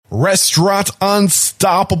Restaurant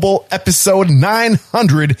Unstoppable, episode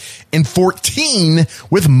 914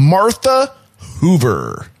 with Martha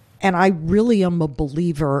Hoover. And I really am a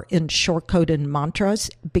believer in shortcode and mantras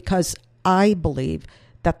because I believe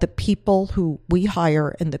that the people who we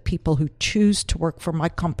hire and the people who choose to work for my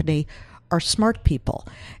company are smart people,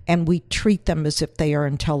 and we treat them as if they are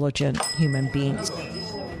intelligent human beings.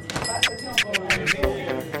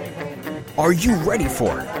 Are you ready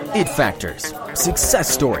for it factors, success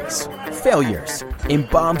stories, failures, and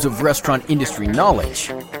bombs of restaurant industry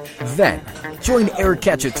knowledge? Then, join Eric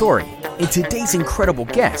Cacciatore and today's incredible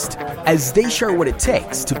guest as they share what it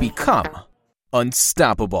takes to become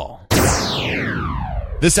unstoppable.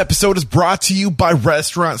 This episode is brought to you by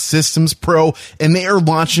Restaurant Systems Pro, and they are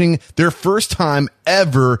launching their first time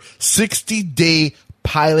ever 60-day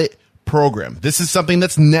pilot program. This is something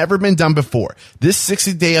that's never been done before. This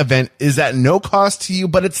 60-day event is at no cost to you,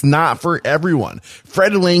 but it's not for everyone.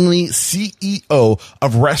 Fred Langley, CEO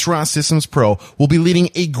of Restaurant Systems Pro, will be leading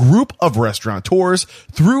a group of restaurateurs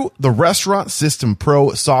through the Restaurant System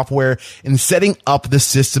Pro software and setting up the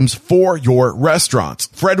systems for your restaurants.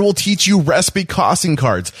 Fred will teach you recipe costing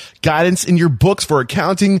cards, guidance in your books for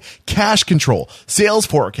accounting, cash control, sales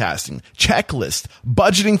forecasting, checklist,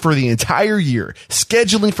 budgeting for the entire year,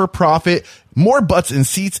 scheduling for profit, more butts and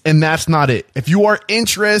seats, and that's not it. If you are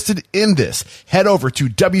interested in this, head over to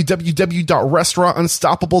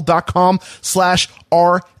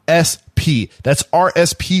www.restaurantunstoppable.com/RSP. That's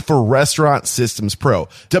RSP for Restaurant Systems Pro.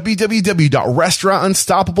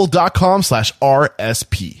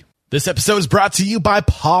 www.restaurantunstoppable.com/RSP. This episode is brought to you by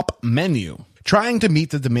Pop Menu. Trying to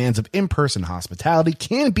meet the demands of in-person hospitality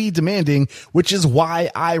can be demanding, which is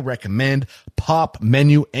why I recommend Pop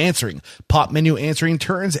Menu Answering. Pop Menu Answering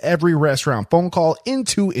turns every restaurant phone call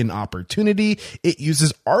into an opportunity. It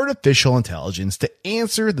uses artificial intelligence to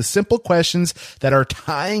answer the simple questions that are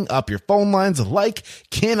tying up your phone lines, like,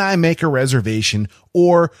 can I make a reservation?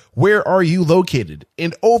 Or where are you located?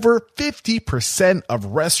 And over 50% of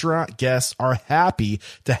restaurant guests are happy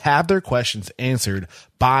to have their questions answered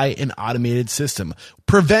by an automated system.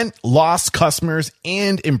 Prevent lost customers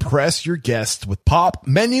and impress your guests with Pop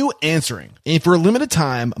Menu Answering. And for a limited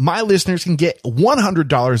time, my listeners can get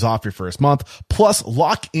 $100 off your first month, plus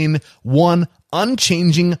lock in one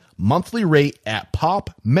unchanging monthly rate at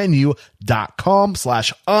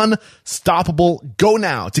popmenu.com/unstoppable. Go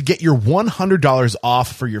now to get your $100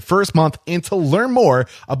 off for your first month and to learn more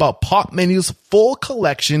about Pop Menu's full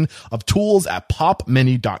collection of tools at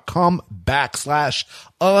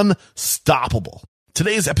popmenu.com/unstoppable.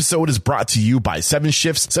 Today's episode is brought to you by 7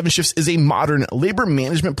 Shifts. 7 Shifts is a modern labor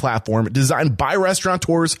management platform designed by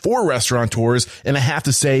restaurateurs for restaurateurs. And I have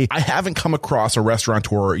to say, I haven't come across a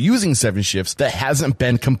restaurateur using 7 Shifts that hasn't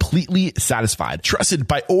been completely satisfied. Trusted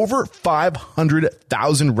by over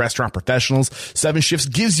 500,000 restaurant professionals, 7 Shifts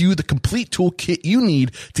gives you the complete toolkit you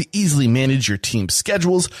need to easily manage your team's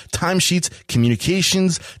schedules, timesheets,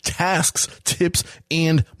 communications, tasks, tips,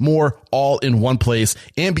 and more, all in one place.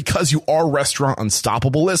 And because you are Restaurant Unstoppable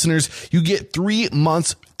listeners, you get 3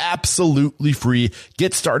 months absolutely free.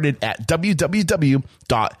 Get started at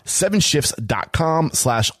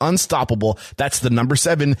www.7shifts.com/unstoppable. That's the number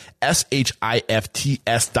 7,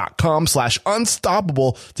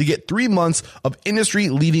 SHIFTS.com/unstoppable to get 3 months of industry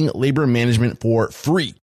leading labor management for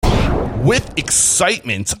free. With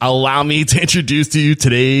excitement, allow me to introduce to you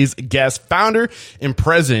today's guest, founder and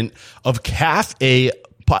president of Cafe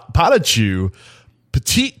Patachou,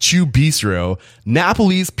 Petit Chew Bistro,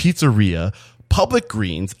 Napoli's Pizzeria, Public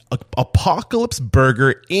Greens, Apocalypse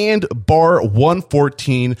Burger, and Bar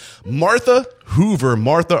 114, Martha Hoover.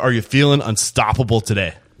 Martha, are you feeling unstoppable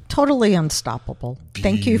today? Totally unstoppable.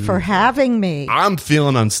 Thank you for having me. I'm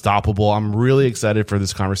feeling unstoppable. I'm really excited for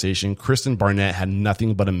this conversation. Kristen Barnett had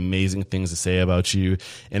nothing but amazing things to say about you.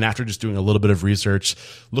 And after just doing a little bit of research,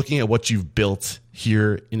 looking at what you've built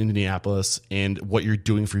here in Indianapolis and what you're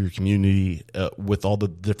doing for your community with all the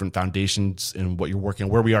different foundations and what you're working on,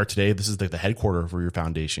 where we are today, this is like the headquarters for your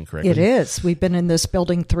foundation, correct? It is. We've been in this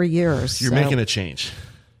building 3 years. You're making a change.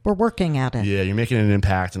 We're working at it. Yeah, you're making an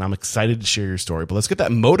impact, and I'm excited to share your story. But let's get that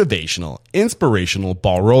motivational, inspirational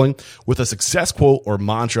ball rolling with a success quote or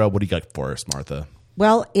mantra. What do you got for us, Martha?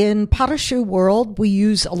 Well, in Patachou world, we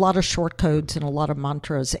use a lot of short codes and a lot of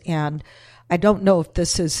mantras, and I don't know if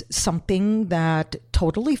this is something that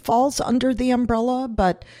totally falls under the umbrella,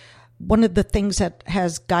 but one of the things that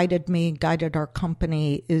has guided our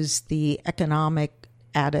company is the economic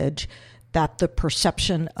adage that the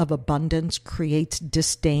perception of abundance creates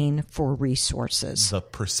disdain for resources. The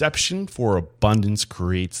perception for abundance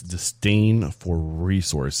creates disdain for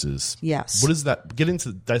resources. Yes. What is that?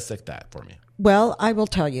 Dissect that for me. Well, I will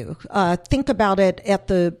tell you. Think about it at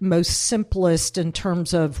the most simplest in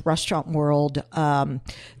terms of restaurant world.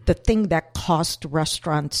 The thing that costs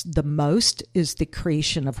restaurants the most is the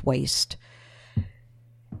creation of waste.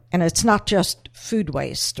 And it's not just food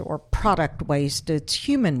waste or product waste, it's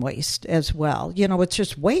human waste as well. It's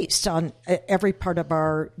just waste on every part of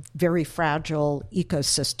our very fragile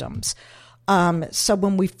ecosystems. So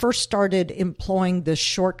when we first started employing this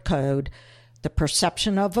short code, the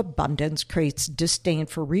perception of abundance creates disdain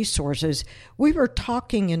for resources. We were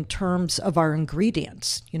talking in terms of our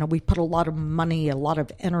ingredients. We put a lot of money, a lot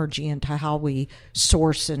of energy into how we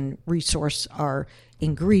source and resource our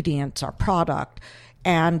ingredients, our product.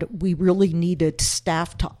 And we really needed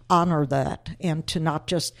staff to honor that and to not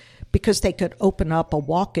just, because they could open up a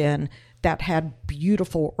walk-in that had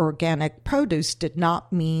beautiful organic produce did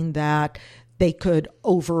not mean that they could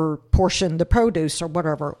over portion the produce or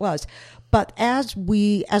whatever it was. But as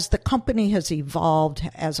the company has evolved,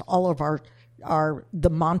 as all of the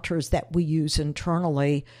mantras that we use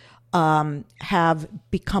internally have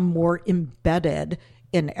become more embedded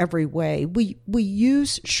in every way, we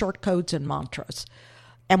use short codes and mantras.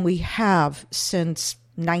 And we have since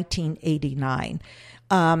 1989.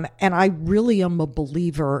 And I really am a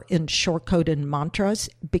believer in short code and mantras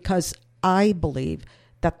because I believe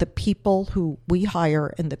that the people who we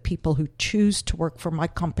hire and the people who choose to work for my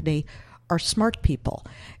company are smart people.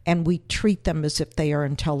 And we treat them as if they are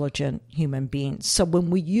intelligent human beings. So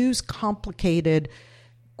when we use complicated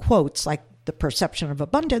quotes like the perception of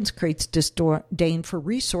abundance creates disdain for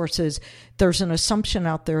resources, there's an assumption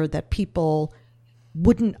out there that people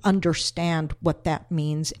wouldn't understand what that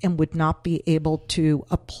means and would not be able to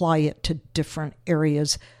apply it to different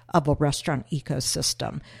areas of a restaurant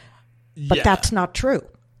ecosystem. But that's not true.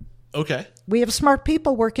 Okay. We have smart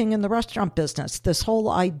people working in the restaurant business. This whole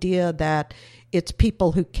idea that it's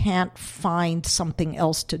people who can't find something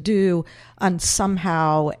else to do and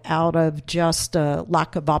somehow out of just a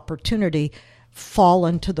lack of opportunity fall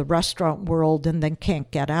into the restaurant world and then can't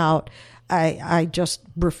get out. I just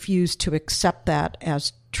refuse to accept that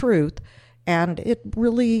as truth. And it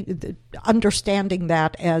really, understanding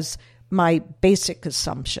that as my basic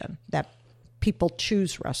assumption that people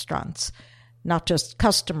choose restaurants, not just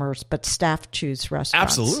customers, but staff choose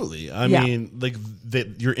restaurants. Absolutely. I mean, like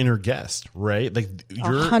your inner guest, right? Like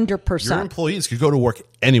 100%. Your employees could go to work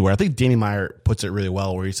anywhere. I think Danny Meyer puts it really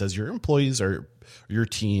well where he says your employees or your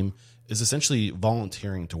team is essentially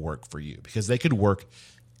volunteering to work for you because they could work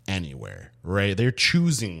anywhere, right? They're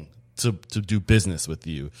choosing to do business with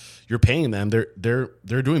you. You're paying them. They're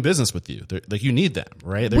doing business with you. Like you need them,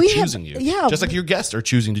 right? They're choosing you. Yeah. Just like your guests are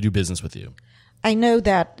choosing to do business with you. I know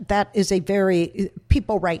that is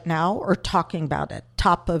people right now are talking about it.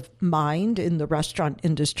 Top of mind in the restaurant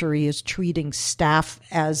industry is treating staff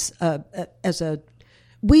as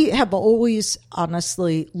we have always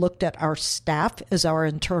honestly looked at our staff as our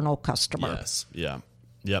internal customer. Yes. Yeah.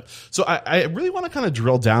 Yep. So I really want to kind of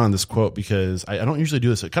drill down on this quote because I don't usually do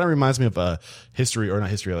this. It kind of reminds me of a history, or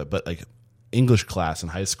not history, but like English class in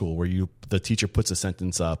high school where the teacher puts a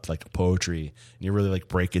sentence up like poetry and you really like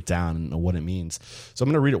break it down and know what it means. So I'm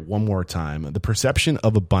going to read it one more time. The perception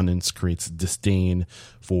of abundance creates disdain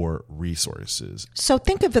for resources. So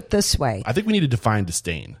think of it this way. I think we need to define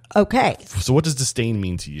disdain. Okay. So what does disdain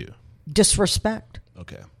mean to you? Disrespect.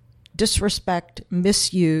 Okay. Disrespect,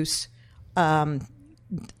 misuse,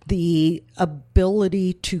 the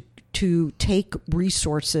ability to take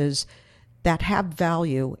resources that have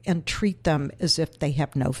value and treat them as if they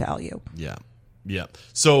have no value. Yeah. Yeah.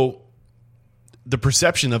 So the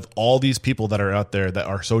perception of all these people that are out there that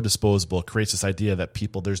are so disposable creates this idea that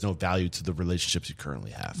there's no value to the relationships you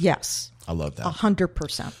currently have. Yes. I love that.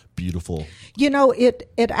 100%. Beautiful.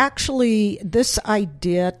 It actually, this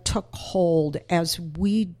idea took hold as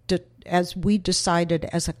we decided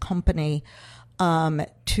as a company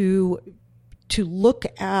to look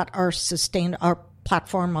at our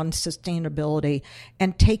platform on sustainability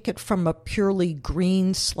and take it from a purely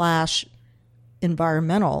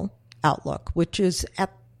green/environmental outlook, which is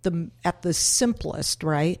at the simplest,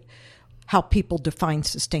 right? How people define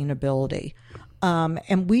sustainability.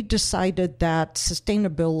 And we decided that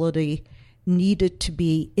sustainability needed to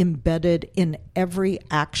be embedded in every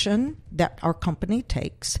action that our company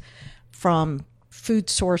takes, from food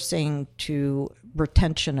sourcing to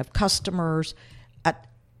retention of customers,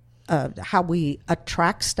 how we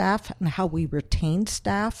attract staff and how we retain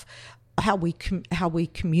staff, how we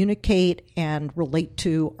communicate and relate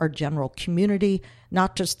to our general community,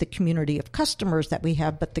 not just the community of customers that we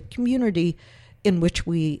have, but the community in which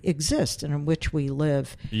we exist and in which we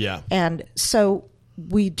live. Yeah. And so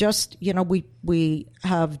we just, we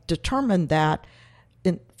have determined that,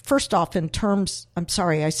 first off, in terms, I'm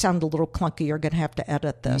sorry, I sound a little clunky. You're going to have to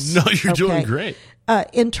edit this. No, you're doing great.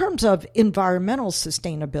 In terms of environmental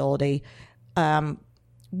sustainability,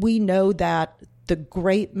 we know that the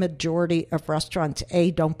great majority of restaurants,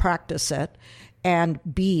 A, don't practice it, and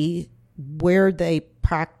B, where they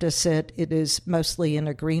practice it, it is mostly in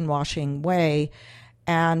a greenwashing way.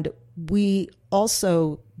 And we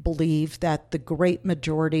also believe that the great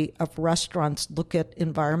majority of restaurants look at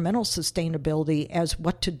environmental sustainability as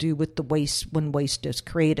what to do with the waste when waste is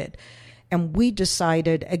created. And we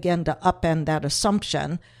decided, again, to upend that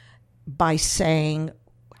assumption by saying,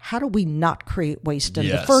 how do we not create waste in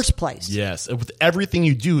the first place? Yes, with everything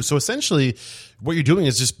you do. So essentially, what you're doing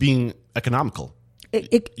is just being economical.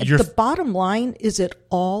 The bottom line is it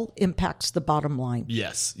all impacts the bottom line.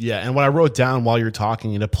 Yes. Yeah. And what I wrote down while you're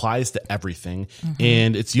talking, it applies to everything,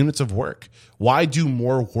 and it's units of work. Why do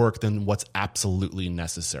more work than what's absolutely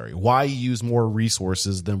necessary? Why use more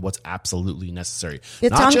resources than what's absolutely necessary? It's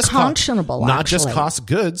not unconscionable, just not just cost of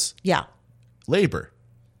goods. Yeah. Labor,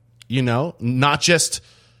 not just,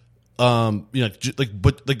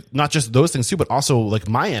 but not just those things too, but also like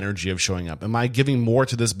my energy of showing up. Am I giving more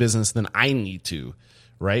to this business than I need to?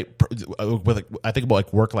 Right. I think about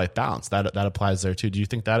like work-life balance. That applies there too. Do you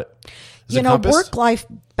think that? Work-life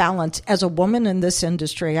balance as a woman in this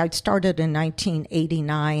industry, I started in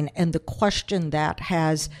 1989, and the question that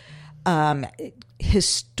has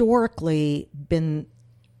historically been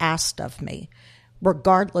asked of me,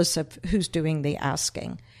 regardless of who's doing the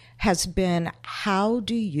asking, has been, how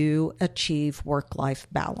do you achieve work-life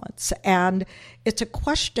balance? And it's a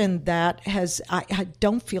question that I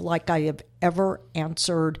don't feel like I have ever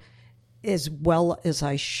answered as well as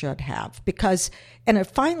I should have, and it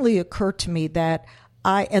finally occurred to me that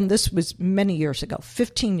and this was many years ago,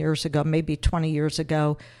 15 years ago, maybe 20 years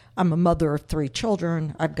ago, I'm a mother of 3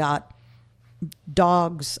 children. I've got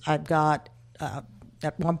dogs. I've got,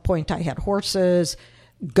 at one point I had horses,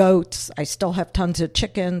 goats. I still have tons of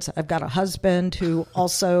chickens. I've got a husband who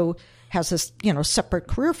also has a separate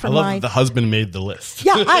career from mine. I love that the husband made the list.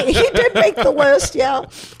 Yeah, he did make the list. Yeah,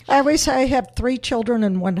 I always say I have 3 children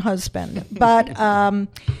and 1 husband. But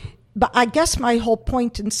I guess my whole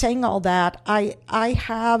point in saying all that, I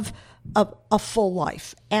have a full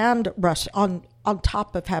life and on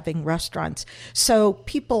top of having restaurants. So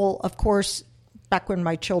people, of course, back when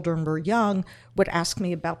my children were young, would ask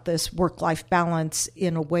me about this work-life balance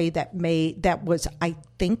in a way that was, I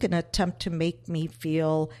think, an attempt to make me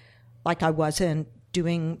feel like I wasn't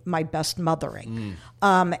doing my best mothering.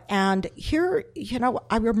 And here,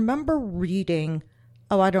 I remember reading,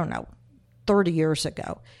 30 years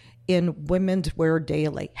ago in Women's Wear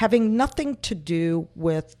Daily, having nothing to do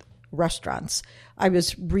with restaurants. I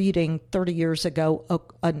was reading 30 years ago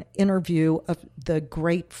an interview of the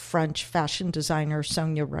great French fashion designer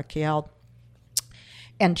Sonia Rykiel.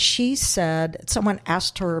 And she said, someone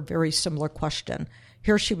asked her a very similar question.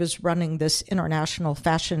 Here she was running this international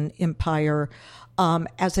fashion empire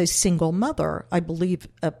as a single mother, I believe,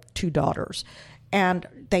 of 2 daughters. And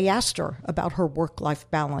they asked her about her work-life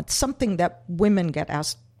balance, something that women get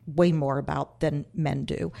asked way more about than men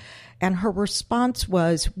do. And her response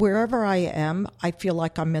was, wherever I am, I feel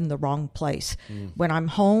like I'm in the wrong place. When I'm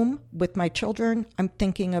home with my children, I'm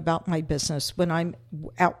thinking about my business. When I'm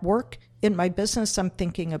at work in my business, I'm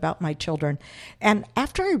thinking about my children. And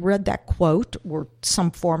after I read that quote, or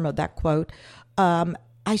some form of that quote,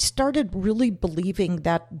 I started really believing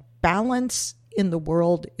that balance in the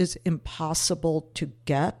world is impossible to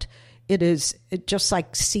get. It is just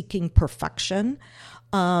like seeking perfection.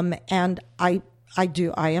 And I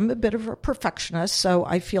am a bit of a perfectionist, so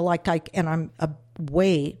I feel like I'm a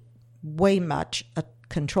way much a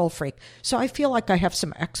control freak. So I feel like I have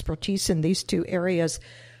some expertise in these 2 areas,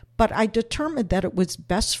 but I determined that it was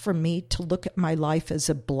best for me to look at my life as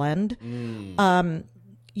a blend, doing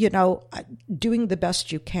the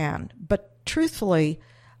best you can. But truthfully,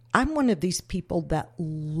 I'm one of these people that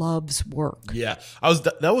loves work. Yeah. I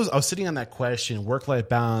was sitting on that question, work-life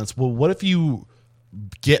balance. Well, what if you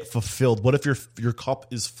get fulfilled? What if your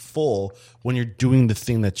cup is full when you're doing the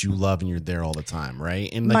thing that you love and you're there all the time, right?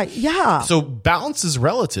 And so balance is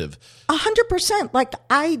relative. 100%. Like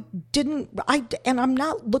and I'm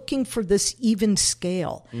not looking for this even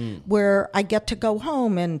scale where I get to go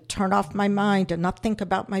home and turn off my mind and not think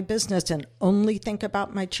about my business and only think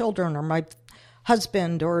about my children or my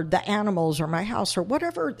husband or the animals or my house or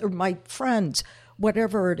whatever, or my friends,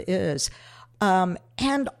 whatever it is.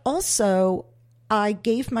 And also, I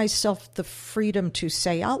gave myself the freedom to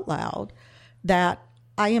say out loud that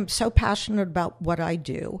I am so passionate about what I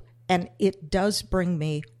do and it does bring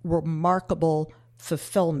me remarkable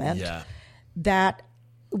fulfillment. Yeah. That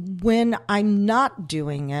when I'm not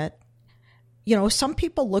doing it, some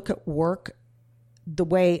people look at work the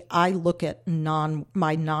way I look at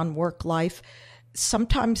my non-work life.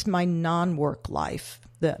 Sometimes my non-work life,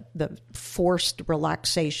 the forced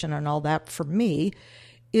relaxation and all that for me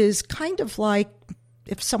is kind of like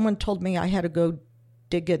if someone told me I had to go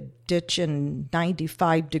dig a ditch in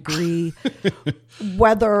 95-degree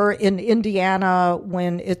weather in Indiana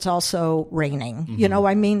when it's also raining.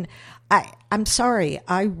 Mm-hmm. I'm sorry.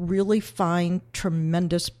 I really find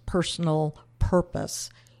tremendous personal purpose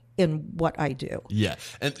in what I do. Yeah.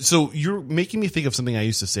 And so you're making me think of something I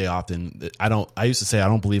used to say often. I used to say I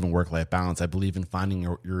don't believe in work-life balance. I believe in finding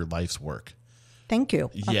your life's work. Thank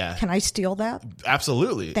you. Yeah. Can I steal that?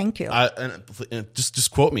 Absolutely. Thank you. And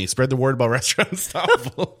just quote me. Spread the word about restaurant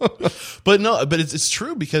stuff. But it's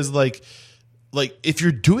true because like if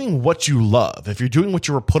you're doing what you love, if you're doing what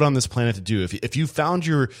you were put on this planet to do, if you found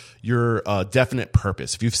your definite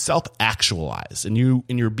purpose, if you've self-actualized and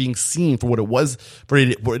you're being seen for what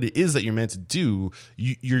it is that you're meant to do,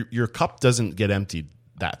 your cup doesn't get emptied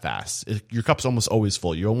that fast. Your cup's almost always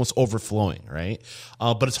full. You're almost overflowing, right?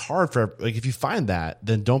 But it's hard if you find that,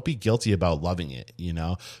 then don't be guilty about loving it.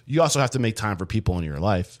 You also have to make time for people in your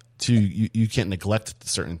life too. You can't neglect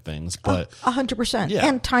certain things, but 100%. Yeah.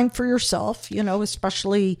 And time for yourself,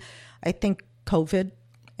 especially I think COVID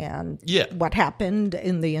and what happened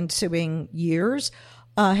in the ensuing years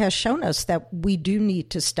has shown us that we do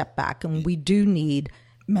need to step back and we do need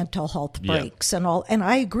mental health breaks and all. And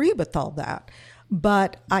I agree with all that.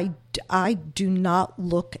 But I do not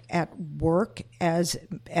look at work as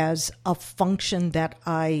a function that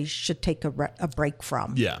I should take a break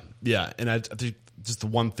from. Yeah. And I think just the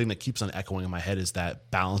one thing that keeps on echoing in my head is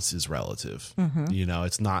that balance is relative. Mm-hmm.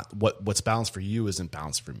 It's not what's balanced for you isn't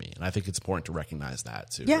balanced for me. And I think it's important to recognize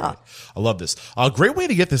that too. Yeah. Right? I love this. Great way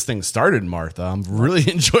to get this thing started, Martha. I'm really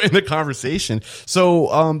enjoying the conversation.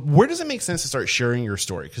 So where does it make sense to start sharing your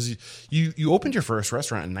story? Because you opened your first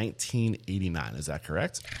restaurant in 1989. Is that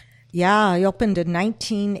correct? Yeah, I opened in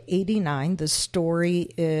 1989. The story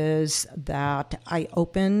is that I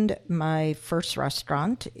opened my first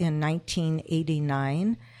restaurant in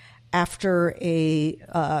 1989 after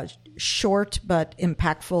a short but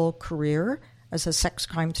impactful career as a sex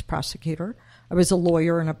crimes prosecutor. I was a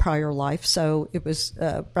lawyer in a prior life, so it was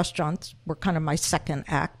restaurants were kind of my second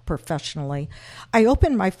act professionally. I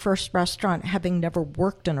opened my first restaurant having never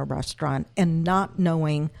worked in a restaurant and not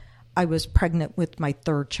knowing I was pregnant with my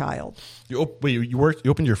third child. You opened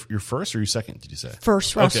your first or your second, did you say?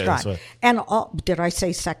 First restaurant. Okay, and did I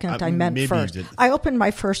say second? I meant maybe first. You did. I opened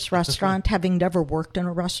my first restaurant having never worked in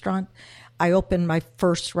a restaurant. I opened my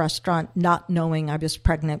first restaurant not knowing I was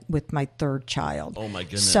pregnant with my third child. Oh my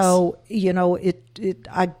goodness. So,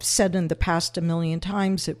 I've said in the past a million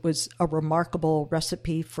times it was a remarkable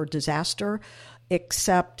recipe for disaster,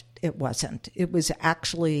 except it wasn't. It was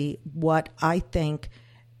actually what I think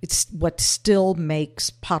it's what still makes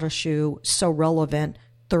Pas de Choux so relevant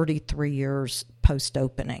 33 years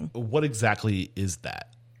post-opening. What exactly is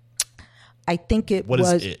that? I think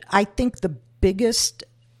I think the biggest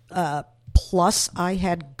plus I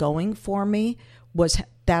had going for me was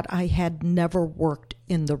that I had never worked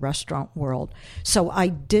in the restaurant world. So I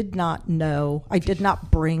did not use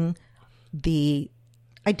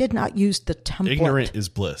the template. Ignorance is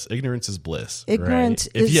bliss. Ignorance is bliss. Ignorance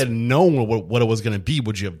right? If you had known what it was going to be,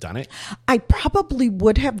 would you have done it? I probably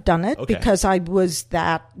would have done it because I was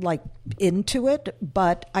that into it,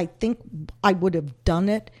 but I think I would have done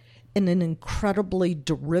it in an incredibly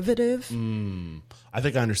derivative. I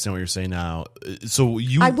think I understand what you're saying now. So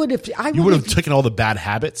you would have taken all the bad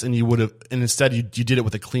habits and instead you did it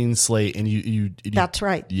with a clean slate and you That's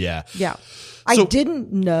right. Yeah. Yeah. So, I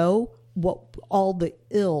didn't know what all the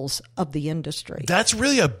ills of the industry. That's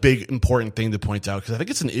really a big important thing to point out because I think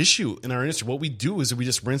it's an issue in our industry. What we do is we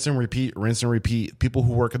just rinse and repeat. People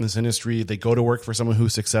who work in this industry, they go to work for someone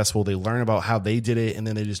who's successful. They learn about how they did it, and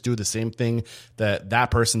then they just do the same thing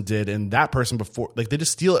that person did and that person before. They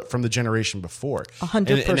just steal it from the generation before. 100%. And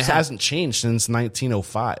it hasn't changed since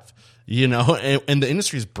 1905. And the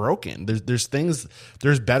industry is broken.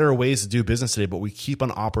 There's better ways to do business today, but we keep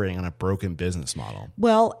on operating on a broken business model.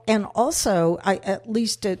 Well, and also, at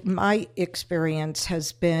least my experience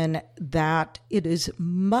has been that it is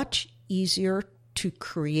much easier to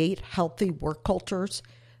create healthy work cultures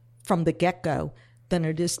from the get-go than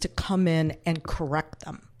it is to come in and correct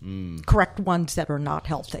them, correct ones that are not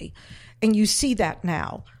healthy. And you see that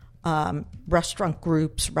now. restaurant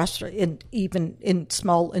groups, even in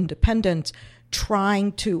small independents,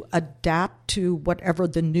 trying to adapt to whatever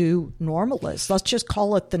the new normal is. Let's just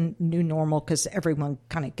call it the new normal because everyone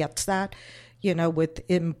kind of gets that, with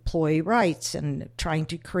employee rights and trying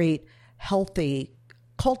to create healthy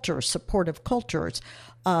cultures, supportive cultures,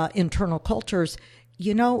 internal cultures.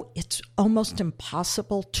 It's almost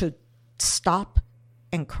impossible to stop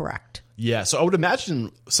and correct. Yeah, so I would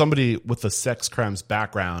imagine somebody with a sex crimes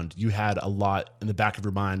background, you had a lot in the back of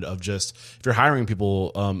your mind of just, if you're hiring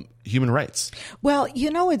people, human rights. Well,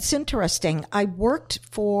 it's interesting. I worked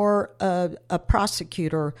for a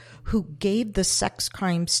prosecutor who gave the sex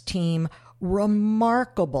crimes team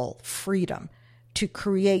remarkable freedom to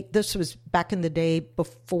create. This was back in the day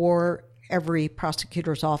before every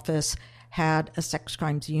prosecutor's office had a sex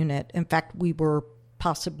crimes unit. In fact, we were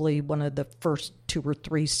possibly one of the first 2 or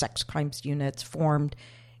 3 sex crimes units formed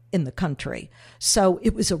in the country. So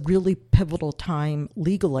it was a really pivotal time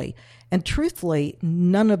legally. And truthfully,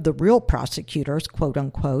 none of the real prosecutors, quote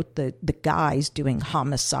unquote, the guys doing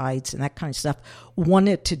homicides and that kind of stuff,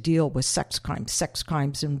 wanted to deal with sex crimes. Sex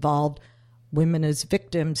crimes involved women as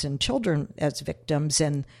victims and children as victims,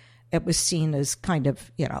 and it was seen as kind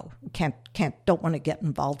of, don't want to get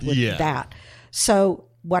involved with that. So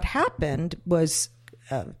what happened was,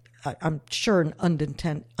 I'm sure an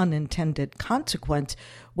unintended consequence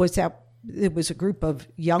was that it was a group of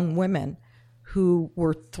young women who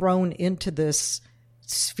were thrown into this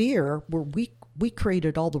sphere where we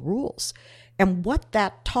created all the rules. And what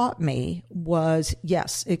that taught me was,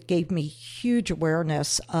 yes, it gave me huge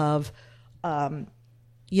awareness of, gave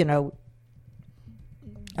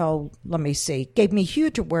me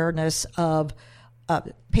huge awareness of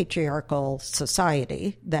patriarchal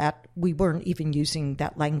society, that we weren't even using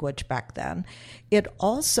that language back then. It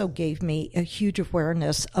also gave me a huge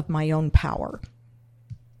awareness of my own power.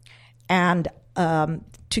 And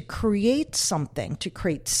to create something, to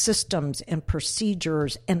create systems and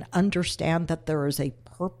procedures and understand that there is a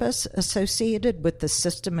purpose associated with the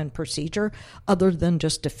system and procedure other than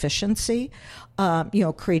just efficiency.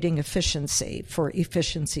 Creating efficiency for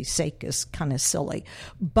efficiency's sake is kind of silly.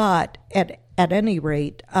 But at any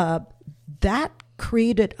rate, that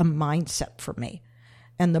created a mindset for me.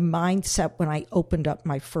 And the mindset when I opened up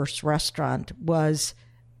my first restaurant was,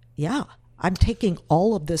 I'm taking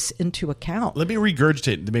all of this into account. Let me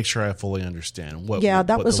regurgitate to make sure I fully understand.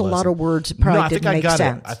 That was a lot of words. It probably didn't make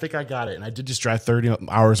sense. I think I got it. And I did just drive 30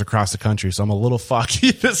 hours across the country, so I'm a little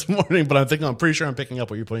foggy this morning, but I'm pretty sure I'm picking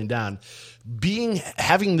up what you're putting down.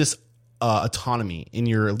 Having this autonomy in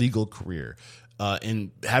your legal career, and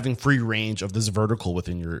having free range of this vertical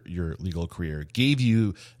within your legal career gave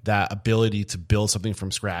you that ability to build something from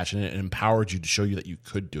scratch, and it empowered you to show you that you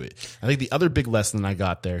could do it. I think the other big lesson I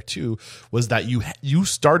got there too was that you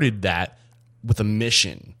started that with a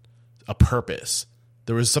mission, a purpose.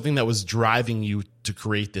 There was something that was driving you to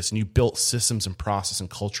create this, and you built systems and process and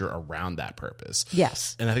culture around that purpose.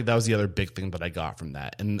 Yes. And I think that was the other big thing that I got from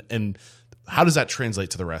that. And how does that translate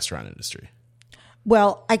to the restaurant industry?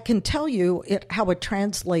 Well, I can tell you how it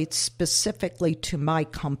translates specifically to my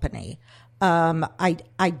company. Our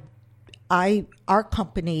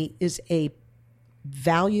company is a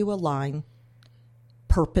value-aligned,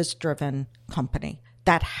 purpose-driven company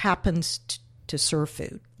that happens to serve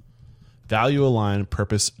food. Value-aligned,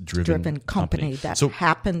 purpose-driven company that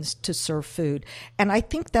happens to serve food. And I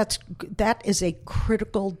think that is a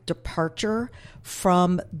critical departure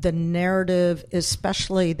from the narrative,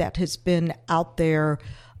 especially that has been out there,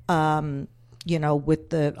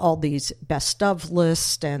 with all these best of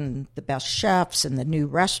lists and the best chefs and the new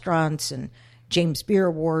restaurants and James Beard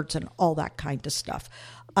Awards and all that kind of stuff.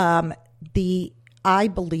 I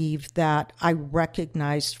believe that I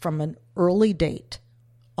recognized from an early date,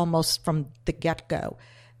 almost from the get-go,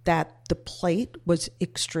 that the plate was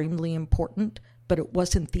extremely important, but it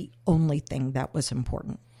wasn't the only thing that was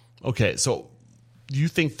important. Okay, so you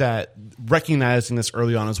think that recognizing this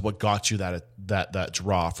early on is what got you that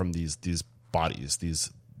draw from these bodies,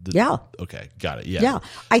 yeah. Okay, got it. Yeah. Yeah.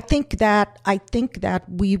 I think that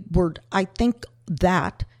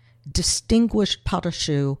distinguished Pas de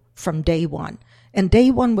Choux from day one. And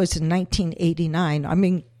day one was in 1989. I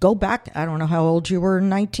mean, go back. I don't know how old you were in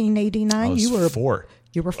 1989. You were 4.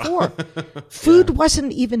 You were 4. Food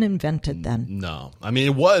wasn't even invented then. No. I mean,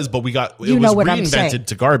 it was, but it was reinvented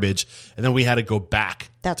to garbage, and then we had to go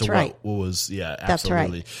back That's to right. what was, absolutely. That's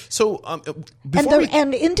right. So,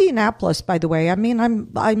 and Indianapolis, by the way, I mean,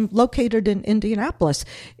 I'm located in Indianapolis.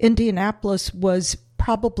 Indianapolis was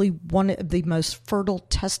probably one of the most fertile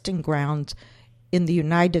testing grounds in the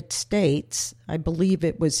United States, I believe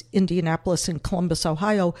it was Indianapolis and Columbus,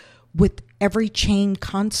 Ohio, with every chain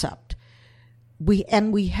concept. We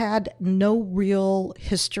had no real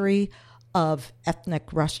history of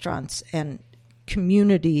ethnic restaurants and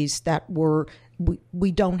communities that were,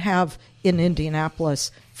 we don't have in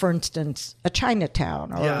Indianapolis, for instance, a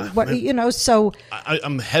Chinatown or so.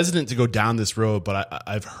 I'm hesitant to go down this road, but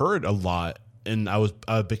I've heard a lot, and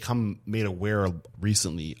I've become made aware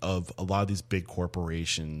recently of a lot of these big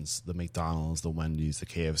corporations, the McDonald's, the Wendy's, the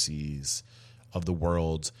KFCs of the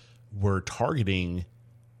world, were targeting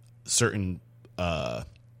certain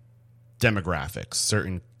demographics,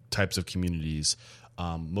 certain types of communities,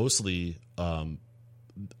 mostly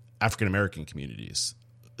African American communities.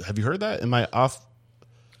 Have you heard that? Am I off?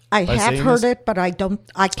 I have heard it, but I can't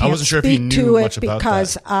wasn't sure if you speak knew to much it about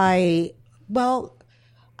because that. I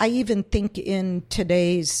even think in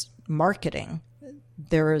today's marketing,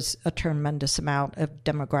 there is a tremendous amount of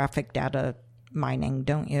demographic data mining,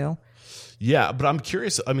 don't you? Yeah, but I'm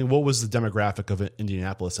curious. I mean, what was the demographic of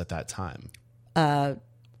Indianapolis at that time?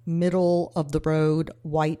 Middle of the road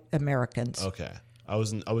white Americans. Okay, I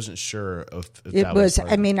wasn't sure if It that was. part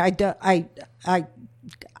of I mean, I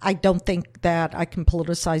don't think that I can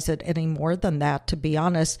politicize it any more than that. To be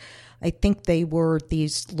honest, I think they were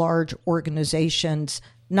these large organizations,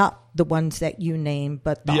 not the ones that you name,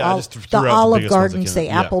 but the Olive Gardens, the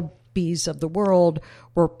Applebee's of the world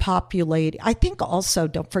were populated. I think also,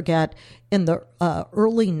 don't forget, in the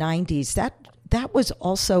early 90s, that was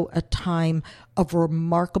also a time of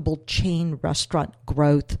remarkable chain restaurant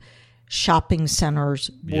growth. Shopping centers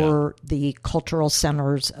were the cultural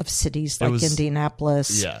centers of cities like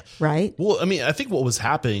Indianapolis, right? Well, I mean, I think what was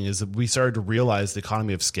happening is that we started to realize the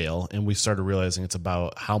economy of scale, and we started realizing it's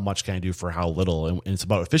about how much can I do for how little, and it's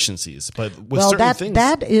about efficiencies. But with certain things,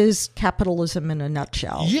 that is capitalism in a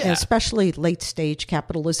nutshell, especially late stage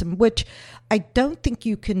capitalism, which I don't think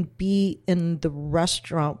you can be in the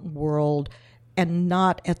restaurant world and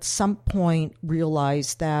not at some point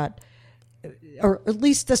realize that, or at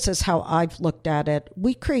least this is how I've looked at it,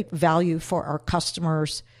 we create value for our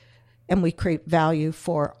customers and we create value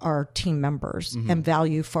for our team members and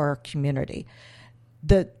value for our community.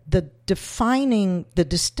 The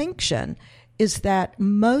distinction is that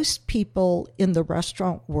most people in the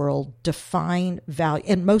restaurant world define value,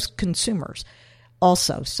 and most consumers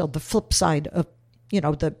also. So the flip side of,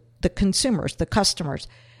 the consumers, the customers,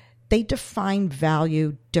 they define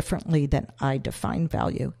value differently than I define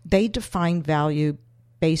value. They define value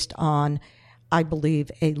based on, I believe,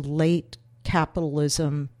 a late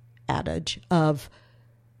capitalism adage of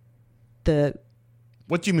the...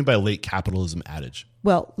 What do you mean by late capitalism adage?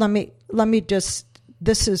 Well, let me just...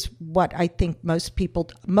 This is what I think most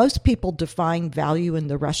people define value in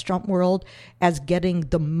the restaurant world as getting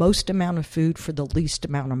the most amount of food for the least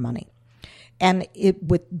amount of money. And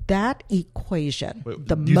with that equation,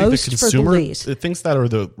 the most for the least. Thinks that, or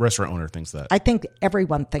the restaurant owner thinks that? I think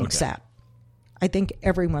everyone thinks that. I think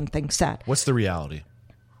everyone thinks that. What's the reality?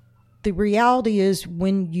 The reality is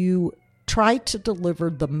when you try to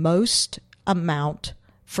deliver the most amount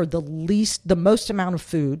the most amount of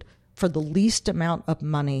food for the least amount of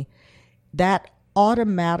money, that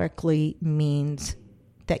automatically means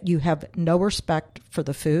that you have no respect for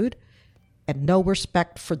the food and no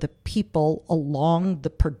respect for the people along the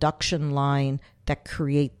production line that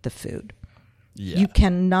create the food. Yeah. You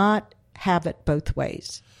cannot have it both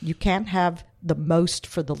ways. You can't have the most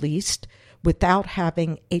for the least without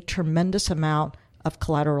having a tremendous amount of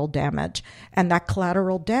collateral damage. And that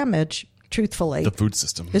collateral damage, truthfully, the food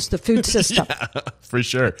system. Is the food system. Yeah, for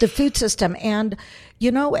sure. The food system. And,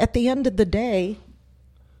 at the end of the day...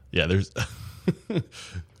 Yeah, there's...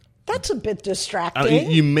 That's a bit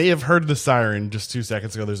distracting. You may have heard the siren just 2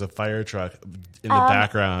 seconds ago. There's a fire truck in the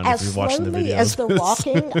background if you're watching the video. As they're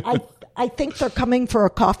walking, I think they're coming for a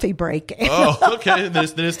coffee break. Oh, okay. They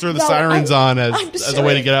just throw the sirens on as a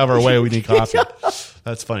way to get out of our way. We need coffee.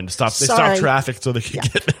 That's funny. They stop traffic so they can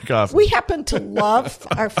get their coffee. We happen to love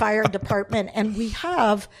our fire department, and we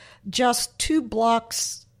have just 2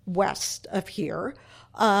 blocks west of here.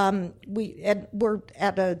 We're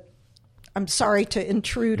at a... I'm sorry to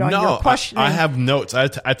intrude on your question. I have notes. I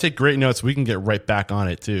take great notes. We can get right back on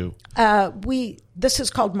it too. This is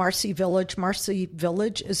called Marcy Village. Marcy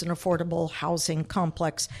Village is an affordable housing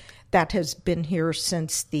complex that has been here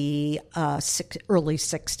since the early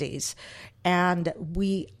 60s. And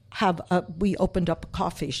we opened up a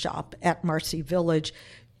coffee shop at Marcy Village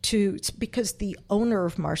because the owner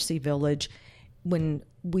of Marcy Village, when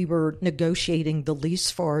we were negotiating the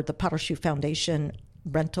lease for the Parachute Foundation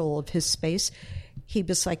rental of his space, he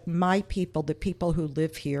was like, my people, the people who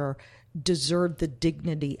live here, deserve the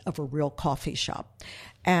dignity of a real coffee shop.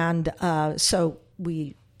 And so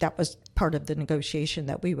that was part of the negotiation,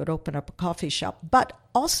 that we would open up a coffee shop. But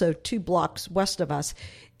also 2 blocks west of us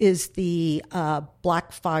is the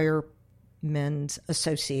Black Firemen's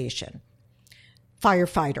Association.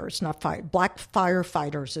 Firefighters, not fire, Black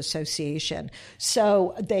Firefighters Association.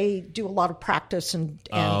 So they do a lot of practice, and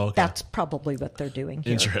that's probably what they're doing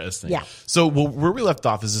here. Interesting. Yeah. So where we left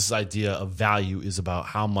off is this idea of value is about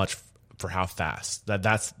how much for how fast.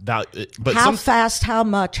 That's value. But how fast, how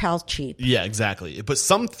much, how cheap. Yeah, exactly. But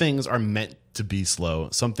some things are meant to be slow.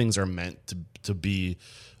 Some things are meant to be.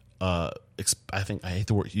 I think I hate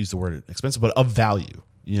to use the word expensive, but of value.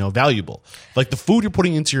 Valuable. Like the food you're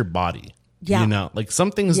putting into your body. Yeah. Like some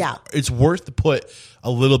things it's worth to put a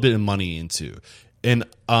little bit of money into. And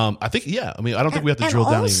I think, I don't think we have to drill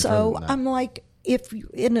down even further than that. I'm like, if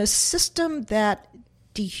in a system that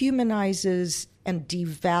dehumanizes and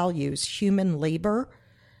devalues human labor,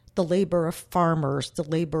 the labor of farmers, the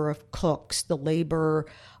labor of cooks, the labor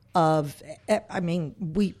of,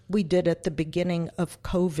 we did at the beginning of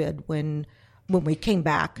COVID when we came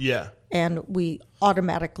back. Yeah. And we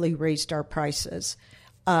automatically raised our prices.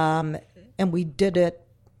 And we did it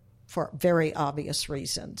for very obvious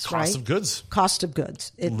reasons, right? Cost of goods. Cost of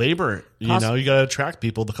goods. Labor. You got to attract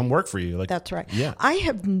people to come work for you. That's right. Yeah. I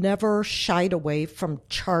have never shied away from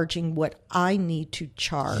charging what I need to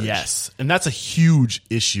charge. Yes. And that's a huge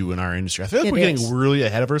issue in our industry. I feel like we're getting really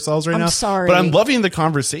ahead of ourselves right now. I'm sorry. But I'm loving the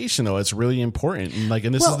conversation, though. It's really important. And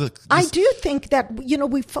I do think that,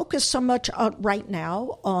 we focus so much right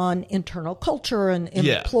now on internal culture and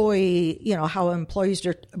employee, how employees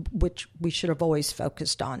are, which we should have always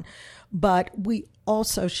focused on. But we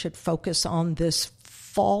also should focus on this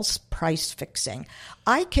false price fixing.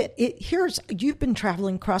 You've been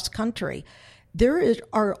traveling cross country. There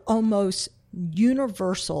are almost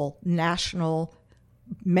universal national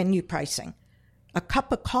menu pricing. A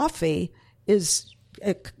cup of coffee is,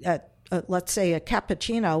 let's say a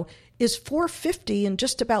cappuccino, is $4.50 in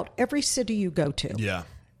just about every city you go to. Yeah.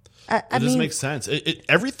 It doesn't make sense.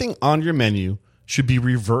 Everything on your menu should be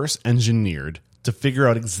reverse engineered to figure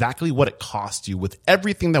out exactly what it cost you with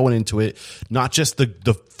everything that went into it, not just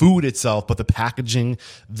the food itself, but the packaging,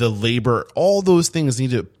 the labor, all those things need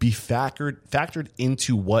to be factored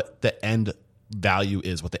into what the end value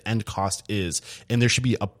is, what the end cost is. And there should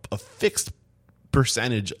be a fixed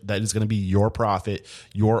percentage that is going to be your profit,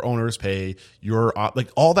 your owner's pay, your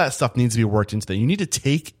all that stuff needs to be worked into that. You need to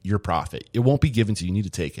take your profit. It won't be given to you. You need to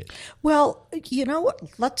take it. Well,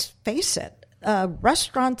 let's face it.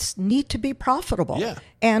 Restaurants need to be profitable. Yeah.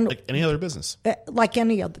 And like any other business. Like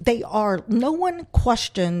any other. They are. No one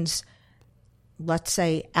questions, let's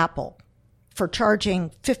say, Apple for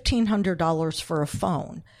charging $1,500 for a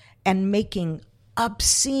phone and making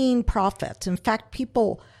obscene profits. In fact,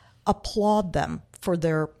 people applaud them for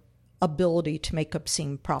their ability to make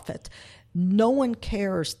obscene profits. No one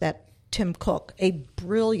cares that Tim Cook, a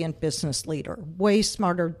brilliant business leader, way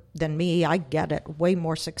smarter than me, I get it, way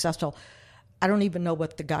more successful. I don't even know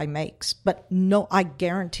what the guy makes, but no, I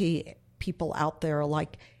guarantee people out there are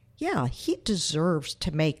like, yeah, he deserves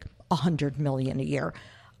to make $100 million a year.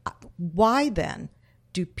 Why then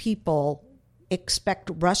do people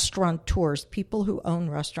expect restaurateurs, people who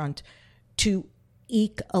own restaurants, to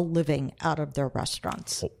eke a living out of their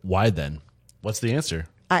restaurants? Why then? What's the answer?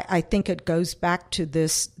 I think it goes back to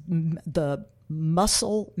the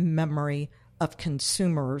muscle memory of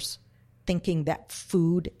consumers thinking that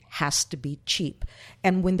food has to be cheap.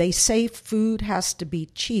 And when they say food has to be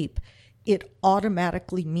cheap, it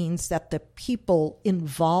automatically means that the people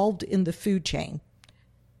involved in the food chain,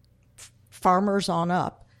 farmers on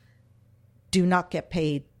up, do not get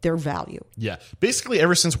paid their value. Yeah. Basically,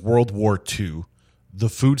 ever since World War II, the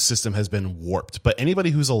food system has been warped. But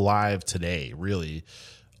anybody who's alive today, really,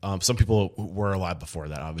 some people were alive before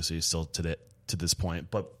that, obviously, still to this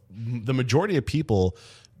point. But the majority of people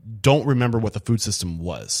don't remember what the food system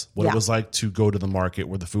was, what it was like to go to the market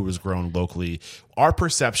where the food was grown locally. Our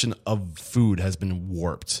perception of food has been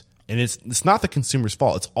warped. And it's not the consumer's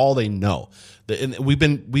fault. It's all they know. And we've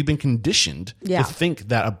been conditioned to think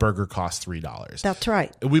that a burger costs $3. That's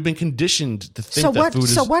right. We've been conditioned to think that food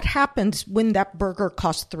is... So what happens when that burger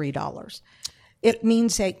costs $3? It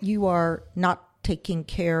means that you are not taking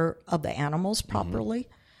care of the animals properly.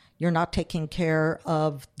 Mm-hmm. You're not taking care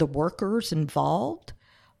of the workers involved.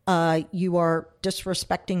 You are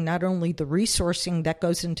disrespecting not only the resourcing that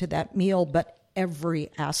goes into that meal, but every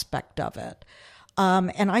aspect of it.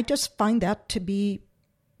 And I just find that to be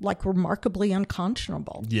like remarkably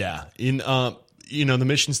unconscionable. Yeah. In, the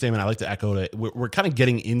mission statement, I like to echo it. We're kind of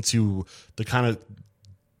getting into the kind of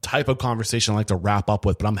type of conversation I like to wrap up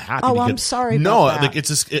with, but I'm happy. Oh, to I'm sorry about No, that. like it's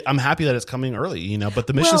just, I'm happy that it's coming early, but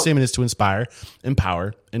the mission statement is to inspire,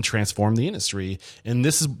 empower, and transform the industry. And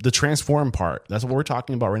this is the transform part. That's what we're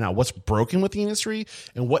talking about right now. What's broken with the industry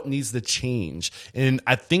and what needs to change. And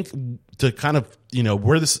I think to kind of,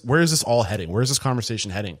 where is this all heading? Where is this conversation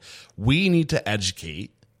heading? We need to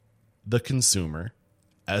educate the consumer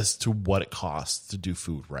as to what it costs to do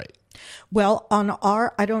food right. Well,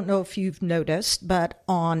 I don't know if you've noticed, but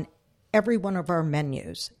on every one of our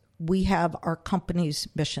menus, we have our company's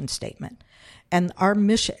mission statement. And our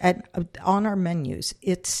mission, on our menus,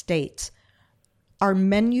 it states, our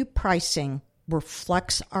menu pricing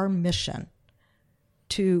reflects our mission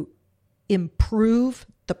to improve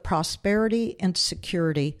the prosperity and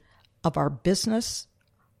security of our business,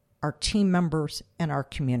 our team members, and our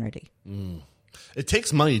community. It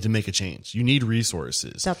takes money to make a change. You need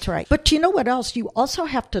resources. That's right. But you know what else? You also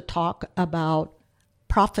have to talk about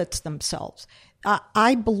profits themselves.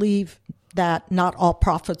 I believe that not all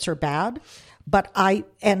profits are bad,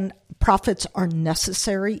 and profits are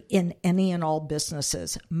necessary in any and all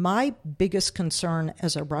businesses. My biggest concern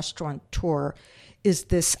as a restaurateur is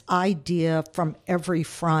this idea from every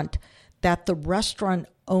front that the restaurant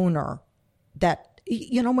owner,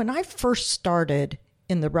 when I first started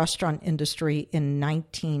in the restaurant industry in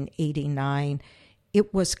 1989,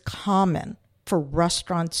 it was common for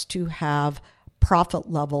restaurants to have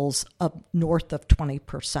profit levels of north of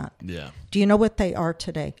 20%. Yeah. Do you know what they are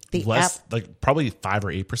today? Probably 5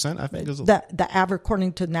 or 8%, I think. The average,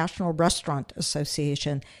 according to the National Restaurant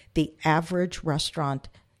Association, the average restaurant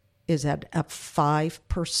is at a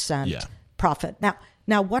 5% profit.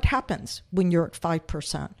 Now, what happens when you're at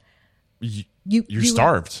 5%? You're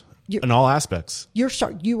starved. In all aspects.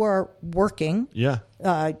 You are working. Yeah.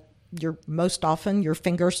 You're most often your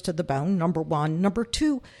fingers to the bone, number one. Number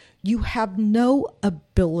two, you have no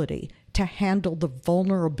ability to handle the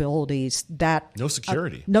vulnerabilities that... No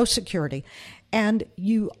security. No security. And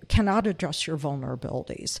you cannot address your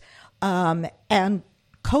vulnerabilities. And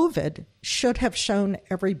COVID should have shown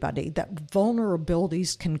everybody that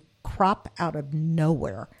vulnerabilities can crop out of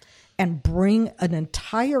nowhere and bring an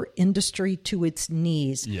entire industry to its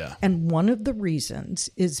knees. Yeah. And one of the reasons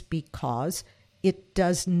is because it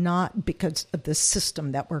does not, because of the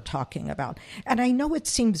system that we're talking about. And I know it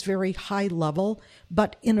seems very high level,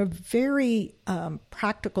 but in a very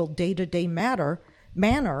practical day-to-day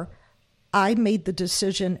manner, I made the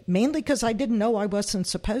decision, mainly because I didn't know I wasn't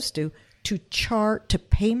supposed to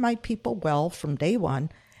pay my people well from day one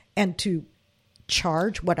and to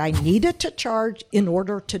charge what I needed to charge in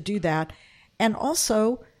order to do that. And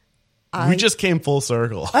also, we just came full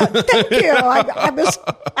circle. Thank you.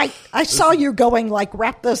 I saw you going like,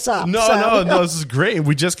 wrap this up. No, this is great.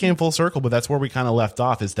 We just came full circle, but that's where we kind of left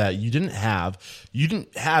off, is that you didn't have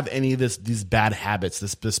any of these bad habits,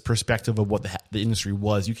 this perspective of what the industry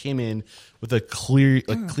was. You came in with a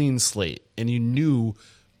clean slate, and you knew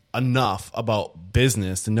enough about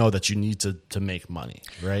business to know that you need to make money,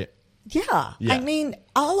 right? Yeah. I mean,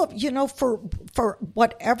 all of, for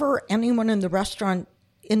whatever anyone in the restaurant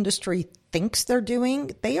industry thinks they're doing,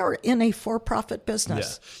 they are in a for-profit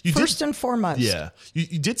business. Yeah. First and foremost. Yeah.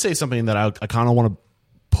 You did say something that I kind of want to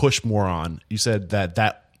push more on. You said that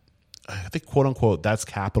I think, quote unquote, that's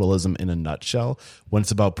capitalism in a nutshell, when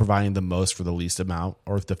it's about providing the most for the least amount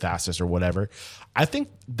or the fastest or whatever. I think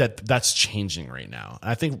that's changing right now.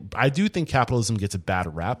 I do think capitalism gets a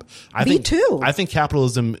bad rap. Me too. I think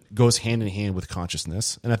capitalism goes hand in hand with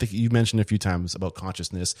consciousness. And I think you mentioned a few times about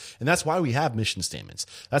consciousness. And that's why we have mission statements.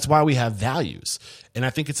 That's why we have values. And I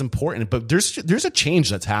think it's important. But there's a change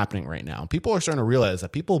that's happening right now. People are starting to realize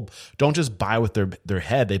that people don't just buy with their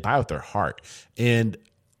head, they buy with their heart. And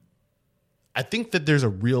I think that there's a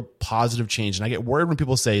real positive change, and I get worried when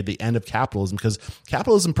people say the end of capitalism, because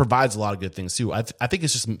capitalism provides a lot of good things too. I think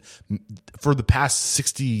it's just, for the past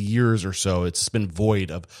 60 years or so, it's been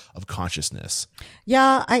void of consciousness.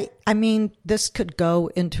 Yeah, I mean, this could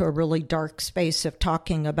go into a really dark space of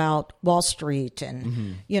talking about Wall Street.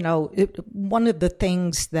 And, one of the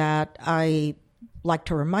things that I like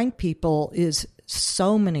to remind people is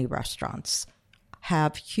so many restaurants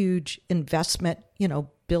have huge investment,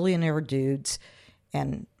 billionaire dudes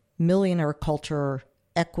and millionaire culture,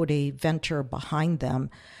 equity, venture behind them.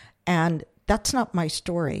 And that's not my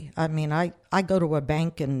story. I mean, I go to a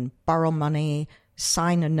bank and borrow money,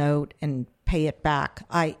 sign a note, and pay it back.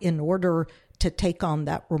 In order to take on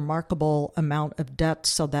that remarkable amount of debt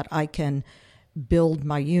so that I can build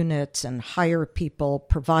my units and hire people,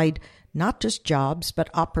 provide not just jobs, but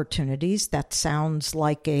opportunities. That sounds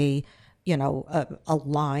like a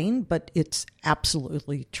line, but it's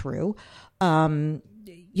absolutely true.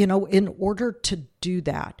 in order to do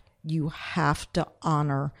that, you have to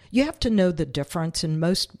know the difference. And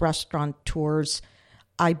most restaurateurs,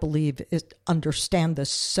 I believe, understand this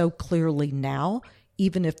so clearly now,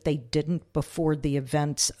 even if they didn't before the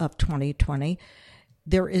events of 2020.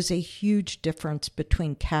 There is a huge difference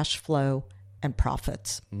between cash flow and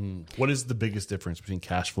profits. What is the biggest difference between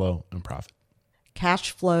cash flow and profit?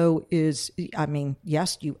 Cash flow is,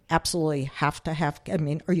 yes, you absolutely have to have,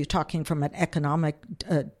 are you talking from an economic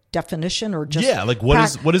definition or just? Yeah, like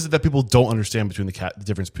what is it that people don't understand between the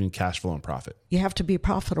difference between cash flow and profit? You have to be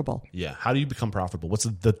profitable. Yeah. How do you become profitable? What's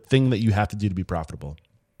the thing that you have to do to be profitable?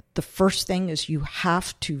 The first thing is you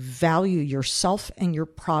have to value yourself and your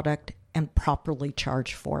product and properly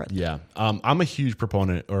charge for it. Yeah. I'm a huge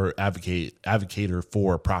proponent or advocator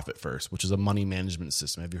for Profit First, which is a money management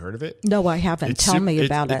system. Have you heard of it? No, I haven't. Tell me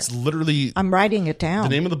about it. It's literally... I'm writing it down. The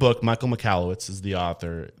name of the book, Michael Michalowicz is the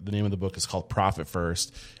author. The name of the book is called Profit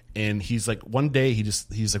First. And he's like, one day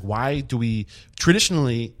he's like, why do we...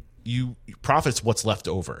 Traditionally, profit's what's left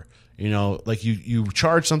over. Like you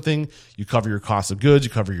charge something, you cover your cost of goods, you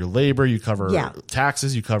cover your labor, you cover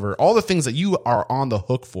taxes, you cover all the things that you are on the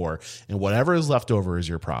hook for, and whatever is left over is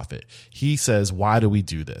your profit. He says, why do we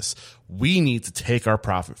do this? We need to take our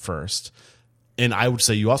profit first. And I would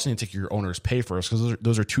say you also need to take your owner's pay first, because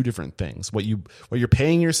those are two different things. What you're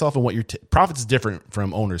paying yourself and what profit's different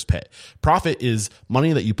from owner's pay. Profit is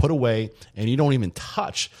money that you put away and you don't even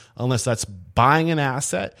touch unless that's buying an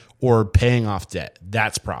asset or paying off debt.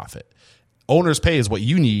 That's profit. Owner's pay is what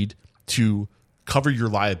you need to cover your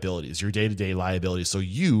liabilities, your day-to-day liabilities, so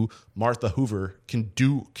you, Martha Hoover, can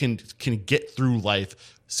get through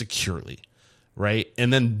life securely, right?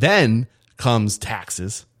 And then comes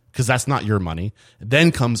taxes, because that's not your money.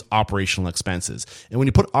 Then comes operational expenses. And when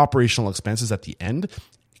you put operational expenses at the end,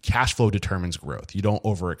 cash flow determines growth. You don't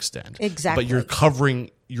overextend. Exactly. But you're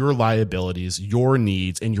covering your liabilities, your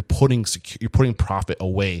needs, and you're putting profit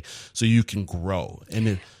away so you can grow.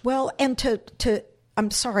 And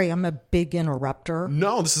I'm sorry, I'm a big interrupter.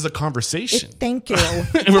 No, this is a conversation. Thank you.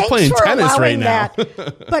 And we're playing tennis right now.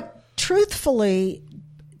 But truthfully,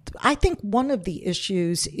 I think one of the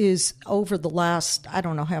issues is over the last, I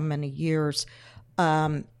don't know how many years,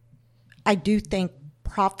 I do think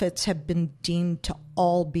profits have been deemed to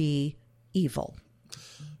all be evil.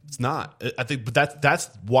 It's not. I think, but that's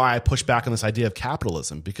why I push back on this idea of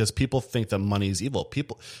capitalism, because people think that money is evil.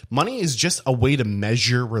 Money is just a way to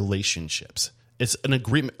measure relationships. It's an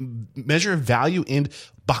agreement, measure value, and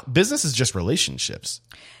business is just relationships.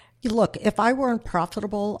 Look, if I weren't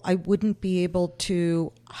profitable, I wouldn't be able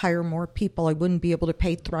to hire more people. I wouldn't be able to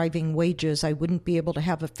pay thriving wages. I wouldn't be able to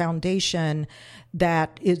have a foundation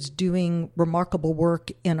that is doing remarkable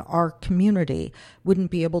work in our community.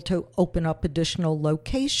 Wouldn't be able to open up additional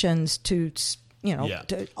locations to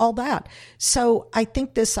to all that. So I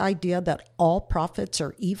think this idea that all profits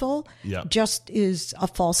are evil just is a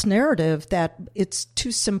false narrative, that it's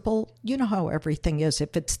too simple. You know how everything is.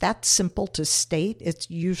 If it's that simple to state, it's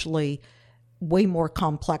usually way more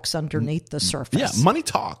complex underneath the surface. Yeah, money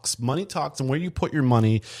talks. Money talks, and where you put your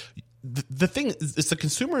money. The thing is, it's the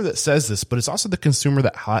consumer that says this, but it's also the consumer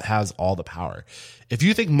that has all the power. If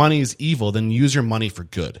you think money is evil, then use your money for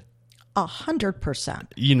good. 100%.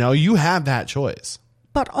 You have that choice.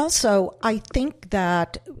 But also, I think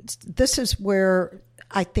that this is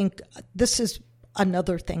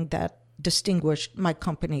another thing that distinguished my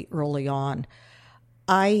company early on.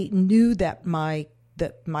 I knew that my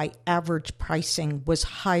average pricing was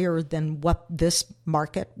higher than what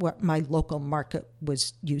my local market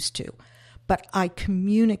was used to. But I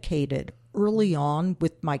communicated early on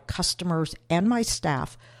with my customers and my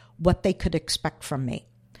staff what they could expect from me,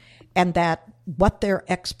 and that what their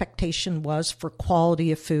expectation was for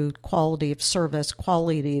quality of food, quality of service,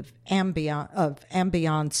 quality of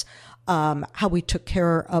ambiance, how we took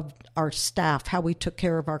care of our staff, how we took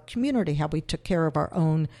care of our community, how we took care of our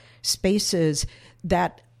own spaces,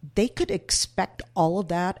 that they could expect all of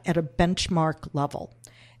that at a benchmark level.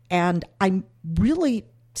 And I really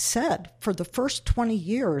said, for the first 20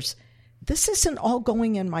 years, this isn't all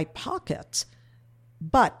going in my pockets.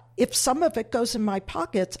 But if some of it goes in my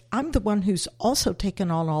pockets, I'm the one who's also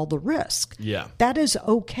taken on all the risk. Yeah. That is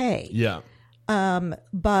okay. Yeah.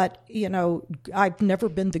 But, I've never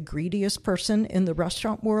been the greediest person in the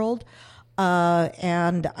restaurant world.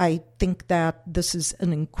 And I think that this is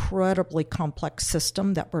an incredibly complex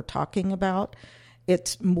system that we're talking about.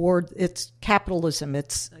 It's capitalism,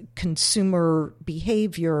 it's consumer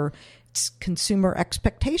behavior, it's consumer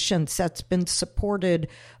expectations that's been supported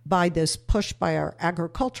by this push by our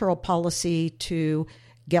agricultural policy to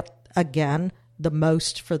get, again, the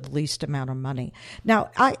most for the least amount of money. Now,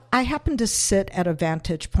 I happen to sit at a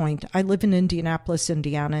vantage point. I live in Indianapolis,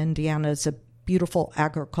 Indiana. Indiana is a beautiful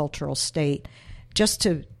agricultural state. Just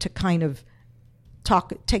to kind of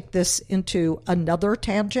take this into another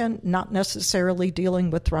tangent, not necessarily dealing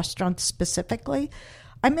with restaurants specifically,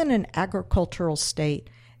 I'm in an agricultural state.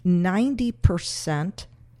 90%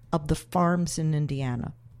 of the farms in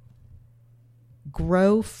Indiana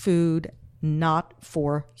grow food not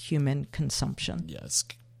for human consumption. Yeah, it's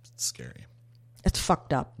scary. It's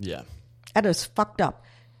fucked up. Yeah. That is fucked up.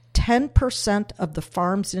 10% of the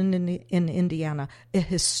farms in Indiana, a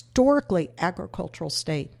historically agricultural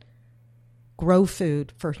state, grow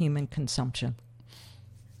food for human consumption.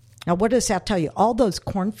 Now, what does that tell you? All those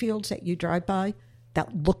cornfields that you drive by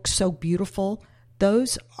that look so beautiful,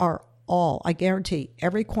 those are all, I guarantee,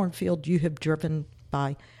 every cornfield you have driven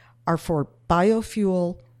by are for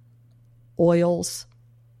biofuel, oils,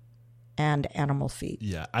 and animal feed.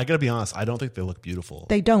 Yeah, I gotta be honest. I don't think they look beautiful.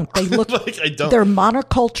 They don't. They look like I don't. They're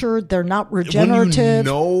monoculture. They're not regenerative.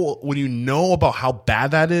 When you know about how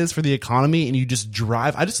bad that is for the economy, and you just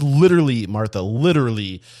drive. I just literally, Martha,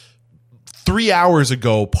 3 hours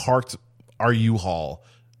ago parked our U-Haul,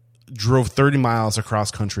 drove 30 miles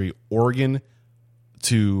across country, Oregon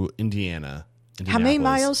to Indiana. How many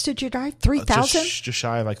miles did you drive? 3,000? Just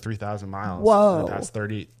shy of like 3,000 miles. Whoa. In the past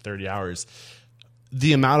 30 hours.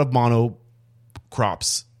 The amount of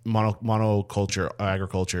monoculture,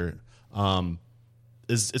 agriculture,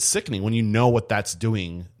 it's sickening when you know what that's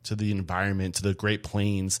doing to the environment, to the Great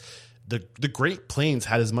Plains. The Great Plains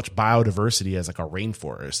had as much biodiversity as like a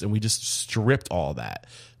rainforest, and we just stripped all that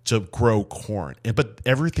to grow corn. But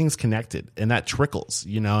everything's connected, and that trickles,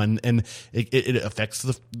 and it affects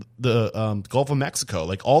the Gulf of Mexico.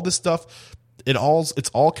 Like all this stuff, it's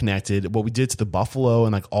all connected. What we did to the buffalo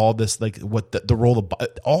and like all this, like what the role of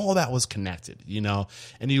all that was connected,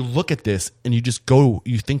 And you look at this and you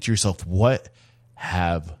think to yourself, what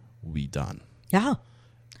have we done? Yeah.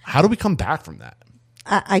 How do we come back from that?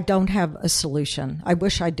 I don't have a solution. I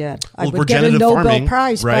wish I did. I would get a Nobel farming,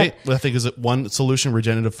 Prize, right? I think is it one solution,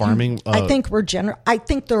 regenerative farming. I think I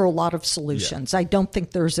think there are a lot of solutions. Yeah. I don't think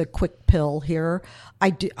there's a quick pill here.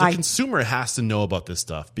 The consumer has to know about this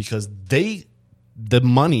stuff because the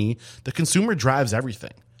consumer drives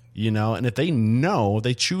everything. And if they know,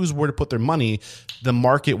 they choose where to put their money, the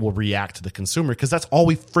market will react to the consumer because that's all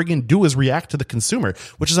we friggin' do is react to the consumer,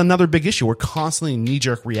 which is another big issue. We're constantly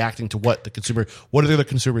knee-jerk reacting to what are the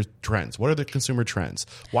consumer trends? What are the consumer trends?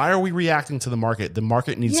 Why are we reacting to the market? The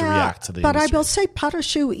market needs to react to the industry. But I will say Pot au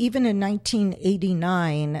Choux, even in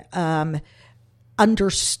 1989,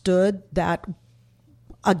 understood that.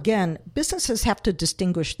 Again, businesses have to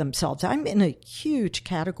distinguish themselves. I'm in a huge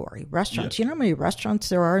category, restaurants. Yeah. You know how many restaurants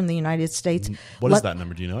there are in the United States? What is that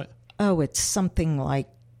number? Do you know it? Oh, it's something like,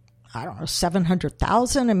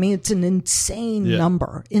 700,000. I mean, it's an insane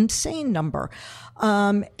number.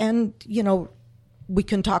 And, we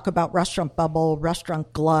can talk about restaurant bubble,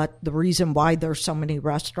 restaurant glut, the reason why there's so many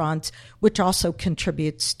restaurants, which also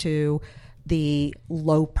contributes to the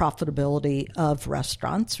low profitability of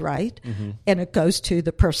restaurants, right? Mm-hmm. And it goes to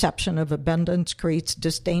the perception of abundance creates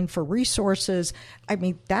disdain for resources. I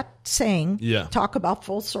mean, that saying, talk about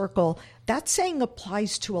full circle, that saying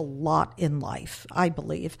applies to a lot in life, I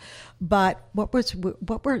believe. But what was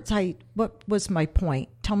my point?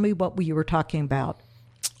 Tell me what you were talking about.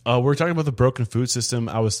 We're talking about the broken food system.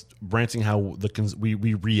 I was ranting how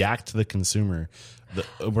we react to the consumer.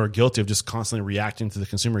 We're guilty of just constantly reacting to the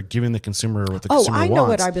consumer, giving the consumer what the consumer wants. Oh, I know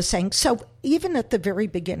what I was saying. So even at the very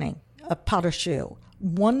beginning of Pot au Choux,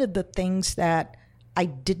 one of the things that I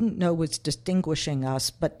didn't know was distinguishing us,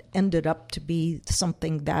 but ended up to be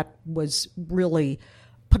something that was really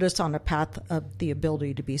put us on a path of the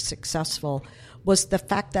ability to be successful, was the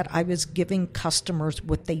fact that I was giving customers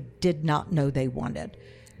what they did not know they wanted.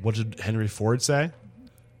 What did Henry Ford say?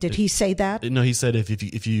 Did he say that? No, he said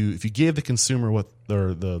if you gave the consumer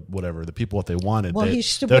the people what they wanted, they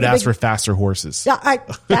would ask for faster horses. Yeah, I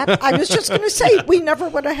was just going to say we never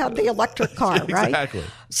would have had the electric car, right? Exactly.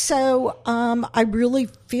 So I really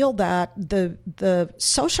feel that the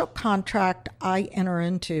social contract I enter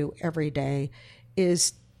into every day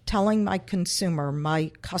is telling my consumer,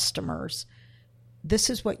 my customers, this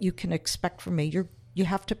is what you can expect from me. You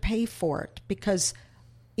have to pay for it because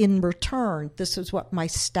in return, this is what my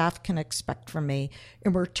staff can expect from me.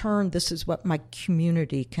 In return, this is what my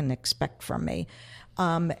community can expect from me.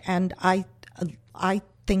 And I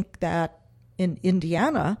think that in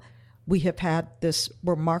Indiana, we have had this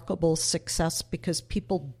remarkable success because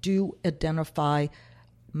people do identify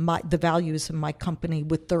the values of my company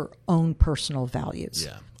with their own personal values.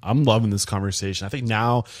 Yeah. I'm loving this conversation. I think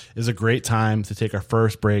now is a great time to take our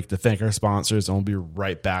first break, to thank our sponsors, and we'll be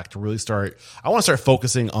right back to really start. I want to start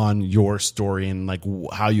focusing on your story and like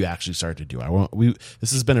how you actually started to do it.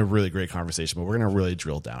 This has been a really great conversation, but we're going to really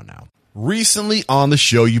drill down now. Recently on the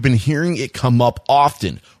show, you've been hearing it come up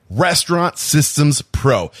often. Restaurant Systems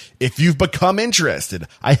Pro. If you've become interested,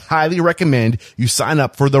 I highly recommend you sign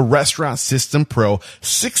up for the Restaurant System Pro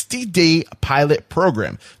 60-day pilot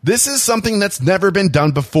program. This is something that's never been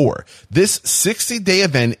done before. This 60-day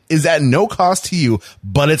event is at no cost to you,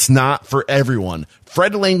 but it's not for everyone.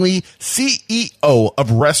 Fred Langley, CEO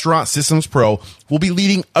of Restaurant Systems Pro, will be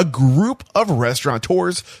leading a group of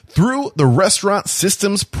restaurateurs through the Restaurant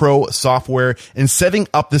Systems Pro software and setting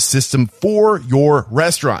up the system for your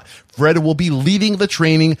restaurant. Fred will be leading the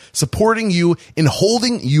training, supporting you, and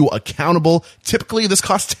holding you accountable. Typically, this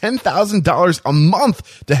costs $10,000 a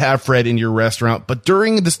month to have Fred in your restaurant, but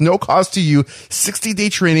during this no cost to you 60-day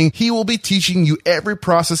training, he will be teaching you every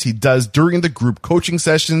process he does during the group coaching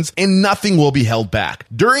sessions, and nothing will be held back.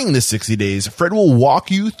 During the 60 days, Fred will walk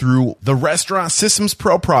you through the Restaurant Systems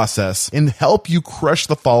Pro process and help you crush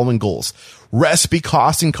the following goals: recipe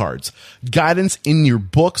costing cards, guidance in your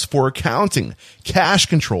books for accounting, cash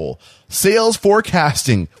control, sales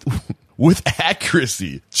forecasting with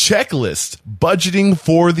accuracy, checklist, budgeting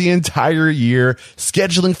for the entire year,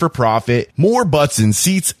 scheduling for profit, more butts in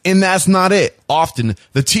seats, and that's not it. Often,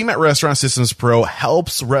 the team at Restaurant Systems Pro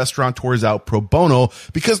helps restaurateurs out pro bono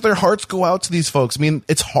because their hearts go out to these folks. I mean,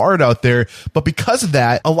 it's hard out there, but because of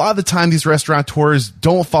that, a lot of the time these restaurateurs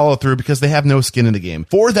don't follow through because they have no skin in the game.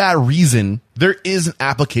 For that reason, there is an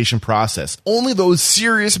application process. Only those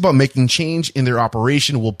serious about making change in their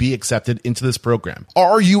operation will be accepted into this program.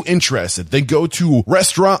 Are you interested? Then go to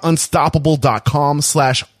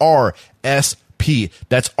restaurantunstoppable.com/RSP.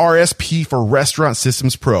 That's RSP for Restaurant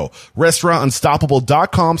Systems Pro.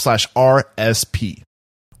 Restaurantunstoppable.com/RSP.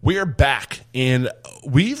 We're back, and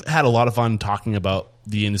we've had a lot of fun talking about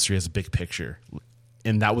the industry as a big picture,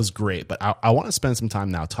 and that was great. But I want to spend some time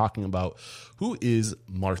now talking about who is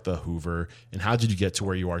Martha Hoover and how did you get to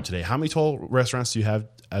where you are today? How many total restaurants do you have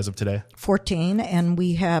as of today? 14, and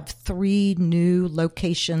we have 3 new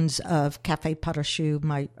locations of Café Parachute,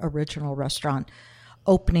 my original restaurant,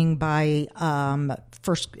 opening by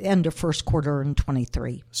end of first quarter in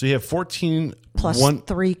 23. So you have 14 plus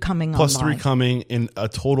 3 coming plus online. 3 coming, in a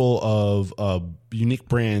total of unique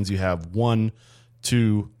brands. You have 1,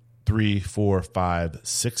 2, 3, 4, 5,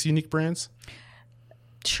 6 unique brands.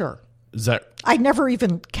 Sure. Is that? I never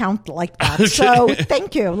even count like that. So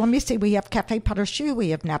thank you. Let me see. We have Café Parachute, we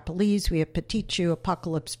have Napoli's, we have Petit Chou,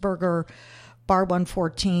 Apocalypse Burger, Bar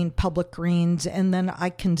 114, Public Greens, and then I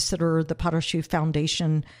consider the Parachute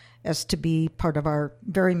Foundation as to be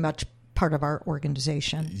very much part of our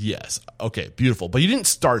organization. Yes. Okay, beautiful. But you didn't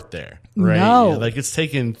start there, right? No. Like, it's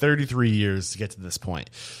taken 33 years to get to this point.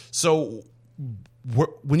 So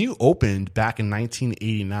when you opened back in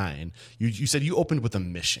 1989, you said you opened with a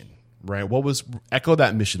mission, right? Echo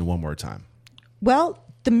that mission one more time. Well,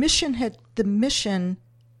 the mission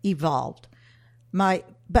evolved.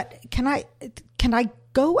 But can I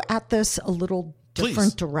go at this a little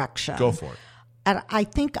different direction? Go for it. And I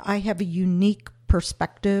think I have a unique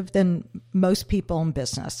perspective than most people in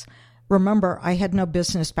business. Remember, I had no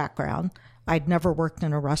business background. I'd never worked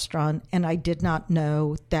in a restaurant, and I did not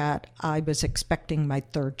know that I was expecting my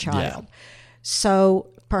 3rd child. Yeah. So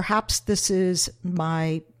perhaps this is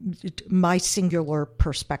my singular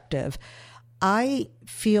perspective. I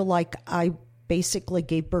feel like I basically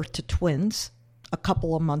gave birth to twins a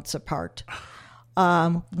couple of months apart.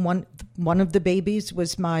 One of the babies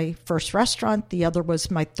was my first restaurant. The other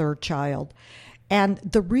was my 3rd child. And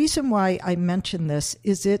the reason why I mention this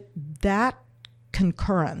is that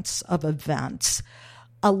concurrence of events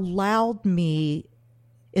allowed me,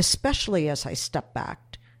 especially as I stepped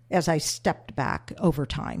back over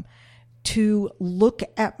time, to look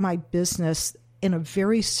at my business in a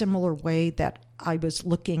very similar way that I was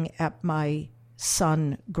looking at my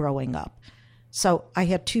son growing up. So I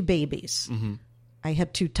had 2 babies. Mm-hmm. I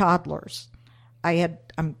had 2 toddlers.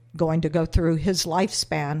 I'm going to go through his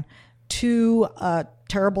lifespan. 2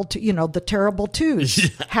 terrible twos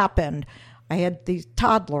happened. I had these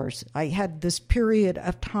toddlers. I had this period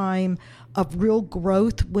of time of real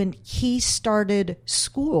growth when he started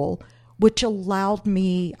school, which allowed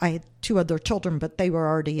me, I had 2 other children, but they were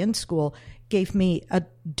already in school, gave me a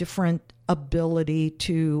different ability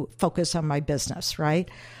to focus on my business,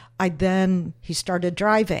 right? He started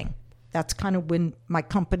driving. That's kind of when my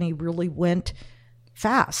company really went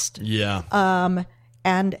fast. Yeah.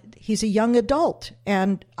 And he's a young adult,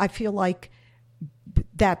 and I feel like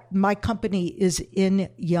that my company is in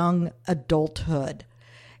young adulthood.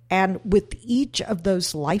 And with each of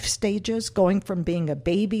those life stages, going from being a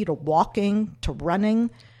baby to walking to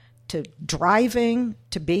running to driving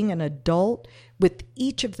to being an adult, with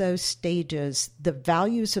each of those stages, the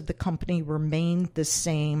values of the company remained the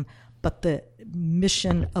same, but the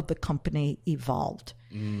mission of the company evolved.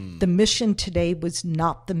 The mission today was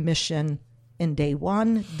not the mission in day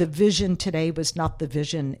one. The vision today was not the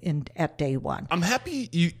vision at day one. I'm happy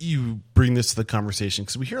you bring this to the conversation,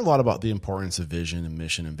 because we hear a lot about the importance of vision and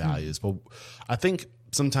mission and values. But I think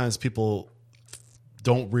sometimes people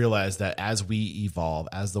don't realize that as we evolve,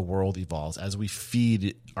 as the world evolves, as we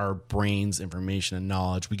feed our brains information and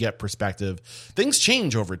knowledge, we get perspective, things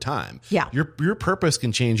change over time. Yeah. Your purpose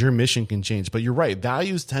can change, your mission can change, but you're right.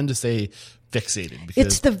 Values tend to stay fixated. Because,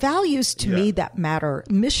 it's the values to me that matter.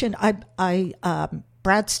 Mission,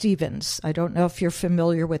 Brad Stevens, I don't know if you're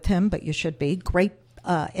familiar with him, but you should be. Great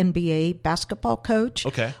NBA basketball coach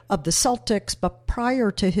of the Celtics. But prior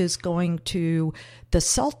to his going to the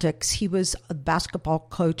Celtics, he was a basketball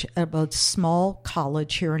coach at a small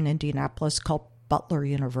college here in Indianapolis called Butler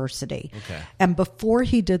University. And before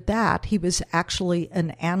he did that, he was actually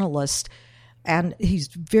an analyst, and he's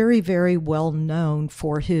very, very well known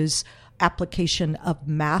for his application of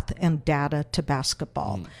math and data to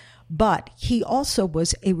basketball. But he also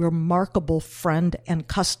was a remarkable friend and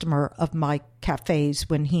customer of my cafes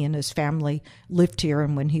when he and his family lived here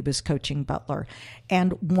and when he was coaching Butler.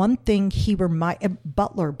 And one thing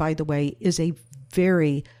Butler, by the way, is a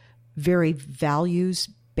very, very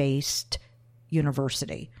values-based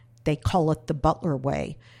university. They call it the Butler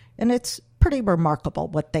Way. And it's pretty remarkable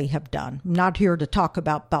what they have done. I'm not here to talk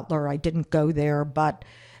about Butler. I didn't go there, but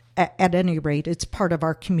at any rate, it's part of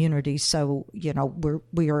our community, so,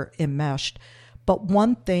 we are enmeshed. But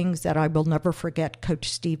one thing that I will never forget Coach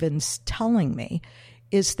Stevens telling me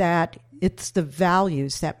is that it's the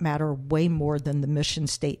values that matter way more than the mission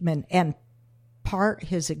statement. And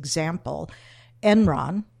his example,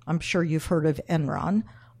 Enron, I'm sure you've heard of Enron,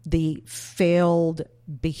 the failed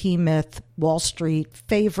behemoth Wall Street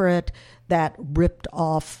favorite that ripped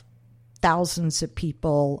off thousands of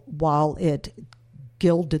people while it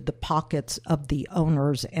gilded the pockets of the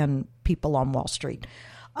owners and people on Wall Street.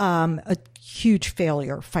 A huge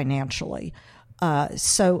failure financially. And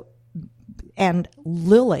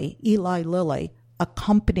Eli Lilly, a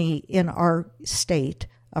company in our state,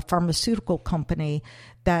 a pharmaceutical company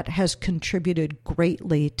that has contributed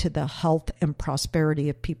greatly to the health and prosperity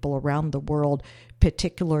of people around the world,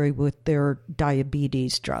 particularly with their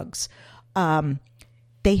diabetes drugs.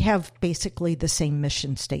 They have basically the same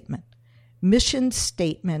mission statement. Mission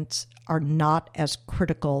statements are not as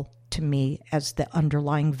critical to me as the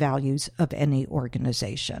underlying values of any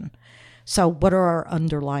organization. So what are our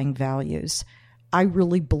underlying values? I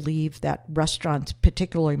really believe that restaurants,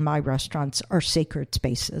 particularly my restaurants, are sacred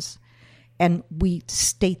spaces. And we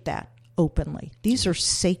state that openly. These are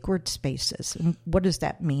sacred spaces. And what does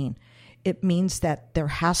that mean? It means that there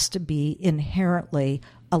has to be inherently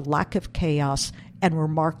a lack of chaos and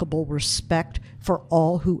remarkable respect for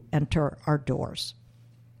all who enter our doors.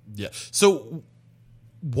 Yeah. So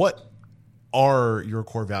what are your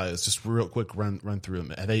core values? Just real quick, run through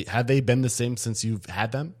them. Have they been the same since you've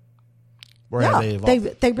had them? Or have they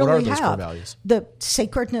evolved? They really what are those have. Core values? The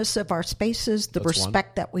sacredness of our spaces, the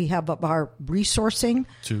respect that we have of our resourcing,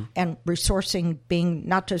 and resourcing being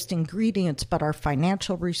not just ingredients, but our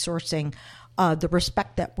financial resourcing, the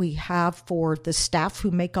respect that we have for the staff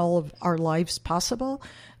who make all of our lives possible,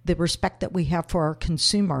 the respect that we have for our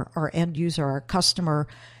consumer, our end user, our customer,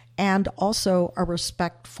 and also a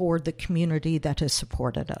respect for the community that has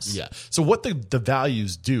supported us. Yeah. So what the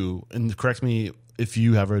values do, and correct me if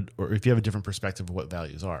you have a different perspective of what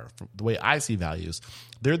values are. From the way I see values,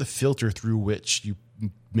 they're the filter through which you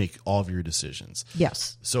make all of your decisions.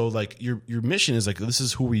 Yes. So like your mission is like, this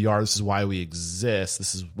is who we are. This is why we exist.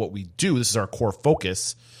 This is what we do. This is our core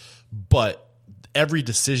focus. But every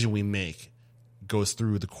decision we make goes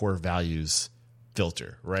through the core values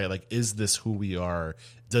filter, right? Like, is this who we are?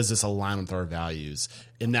 Does this align with our values?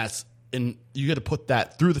 And you got to put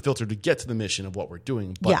that through the filter to get to the mission of what we're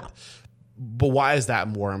doing. But why is that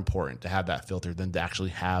more important to have that filter than to actually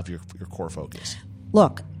have your core focus?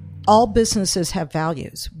 Look, all businesses have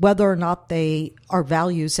values. Whether or not they are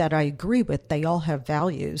values that I agree with, they all have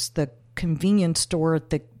values. The convenience store at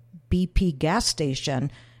the BP gas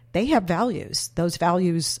station, they have values. Those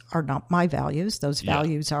values are not my values. Those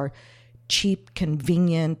values are cheap,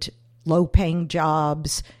 convenient, low-paying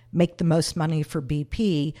jobs, make the most money for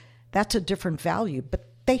BP. That's a different value, but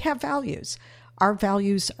they have values. our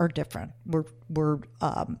values are different.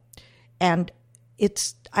 And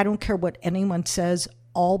I don't care what anyone says,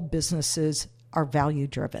 all businesses are value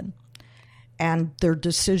driven. And their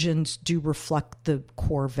decisions do reflect the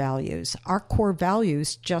core values. Our core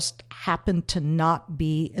values just happen to not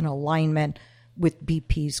be in alignment with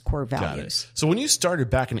BP's core values. So when you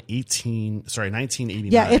started back in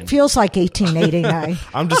 1989. Yeah, it feels like 1889.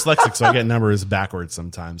 I'm dyslexic, so I get numbers backwards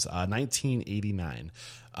sometimes. 1989.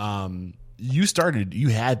 You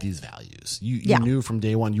had these values. You knew from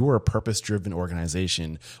day one you were a purpose-driven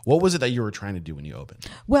organization. What was it that you were trying to do when you opened?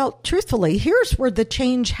 Well, truthfully, here's where the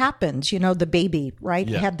change happens. The baby, right?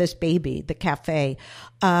 Yeah. I had this baby, the cafe.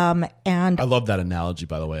 And I love that analogy,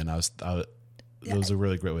 by the way. And it was a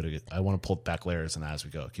really great way to I want to pull back layers on that as we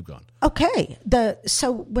go. Keep going. Okay.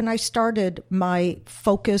 So when I started, my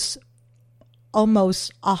focus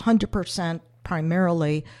almost 100%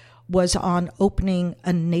 primarily was on opening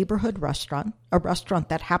a neighborhood restaurant, a restaurant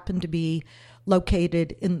that happened to be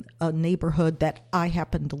located in a neighborhood that I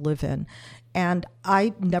happened to live in. And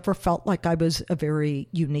I never felt like I was a very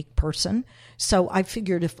unique person. So I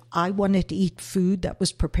figured if I wanted to eat food that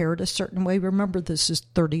was prepared a certain way, remember this is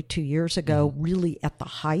 32 years ago, really at the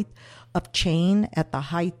height of chain, at the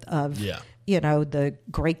height of, the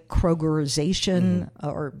great Krogerization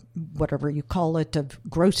or whatever you call it, of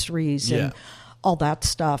groceries and all that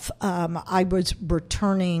stuff. I was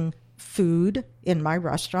returning food in my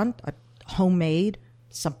restaurant, homemade,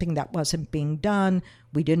 something that wasn't being done.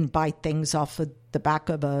 We didn't buy things off of the back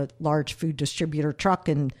of a large food distributor truck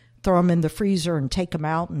and throw them in the freezer and take them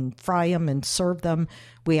out and fry them and serve them.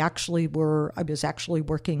 I was actually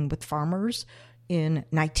working with farmers in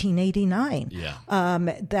 1989.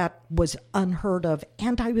 That was unheard of.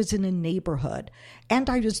 And I was in a neighborhood, and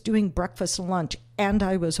I was doing breakfast and lunch, and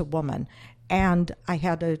I was a woman. And I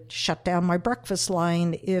had to shut down my breakfast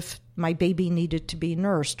line if my baby needed to be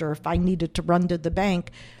nursed or if I needed to run to the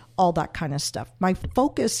bank, all that kind of stuff. My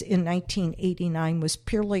focus in 1989 was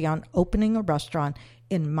purely on opening a restaurant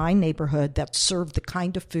in my neighborhood that served the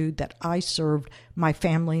kind of food that I served my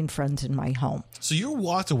family and friends in my home. So you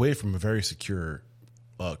walked away from a very secure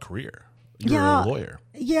career. You're a lawyer.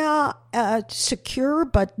 Yeah, secure,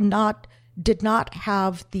 but did not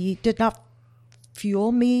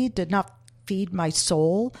fuel me, did not feed my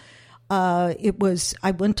soul. I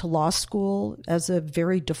went to law school as a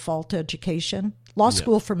very default education. Law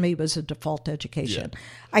school for me was a default education.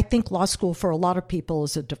 I think law school for a lot of people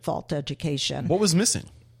is a default education. What was missing?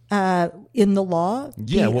 In the law?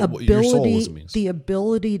 Yeah, your soul was missing. The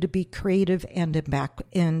ability to be creative and the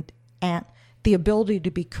ability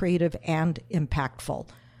to be creative and impactful.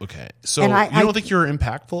 Okay. So you don't think you're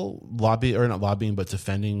impactful but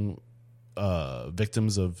defending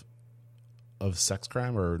victims of sex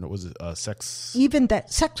crime, or was it sex? Even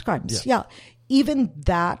that sex crimes, even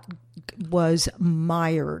that was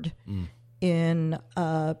mired in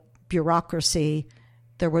bureaucracy.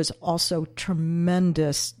 There was also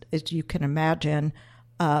tremendous, as you can imagine,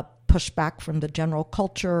 pushback from the general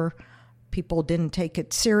culture. People didn't take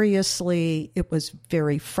it seriously. It was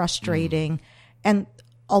very frustrating. And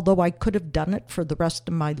although I could have done it for the rest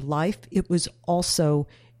of my life, it was also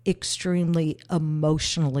extremely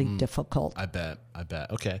emotionally difficult. I bet.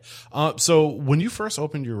 Okay. So when you first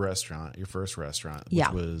opened your first restaurant, which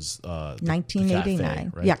was 1989. Cafe,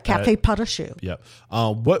 right? Yeah, Cafe Pas de Choux. Yep.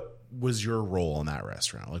 What was your role in that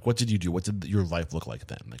restaurant? Like, what did you do? What did your life look like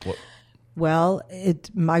then? Like, what? Well,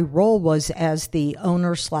 my role was as the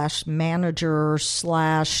owner / manager /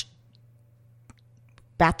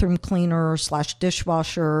 bathroom cleaner /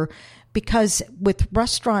 dishwasher. Because with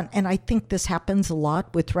restaurant, and I think this happens a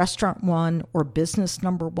lot with restaurant one or business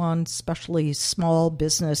number one, especially small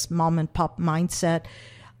business, mom and pop mindset,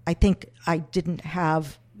 I think I didn't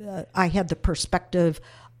have, I had the perspective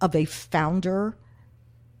of a founder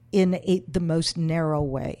in the most narrow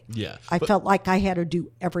way. Yeah. I felt like I had to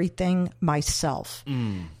do everything myself.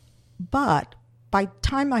 But by the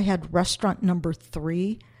time I had restaurant number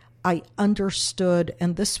 3, I understood,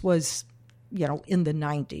 and this was in the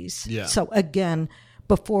 90s. Yeah. So again,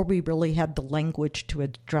 before we really had the language to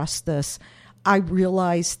address this, I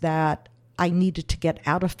realized that I needed to get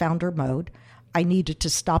out of founder mode. I needed to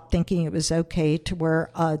stop thinking it was okay to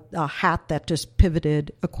wear a hat that just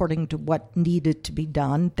pivoted according to what needed to be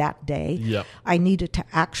done that day. Yep. I needed to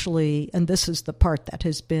actually, and this is the part that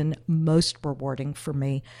has been most rewarding for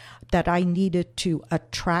me, that I needed to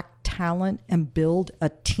attract talent and build a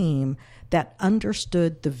team that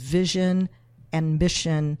understood the vision and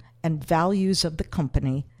mission and values of the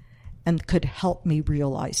company and could help me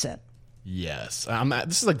realize it. Yes.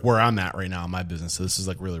 This is like where I'm at right now in my business. So this is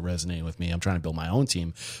like really resonating with me. I'm trying to build my own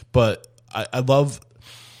team, but I love.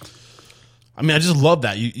 I mean, I just love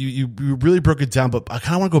that you really broke it down, but I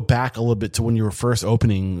kind of want to go back a little bit to when you were first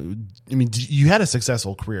opening. I mean, you had a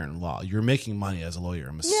successful career in law. You were making money as a lawyer,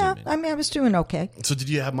 I'm assuming. Yeah, I mean, I was doing okay. So did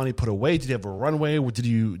you have money put away? Did you have a runway? Did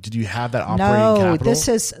you have that operating capital? This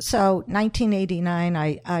is, so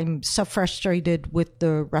 1989, I'm so frustrated with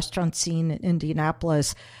the restaurant scene in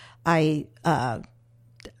Indianapolis. I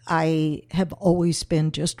have always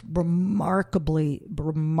been just remarkably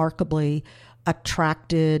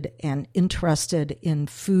attracted and interested in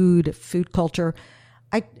food culture.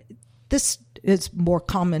 This is more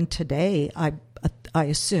common today, I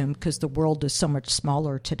assume, because the world is so much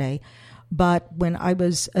smaller today. But when I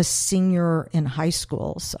was a senior in high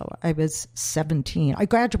school, so I was 17, I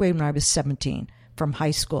graduated when I was 17 from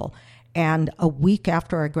high school. And a week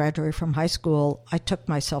after I graduated from high school, I took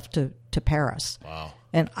myself to Paris. Wow.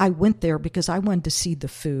 And I went there because I wanted to see the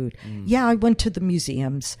food. Yeah, I went to the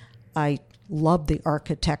museums. I loved the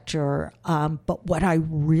architecture. But what I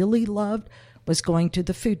really loved was going to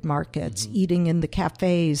the food markets, eating in the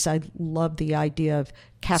cafes. I love the idea of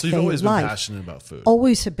cafe life. So you've always been passionate about food.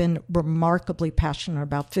 Always have been remarkably passionate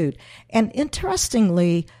about food. And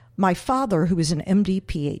interestingly, my father, who was an MD,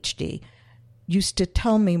 PhD, used to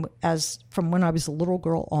tell me, as from when I was a little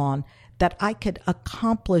girl on, that I could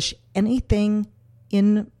accomplish anything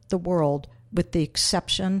in the world with the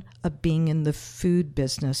exception of being in the food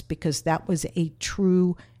business, because that was a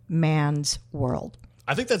true man's world.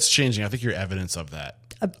 I think that's changing. I think you're evidence of that.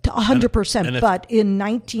 100%. But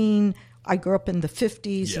I grew up in the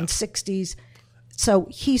 50s and 60s. So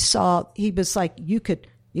he was like, you could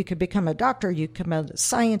become a doctor, you can become a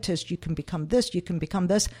scientist, you can become this,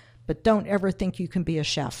 but don't ever think you can be a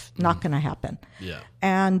chef. Not going to happen. Yeah.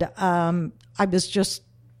 And I was just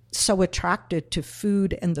so attracted to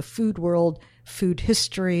food and the food world, food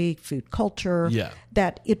history, food culture,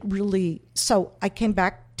 that it really, so I came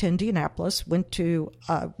back to Indianapolis, went to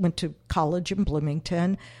college in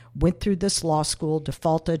Bloomington, went through this law school,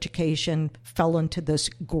 default education, fell into this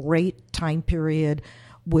great time period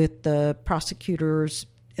with the prosecutors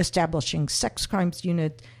establishing sex crimes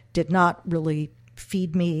unit, did not really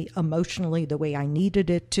feed me emotionally the way I needed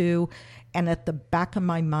it to. And at the back of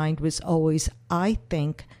my mind was always, I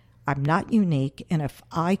think I'm not unique, and if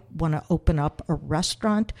I want to open up a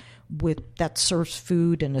restaurant that serves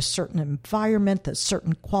food in a certain environment, a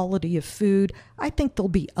certain quality of food, I think there'll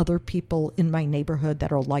be other people in my neighborhood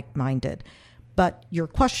that are like-minded. But your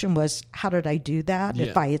question was, how did I do that?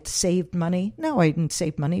 If I had saved money? No, I didn't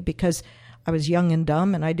save money because I was young and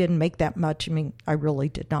dumb, and I didn't make that much. I mean, I really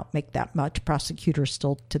did not make that much. Prosecutors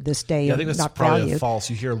still to this day I think that's not probably valued. False.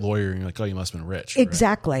 You hear a lawyer, and you're like, oh, you must have been rich.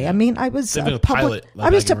 Exactly. Right? Yeah. I mean, I was a public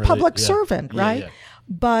servant, right? Yeah.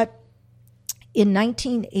 But in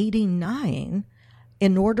 1989,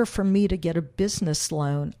 in order for me to get a business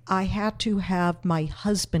loan, I had to have my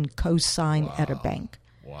husband co-sign at a bank.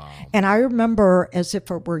 Wow. And I remember, as if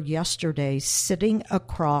it were yesterday, sitting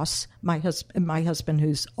across my husband,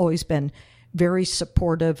 who's always been very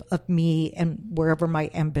supportive of me and wherever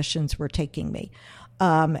my ambitions were taking me,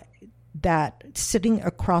 that sitting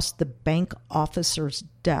across the bank officer's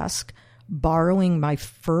desk, borrowing my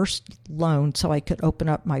first loan so I could open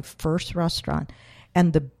up my first restaurant,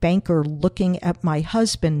 and the banker looking at my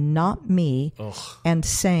husband, not me, and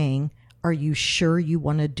saying, "Are you sure you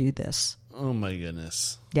want to do this?" Oh my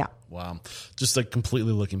goodness. Yeah. Wow. Just like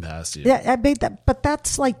completely looking past you. Yeah, I made that, but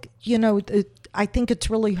that's like, I think it's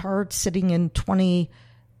really hard sitting in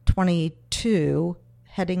 2022,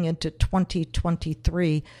 heading into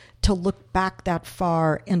 2023, to look back that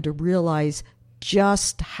far and to realize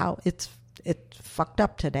just how it's fucked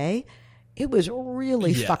up today. It was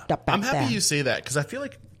really fucked up back then. I'm happy you say that, because I feel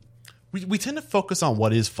like we tend to focus on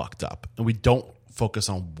what is fucked up, and we don't focus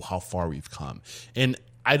on how far we've come. And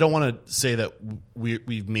I don't want to say that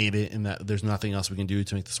we've made it and that there's nothing else we can do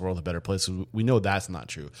to make this world a better place. We know that's not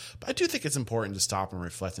true. But I do think it's important to stop and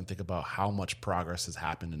reflect and think about how much progress has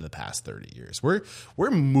happened in the past 30 years. We're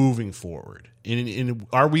moving forward. And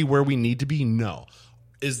are we where we need to be? No.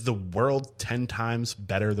 Is the world 10 times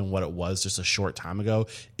better than what it was just a short time ago?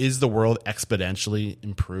 Is the world exponentially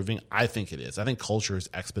improving? I think it is. I think culture is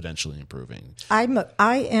exponentially improving.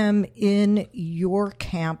 I am in your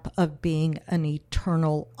camp of being an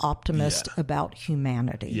eternal optimist about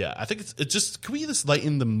humanity. Yeah, I think it's just, can we just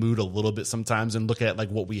lighten the mood a little bit sometimes and look at like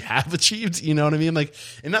what we have achieved? You know what I mean? Like,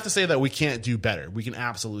 and not to say that we can't do better. We can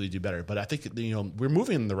absolutely do better. But I think we're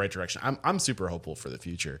moving in the right direction. I'm super hopeful for the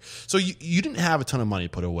future. So you didn't have a ton of money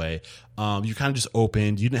put away. You kind of just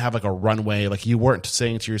opened. You didn't have like a runway. Like you weren't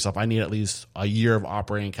saying to yourself, I need at least a year of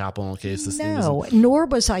operating capital in case this thing isn't. Nor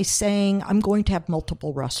was I saying I'm going to have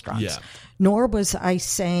multiple restaurants. Yeah. Nor was I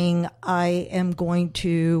saying I am going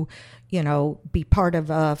to, be part of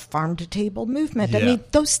a farm to table movement. Yeah. I mean,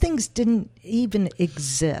 those things didn't even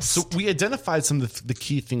exist. So we identified some of the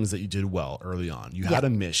key things that you did well early on. You had a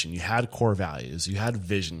mission, you had core values, you had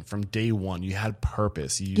vision from day one, you had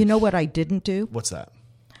purpose. You know what I didn't do? What's that?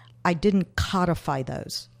 I didn't codify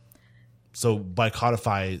those. So by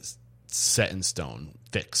codify, set in stone,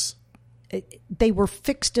 fix. They were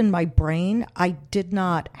fixed in my brain. I did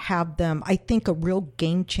not have them. I think a real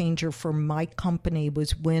game changer for my company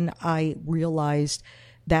was when I realized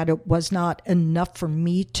that it was not enough for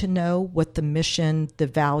me to know what the mission, the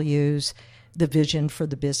values, the vision for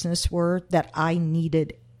the business were, that I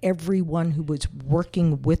needed everyone who was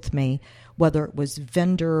working with me, whether it was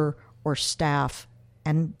vendor or staff,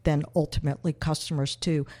 and then ultimately customers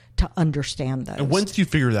too, to understand those. And when did you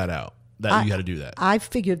figure that out? That you had to do that? I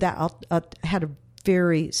figured that out. Had a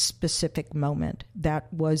very specific moment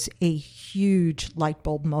that was a huge light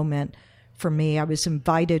bulb moment for me. I was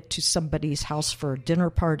invited to somebody's house for a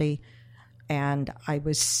dinner party, and I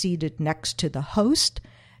was seated next to the host,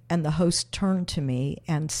 and the host turned to me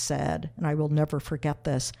and said, and I will never forget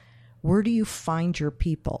this, "Where do you find your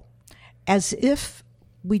people?" As if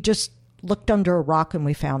we just looked under a rock and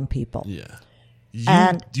we found people. Yeah.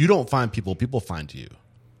 And you don't find people, people find you.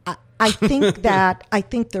 I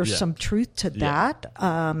think there's some truth to that.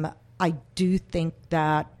 I do think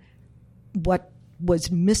that what was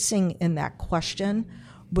missing in that question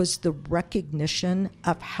was the recognition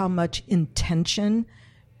of how much intention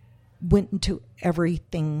went into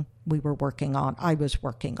everything we were working on, I was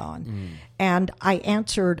working on. And I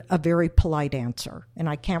answered a very polite answer, and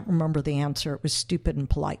I can't remember the answer. It was stupid and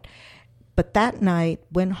polite. But that night,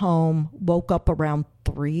 went home, woke up around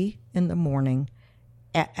 3 a.m,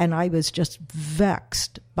 and I was just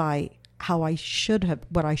vexed by what I should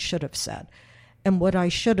have said. And what I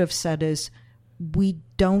should have said is, we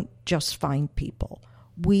don't just find people.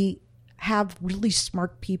 We have really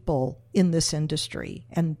smart people in this industry,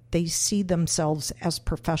 and they see themselves as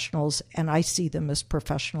professionals, and I see them as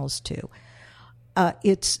professionals too.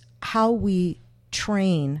 It's how we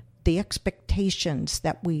train, the expectations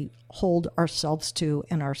that we hold ourselves to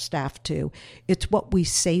and our staff to. It's what we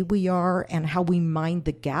say we are and how we mind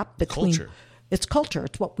the gap between culture. It's culture.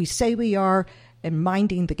 It's what we say we are and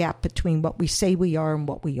minding the gap between what we say we are and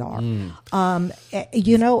what we are. And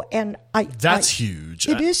That's huge.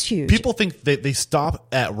 It is huge. People think they stop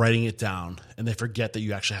at writing it down and they forget that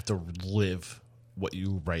you actually have to live what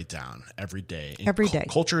you write down every day. And every day.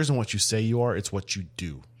 Culture isn't what you say you are, it's what you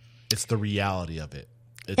do. It's the reality of it.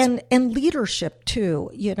 And leadership too.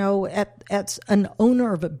 As an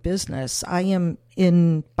owner of a business, I am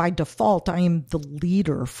by default, I am the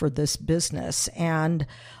leader for this business. And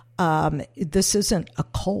this isn't a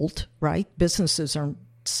cult, right? Businesses are,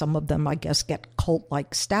 some of them, I guess, get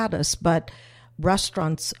cult-like status, but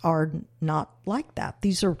restaurants are not like that.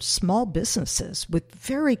 These are small businesses with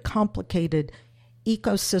very complicated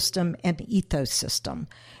ecosystem and ethos system.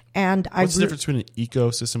 And what's the difference between an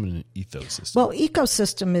ecosystem and an ethos system? Well,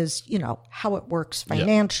 ecosystem is, how it works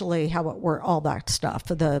financially, how it works, all that stuff,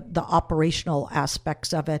 the operational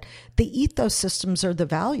aspects of it. The ethos systems are the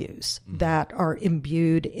values that are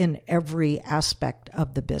imbued in every aspect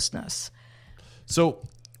of the business. So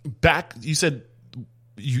you said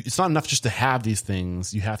it's not enough just to have these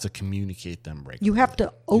things. You have to communicate them regularly. You have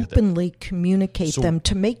to openly communicate them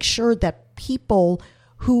to make sure that people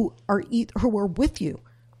who are with you,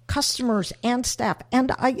 customers and staff,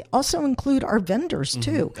 and I also include our vendors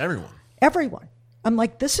too. Everyone. I'm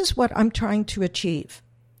like, this is what I'm trying to achieve.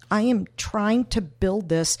 I am trying to build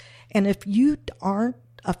this. And if you aren't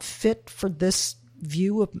a fit for this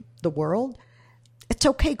view of the world, it's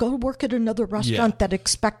okay. Go work at another restaurant that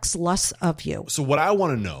expects less of you. So what I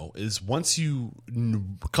want to know is, once you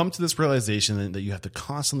come to this realization that you have to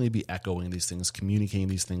constantly be echoing these things, communicating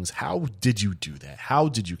these things, how did you do that? How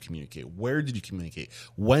did you communicate? Where did you communicate?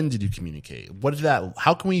 When did you communicate?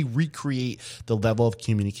 How can we recreate the level of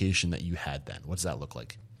communication that you had then? What does that look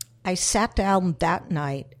like? I sat down that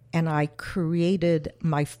night and I created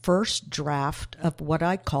my first draft of what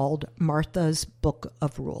I called Martha's Book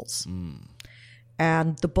of Rules.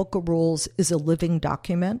 And the Book of Rules is a living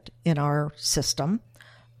document in our system.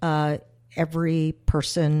 Every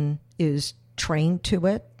person is trained to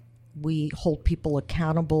it. We hold people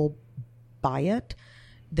accountable by it.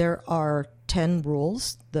 There are 10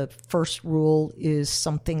 rules. The first rule is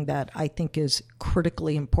something that I think is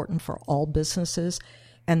critically important for all businesses.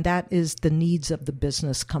 and that is the needs of the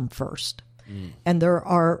business come first. And there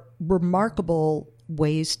are remarkable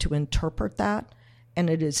ways to interpret that, and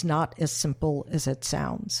it is not as simple as it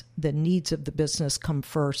sounds. The needs of the business come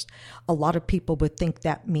first. A lot of people would think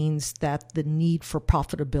that means that the need for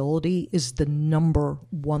profitability is the number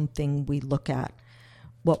one thing we look at.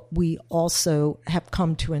 What we also have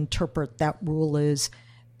come to interpret that rule is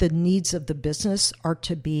the needs of the business are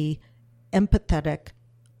to be empathetic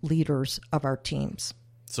leaders of our teams.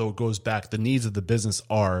 So it goes back, the needs of the business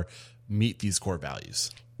are meet these core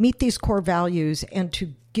values. Meet these core values, and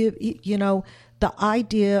to give, the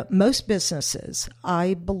idea, most businesses,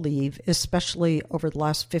 I believe, especially over the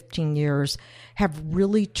last 15 years, have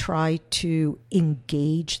really tried to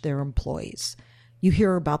engage their employees. You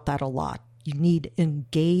hear about that a lot. You need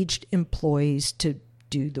engaged employees to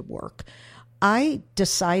do the work. I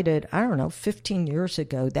decided, 15 years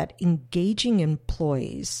ago, that engaging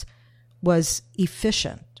employees was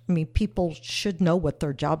efficient. I mean, people should know what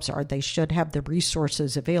their jobs are. They should have the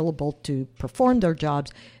resources available to perform their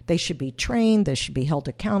jobs. They should be trained. They should be held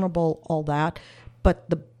accountable, all that. But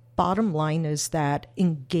the bottom line is that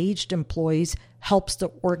engaged employees helps the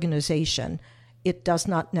organization. It does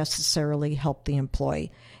not necessarily help the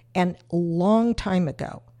employee. And a long time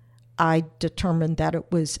ago, I determined that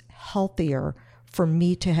it was healthier for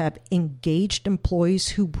me to have engaged employees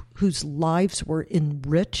whose lives were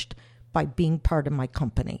enriched by being part of my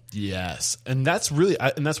company. Yes. And that's really,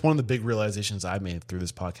 and that's one of the big realizations I made through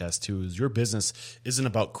this podcast too, is your business isn't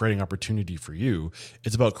about creating opportunity for you.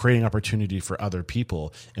 It's about creating opportunity for other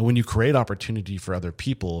people. And when you create opportunity for other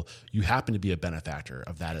people, you happen to be a benefactor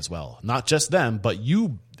of that as well. Not just them, but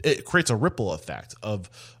it creates a ripple effect of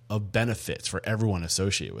benefits for everyone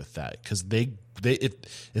associated with that. Because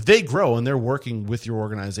if they grow and they're working with your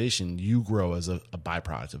organization, you grow as a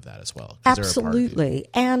byproduct of that as well. Absolutely.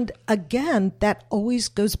 And again, that always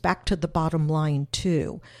goes back to the bottom line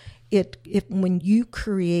too. When you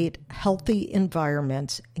create healthy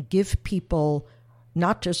environments, give people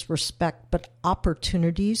not just respect, but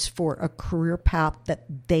opportunities for a career path that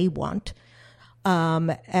they want,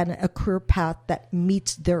 and a career path that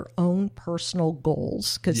meets their own personal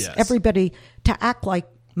goals. Because everybody, to act like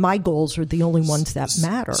my goals are the only ones that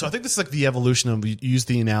matter. So I think this is like the evolution of, we use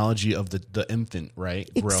the analogy of the infant, right?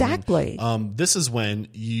 Exactly. This is when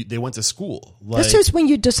they went to school. This is when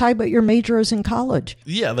you decide what your major is in college.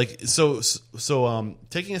 Yeah. So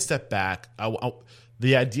taking a step back,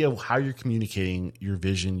 the idea of how you're communicating your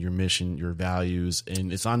vision, your mission, your values,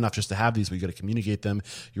 and it's not enough just to have these, but you got to communicate them.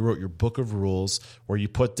 You wrote your book of rules where you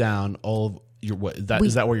put down all of your,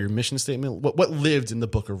 is that where your mission statement, what lived in the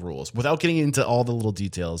book of rules, without getting into all the little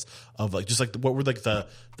details of what were like the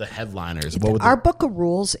headliners? Our book of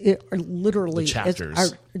rules are literally the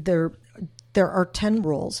chapters. There are 10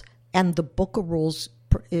 rules, and the book of rules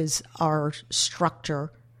is our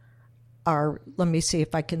structure. Let me see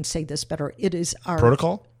if I can say this better. It is our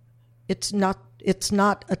protocol. It's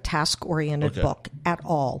not a task-oriented book at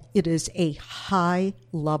all. It is a high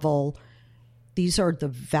level. These are the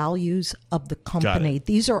values of the company.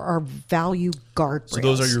 These are our value guardrails. So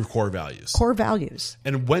those are your core values. Core values.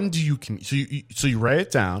 And when do you so you write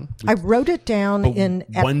it down? I wrote it down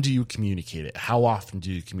when do you communicate it? How often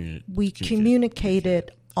do you communicate? We communicate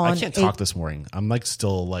it on. I can't talk this morning. I'm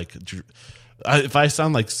still if I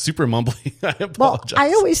sound like super mumbly, I apologize. Well,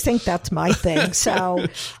 I always think that's my thing. So,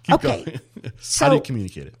 okay. Going. So, how do you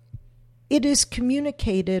communicate it? It is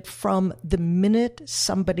communicated from the minute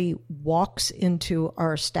somebody walks into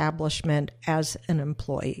our establishment as an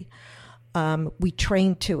employee. We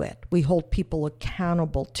train to it. We hold people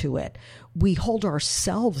accountable to it. We hold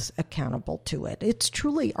ourselves accountable to it. It's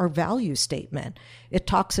truly our value statement. It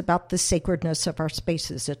talks about the sacredness of our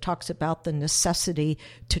spaces. It talks about the necessity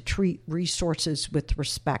to treat resources with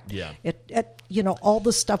respect. Yeah. All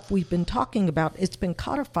the stuff we've been talking about, it's been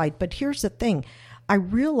codified. But here's the thing. I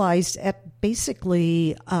realized at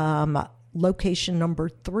basically location number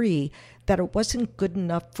 3 that it wasn't good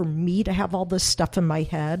enough for me to have all this stuff in my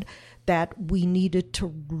head, that we needed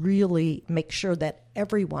to really make sure that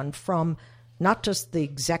everyone from not just the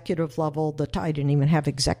executive level, I didn't even have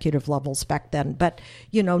executive levels back then, but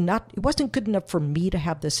it wasn't good enough for me to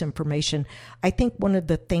have this information. I think one of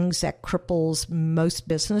the things that cripples most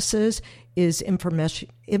businesses is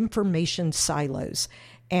information silos.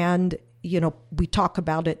 And we talk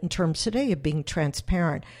about it in terms today of being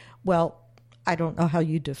transparent. Well, I don't know how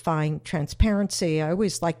you define transparency. I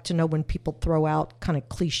always like to know when people throw out kind of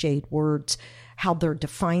cliched words, how they're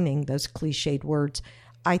defining those cliched words.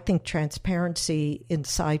 I think transparency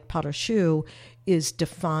inside Pas de Choux is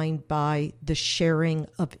defined by the sharing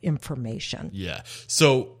of information. Yeah.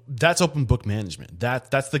 So that's open book management.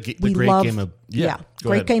 That's the great game of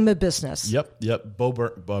great game of business. Yep. Bo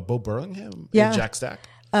Burlingham, Yeah. Jack Stack,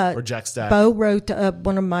 or Jack Stack. Bo wrote a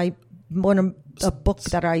book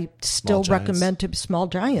that I still Small Giants. recommend to Small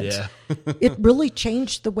Giants. Yeah. It really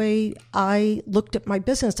changed the way I looked at my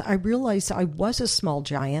business. I realized I was a small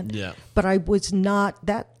giant, Yeah. but I was not.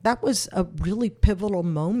 That was a really pivotal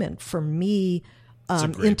moment for me a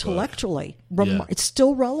great intellectually. Yeah. It's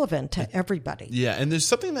still relevant to everybody. Yeah, and there's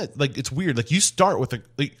something that it's weird. Like you start with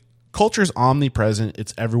culture is omnipresent.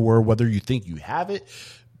 It's everywhere, whether you think you have it.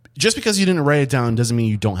 Just because you didn't write it down doesn't mean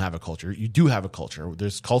you don't have a culture. You do have a culture.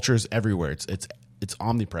 There's cultures everywhere. It's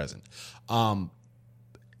omnipresent. And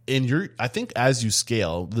I think as you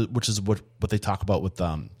scale, which is what they talk about with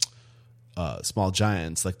Small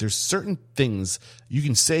Giants, like there's certain things you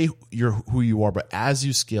can say you're who you are, but as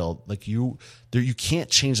you scale, like you can't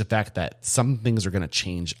change the fact that some things are going to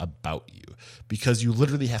change about you because you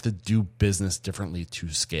literally have to do business differently to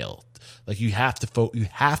scale. Like you have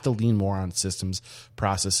to lean more on systems,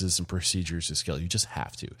 processes, and procedures to scale. You just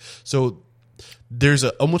have to. So there's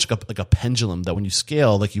almost like a pendulum that when you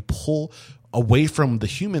scale, like you pull away from the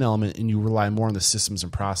human element and you rely more on the systems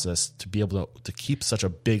and process to be able to keep such a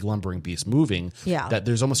big lumbering beast moving. Yeah. That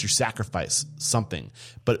there's almost you sacrifice something.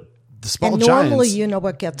 But the Small And Giants, normally, you know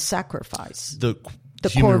what gets sacrificed? the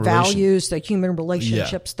Core human values, the human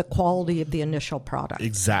relationships, the quality of the initial product.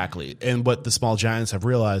 Exactly. And what the Small Giants have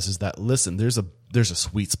realized is that, listen, there's a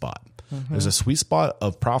sweet spot. Mm-hmm. There's a sweet spot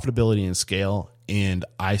of profitability and scale, and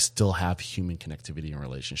I still have human connectivity and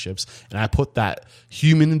relationships. And I put that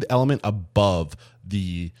human element above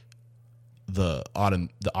the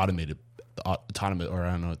automated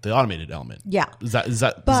element. Yeah. Is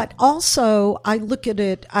that But also, I look at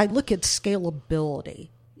scalability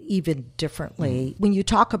even differently. When you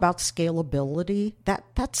talk about scalability,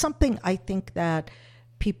 that's something I think that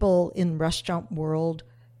people in restaurant world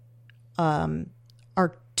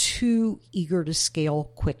are too eager to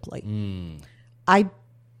scale quickly. I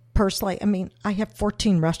personally, I have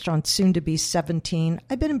 14 restaurants, soon to be 17.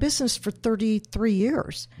 I've been in business for 33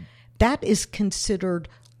 years. That is considered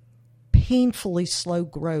painfully slow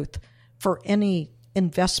growth for any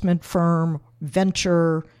investment firm,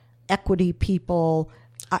 venture, equity people,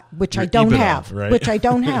 which I don't have, right? Which I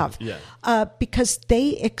don't have. Yeah. Because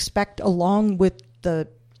they expect, along with the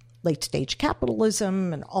late stage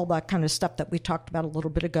capitalism and all that kind of stuff that we talked about a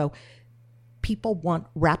little bit ago, people want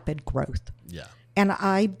rapid growth. Yeah. And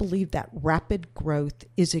I believe that rapid growth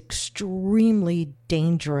is extremely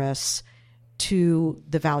dangerous to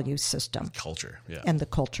the value system. Culture. Yeah. And the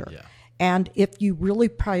culture. Yeah. And if you really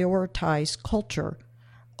prioritize culture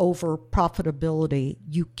over profitability,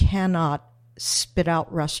 you cannot spit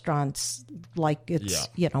out restaurants like it's,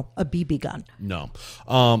 a BB gun. No.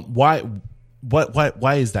 Why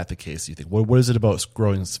is that the case, do you think? What is it about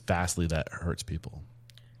growing fastly that hurts people?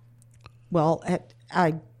 Well,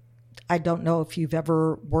 I don't know if you've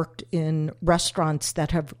ever worked in restaurants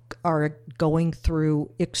that are going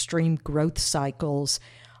through extreme growth cycles.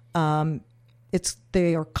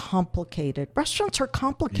 They are complicated. Restaurants are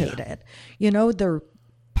complicated. Yeah. They're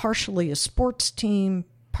partially a sports team,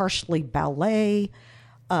 partially ballet,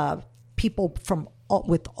 people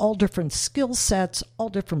with all different skill sets, all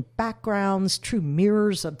different backgrounds, true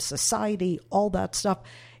mirrors of society, all that stuff.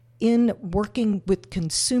 In working with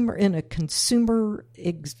in a consumer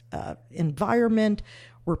environment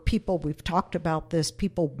where we've talked about this,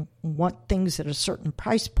 people want things at a certain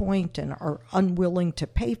price point and are unwilling to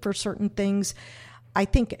pay for certain things. I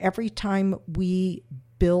think every time we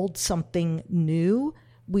build something new,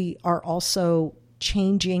 we are also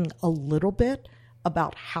changing a little bit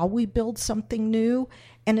about how we build something new,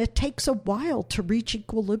 and it takes a while to reach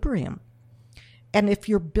equilibrium. And if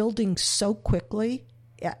you're building so quickly,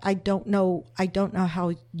 I don't know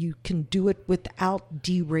how you can do it without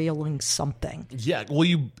derailing something. Yeah, well,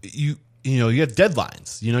 you have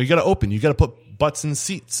deadlines. You got to open. You got to put butts in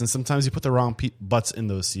seats, and sometimes you put the wrong butts in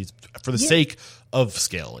those seats for the sake of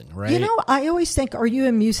scaling, right? I always think, are you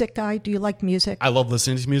a music guy? Do you like music? I love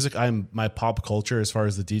listening to music. My pop culture, as far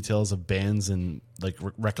as the details of bands and like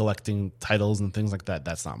recollecting titles and things like that,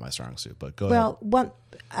 that's not my strong suit. But go ahead. Well,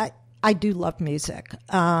 I do love music,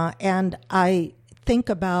 and I think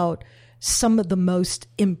about some of the most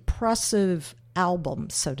impressive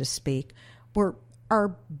albums, so to speak, were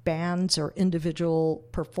our bands or individual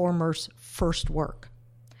performers' first work.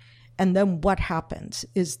 And then what happens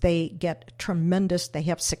is they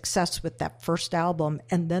have success with that first album,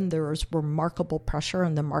 and then there is remarkable pressure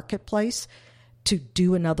in the marketplace to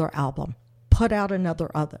do another album. put out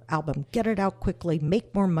another album, get it out quickly,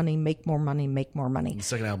 make more money, make more money, make more money. The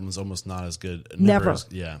second album is almost not as good. Never.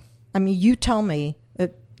 Yeah. I mean, you tell me,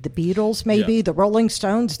 the Beatles, maybe, the Rolling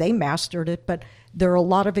Stones, they mastered it, but there are a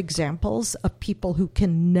lot of examples of people who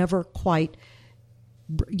can never quite,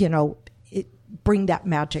 bring that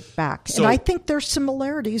magic back. So, and I think there's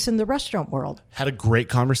similarities in the restaurant world. Had a great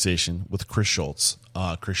conversation with Chris Schultz.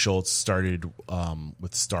 Chris Schultz started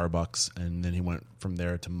with Starbucks, and then he went from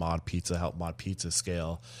there to Mod Pizza, helped Mod Pizza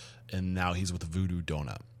scale, and now he's with Voodoo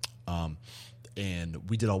Donut. And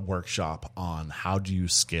we did a workshop on how do you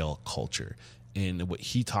scale culture. And what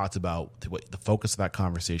he talked about, what the focus of that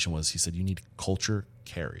conversation was, he said you need culture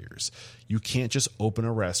carriers. You can't just open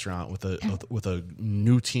a restaurant with a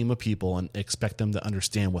new team of people and expect them to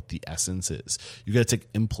understand what the essence is. You got to take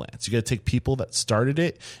implants. You got to take people that started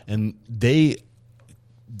it, and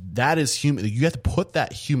that is human. You have to put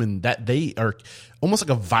that human, that they are almost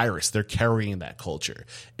like a virus. They're carrying that culture,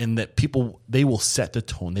 and that people, they will set the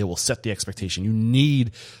tone. They will set the expectation. You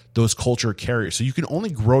need those culture carriers. So you can only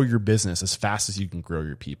grow your business as fast as you can grow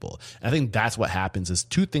your people. And I think that's what happens is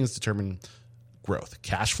two things determine growth: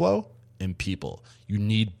 cash flow and people. You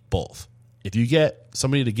need both. If you get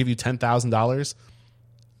somebody to give you $10,000,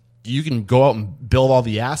 you can go out and build all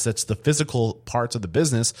the assets, the physical parts of the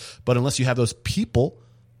business. But unless you have those people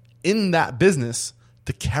in that business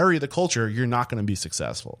to carry the culture, you're not going to be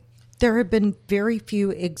successful. There have been very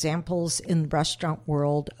few examples in the restaurant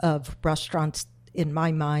world of restaurants, in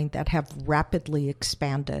my mind, that have rapidly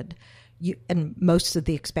expanded. And most of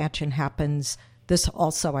the expansion happens, this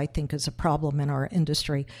also I think is a problem in our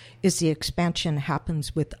industry, is the expansion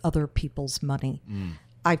happens with other people's money.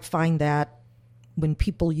 I find that when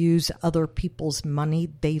people use other people's money,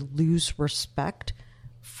 they lose respect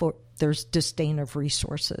for, there's disdain of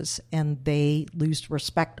resources, and they lose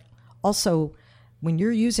respect. Also, when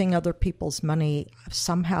you're using other people's money,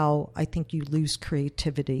 somehow I think you lose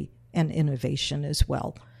creativity and innovation as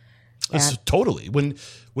well. Totally. When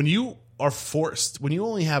you are forced, when you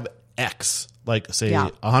only have X, like say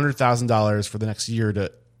 $100,000 for the next year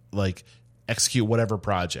to like execute whatever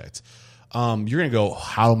project, you're going to go,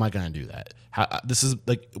 how am I going to do that? This is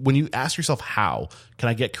like when you ask yourself, how can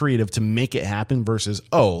I get creative to make it happen versus,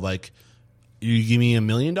 like you give me $1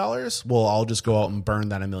 million? Well, I'll just go out and burn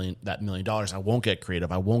that $1 million. I won't get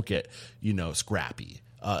creative. I won't get, scrappy.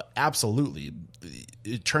 Absolutely.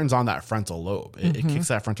 It turns on that frontal lobe. It kicks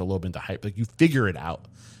that frontal lobe into hype. Like you figure it out.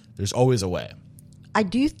 There's always a way. I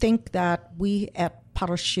do think that we at Pas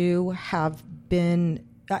de Choux have been,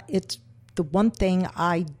 it's the one thing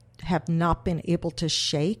I have not been able to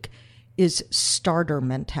shake is startup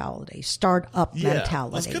mentality.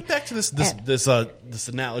 Let's get back to this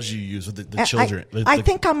analogy you use with the children. I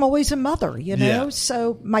think I'm always a mother,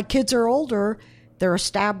 so my kids are older. They're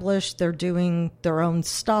established. They're doing their own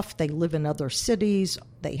stuff. They live in other cities.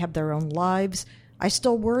 They have their own lives. I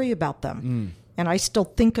still worry about them. And I still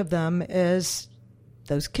think of them as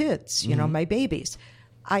those kids, my babies.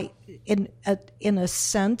 In a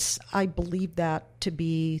sense, I believe that to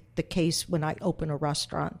be the case when I open a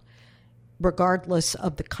restaurant. Regardless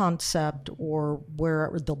of the concept or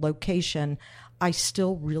where the location, I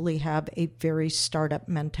still really have a very startup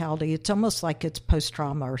mentality. It's almost like it's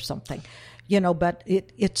post-trauma or something, but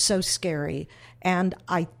it's so scary. And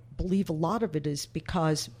I believe a lot of it is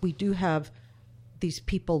because we do have these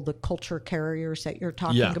people, the culture carriers that you're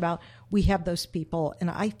talking about. We have those people, and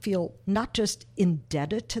I feel not just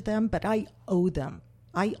indebted to them, but I owe them.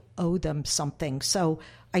 I owe them something. So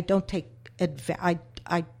I don't take advantage.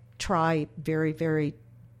 I try very, very,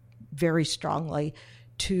 very strongly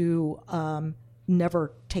to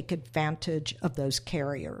never take advantage of those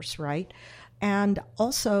carriers, right? And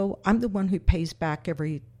also, I'm the one who pays back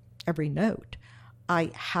every note.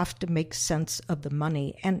 I have to make sense of the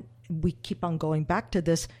money. And we keep on going back to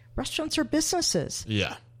this. Restaurants are businesses.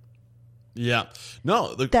 Yeah.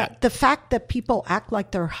 No. The fact that people act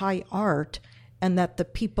like they're high art and that the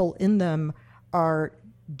people in them are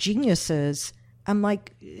geniuses, I'm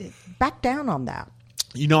like, back down on that.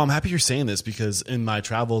 I'm happy you're saying this because in my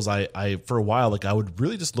travels, I for a while, I would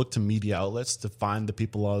really just look to media outlets to find the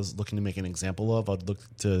people I was looking to make an example of. I'd look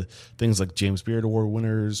to things like James Beard Award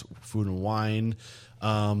winners, Food and Wine.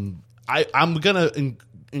 I'm going to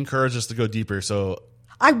encourage us to go deeper. So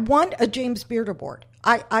I want a James Beard Award.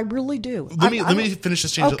 I really do. Let me finish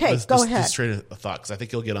this change. Okay, go ahead. This straight of thought because I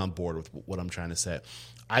think you'll get on board with what I'm trying to say.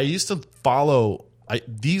 I used to follow.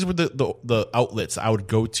 These were the outlets I would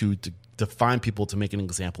go to to find people to make an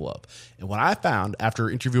example of. And what I found after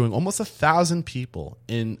interviewing almost 1,000 people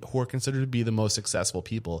who are considered to be the most successful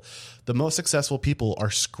people are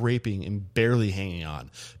scraping and barely hanging on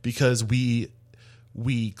because we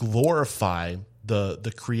glorify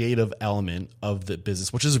the creative element of the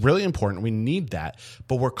business, which is really important. We need that,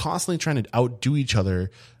 but we're constantly trying to outdo each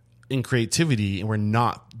other in creativity, and we're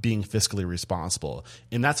not being fiscally responsible.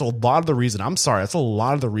 And that's a lot of the reason, that's a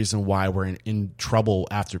lot of the reason why we're in trouble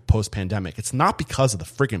after post-pandemic. It's not because of the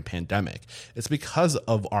freaking pandemic. It's because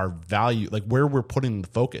of our value, like where we're putting the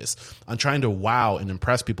focus on trying to wow and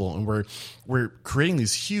impress people. And we're creating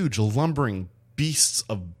these huge lumbering beasts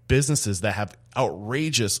of businesses that have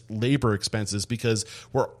outrageous labor expenses because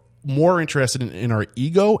we're more interested in our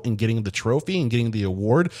ego and getting the trophy and getting the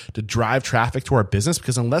award to drive traffic to our business,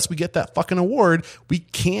 because unless we get that fucking award, we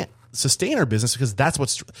can't sustain our business, because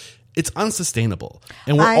it's unsustainable.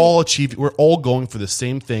 And we're all going for the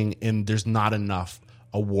same thing, and there's not enough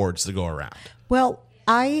awards to go around. Well,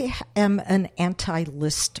 I am an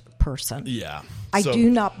anti-list person. Yeah. I do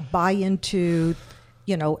not buy into,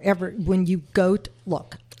 when you go to,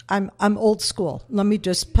 look, I'm old school. Let me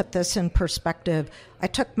just put this in perspective. I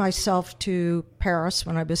took myself to Paris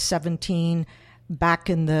when I was 17, back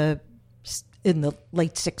in the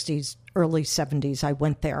late 60s, early 70s. I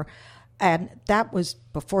went there. And that was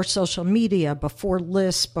before social media, before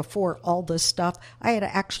lists, before all this stuff. I had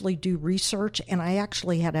to actually do research, and I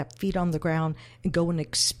actually had to have feet on the ground and go and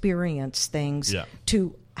experience things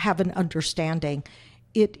to have an understanding.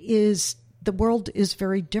 The world is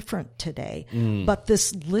very different today, but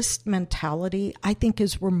this list mentality, I think,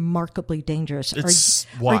 is remarkably dangerous.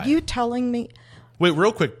 Are you telling me? Wait,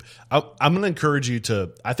 real quick. I'm going to encourage you to.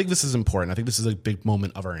 I think this is important. I think this is a big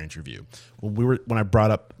moment of our interview. When I brought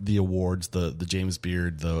up the awards, the James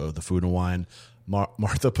Beard, the Food and Wine.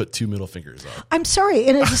 Martha put 2 middle fingers up. I'm sorry,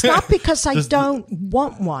 and it's not because I don't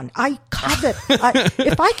want one. I covet.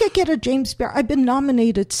 If I could get a James Beard, I've been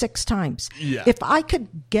nominated 6 times. Yeah. If I could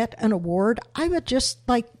get an award, I would just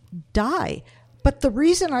die. But the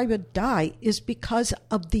reason I would die is because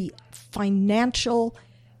of the financial.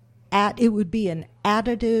 It would be an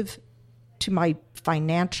additive to my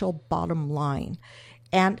financial bottom line,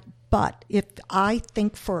 but if I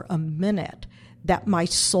think for a minute that my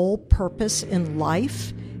sole purpose in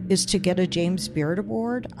life is to get a James Beard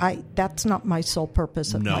Award, that's not my sole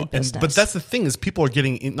purpose of my business. But that's the thing, is people are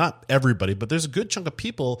getting, not everybody, but there's a good chunk of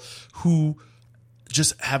people who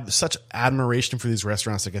just have such admiration for these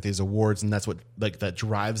restaurants that get these awards, and that's what that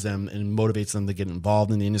drives them and motivates them to get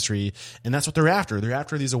involved in the industry, and that's what they're after. They're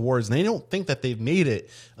after these awards, and they don't think that they've made it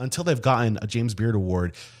until they've gotten a James Beard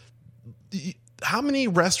Award. How many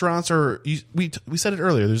restaurants we said it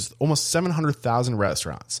earlier, there's almost 700,000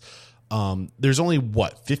 restaurants. There's only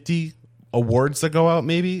 50 awards that go out,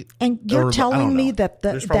 maybe? And you're telling me that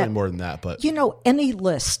there's probably more than that, but any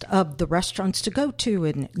list of the restaurants to go to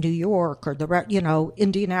in New York or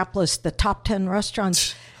Indianapolis, the top 10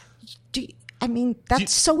 restaurants,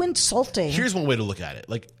 that's so insulting. Here's one way to look at it.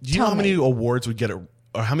 Do you know how many awards would get, or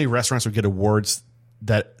how many restaurants would get awards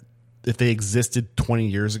that if they existed 20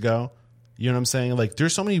 years ago? You know what I'm saying?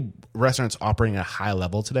 There's so many restaurants operating at a high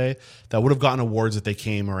level today that would have gotten awards if they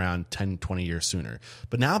came around 10, 20 years sooner.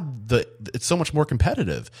 But now it's so much more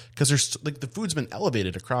competitive because there's the food's been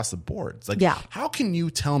elevated across the board. How can you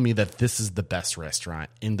tell me that this is the best restaurant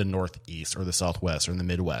in the Northeast or the Southwest or in the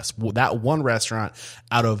Midwest? That one restaurant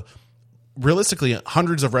out of realistically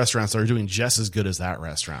hundreds of restaurants that are doing just as good as that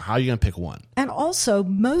restaurant. How are you going to pick one? And also,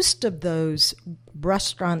 most of those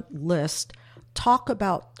restaurant lists talk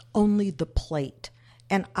about only the plate.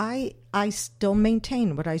 And I still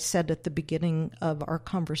maintain what I said at the beginning of our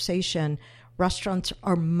conversation. Restaurants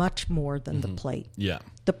are much more than the plate. Yeah.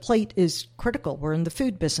 The plate is critical. We're in the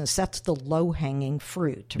food business. That's the low-hanging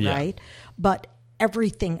fruit, right? But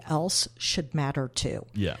everything else should matter too.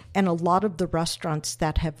 Yeah. And a lot of the restaurants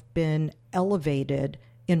that have been elevated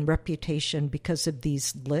in reputation because of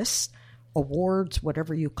these lists, awards,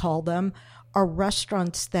 whatever you call them, are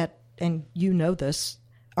restaurants that, and this,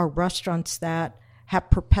 are restaurants that have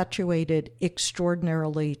perpetuated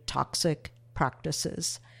extraordinarily toxic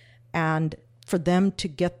practices. And for them to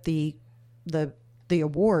get the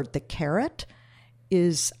award, the carrot,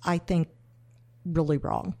 is, I think, really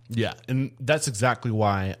wrong. Yeah, and that's exactly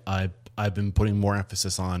why I've been putting more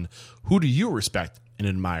emphasis on who do you respect and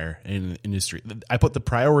admire in the industry. I put the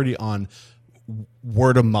priority on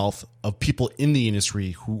word of mouth of people in the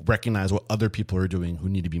industry who recognize what other people are doing who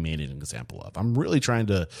need to be made an example of. I'm really trying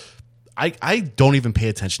to, I don't even pay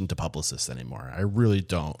attention to publicists anymore. I really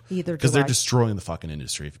don't. Either do because they're I. destroying the fucking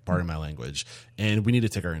industry, if you pardon my language, and we need to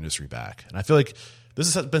take our industry back. And I feel like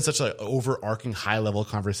this has been such an overarching high level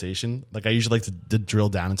conversation. Like I usually like to drill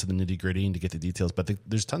down into the nitty gritty and to get the details, but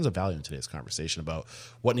there's tons of value in today's conversation about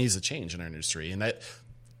what needs to change in our industry. And that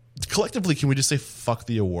collectively, can we just say, fuck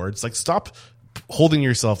the awards? Like stop holding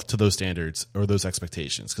yourself to those standards or those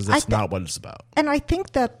expectations, because that's not what it's about. And I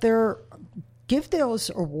think that give those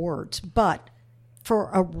awards, but for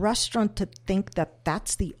a restaurant to think that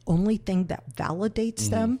that's the only thing that validates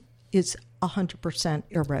them is 100%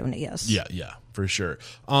 erroneous. Yeah, for sure.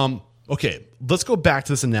 Okay, let's go back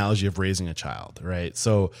to this analogy of raising a child, right?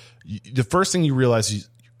 So the first thing you realize is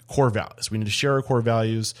core values. We need to share our core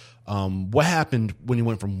values. What happened when you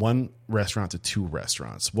went from one restaurant to two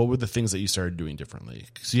restaurants? What were the things that you started doing differently?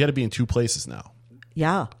 So you had to be in two places now.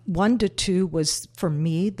 Yeah. 1 to 2 was, for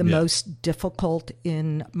me, the most difficult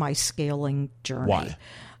in my scaling journey. Why?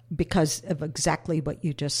 Because of exactly what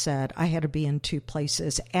you just said. I had to be in two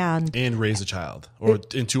places and raise a child, or an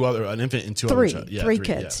infant and two other child. Yeah, three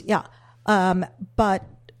kids. Yeah. But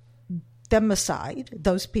them aside,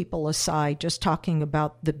 those people aside, just talking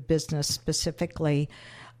about the business specifically,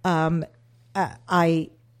 restaurant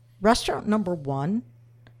number 1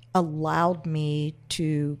 allowed me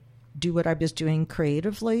to do what I was doing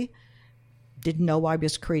creatively. Didn't know I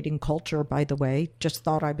was creating culture, by the way. Just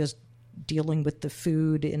thought I was dealing with the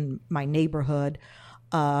food in my neighborhood,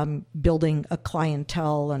 building a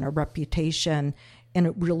clientele and a reputation. And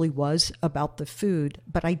it really was about the food.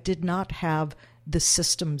 But I did not have the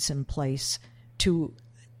systems in place to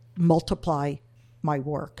multiply my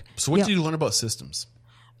work. So what did you learn about systems?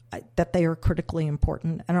 That they are critically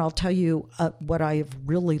important. And I'll tell you what I have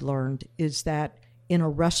really learned is that in a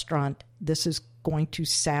restaurant, this is going to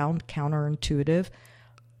sound counterintuitive,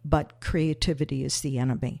 but creativity is the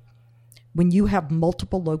enemy. When you have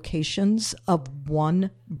multiple locations of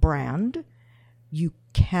one brand, you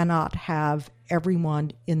cannot have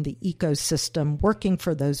everyone in the ecosystem working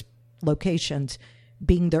for those locations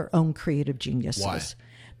being their own creative geniuses. Why?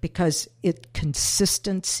 Because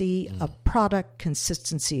consistency of product,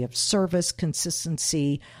 consistency of service,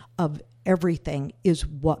 consistency of everything is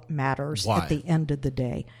what matters at the end of the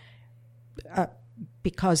day.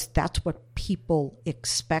 Because that's what people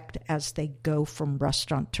expect as they go from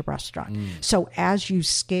restaurant to restaurant. So as you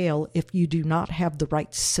scale, if you do not have the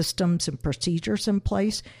right systems and procedures in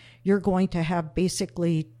place, you're going to have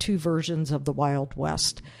basically two versions of the Wild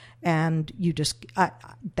West. And you just,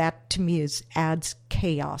 that to me adds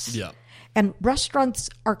chaos. Yeah. And restaurants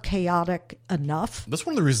are chaotic enough. That's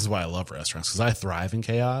one of the reasons why I love restaurants, because I thrive in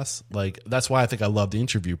chaos. Like, that's why I think I love the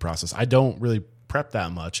interview process. I don't really prep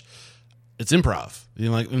that much. It's improv.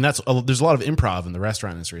 And there's a lot of improv in the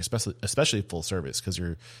restaurant industry, especially full service, because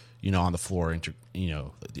you're, on the floor and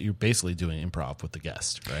you're basically doing improv with the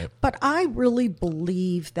guest, right? But I really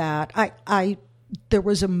believe that there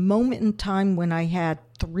was a moment in time when I had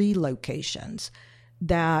 3 locations.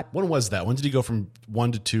 When was that? When did you go from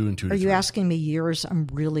 1 to 2 and 2 to 3? Are you asking me years? I'm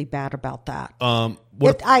really bad about that.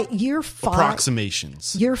 Year 5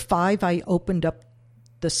 approximations. Year 5, I opened up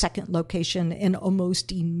the second location and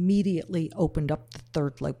almost immediately opened up the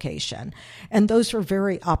third location. And those were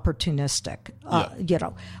very opportunistic.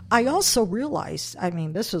 I also realized,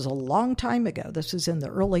 this was a long time ago. This was in the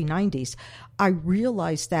early 90s. I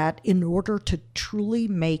realized that in order to truly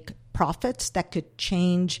make profits that could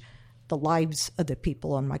change the lives of the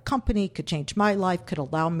people in my company, could change my life, could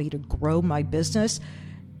allow me to grow my business,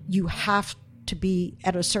 you have to be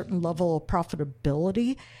at a certain level of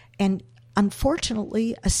profitability. And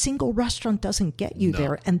unfortunately, a single restaurant doesn't get you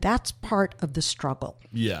there. And that's part of the struggle.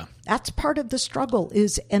 Yeah. That's part of the struggle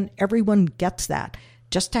and everyone gets that.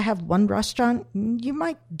 Just to have one restaurant, you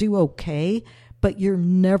might do okay, but you're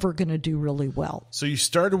never going to do really well. So you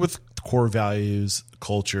started with core values,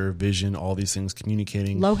 culture, vision, all these things,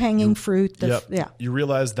 communicating. Low-hanging fruit. You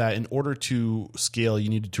realized that in order to scale, you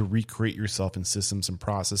needed to recreate yourself in systems and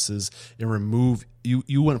processes and remove.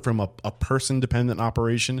 You went from a person-dependent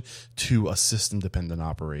operation to a system-dependent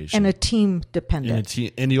operation. And a team-dependent.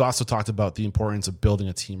 And you also talked about the importance of building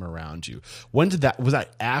a team around you. When did that? Was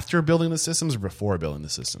that after building the systems or before building the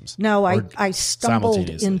systems? No, I stumbled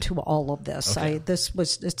into all of this. Okay.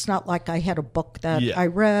 It's not like I had a book that I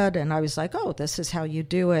read and I was like, oh, this is how you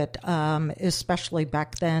do it. Especially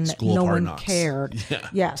back then, no one cared. Yeah.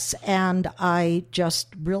 Yes. And I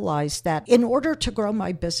just realized that in order to grow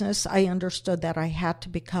my business, I understood that I had to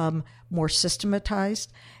become more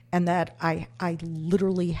systematized and that I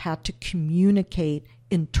literally had to communicate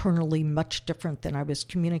internally much different than I was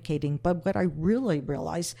communicating. But what I really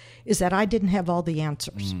realized is that I didn't have all the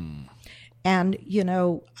answers. And,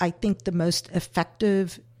 I think the most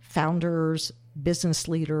effective founders, business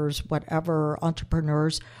leaders, whatever,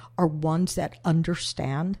 entrepreneurs, are ones that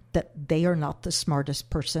understand that they are not the smartest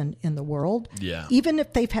person in the world. Yeah. Even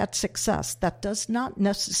if they've had success, that does not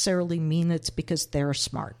necessarily mean it's because they're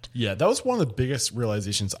smart. Yeah, that was one of the biggest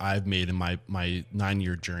realizations I've made in my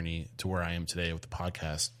 9-year journey to where I am today with the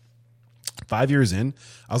podcast. 5 years in,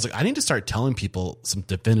 I was like, I need to start telling people some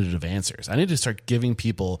definitive answers. I need to start giving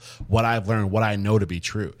people what I've learned, what I know to be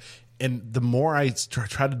true. And the more I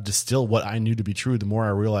try to distill what I knew to be true, the more I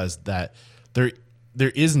realized that there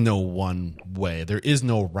is no one way. There is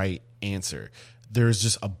no right answer. There's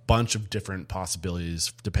just a bunch of different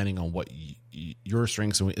possibilities depending on what your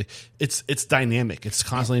strengths and it's dynamic. It's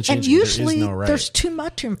constantly changing. And usually there is no right. There's too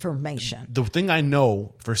much information. The thing I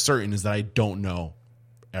know for certain is that I don't know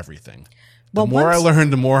everything. Well, the more I learn,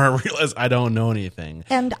 the more I realize I don't know anything.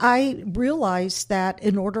 And I realized that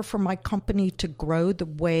in order for my company to grow the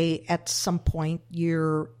way at some point,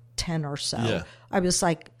 year 10 or so, I was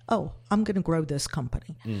like, oh, I'm going to grow this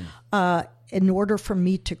company. In order for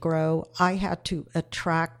me to grow, I had to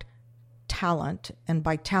attract talent. And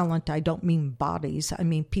by talent, I don't mean bodies. I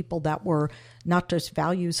mean people that were not just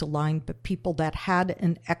values aligned, but people that had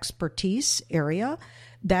an expertise area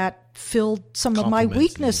that filled some of my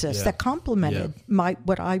weaknesses, that complemented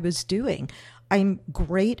what I was doing. I'm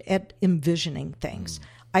great at envisioning things.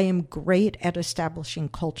 I am great at establishing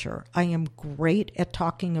culture. I am great at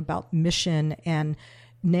talking about mission and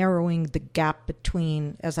narrowing the gap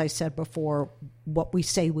between, as I said before, what we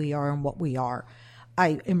say we are and what we are.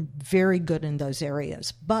 I am very good in those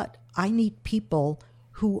areas, but I need people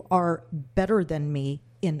who are better than me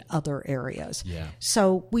in other areas. Yeah.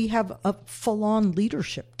 So we have a full-on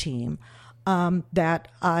leadership team that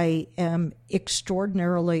I am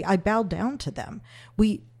extraordinarily, I bow down to them.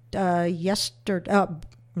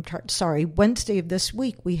 Wednesday of this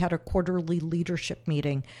week, we had a quarterly leadership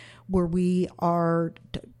meeting where we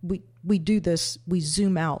do this, we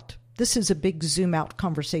zoom out. This is a big zoom out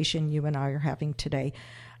conversation you and I are having today.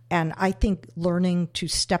 And I think learning to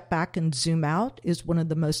step back and zoom out is one of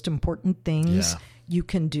the most important things you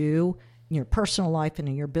can do in your personal life and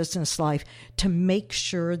in your business life to make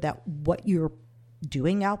sure that what you're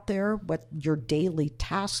doing out there, what your daily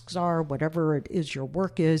tasks are, whatever it is your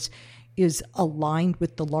work is aligned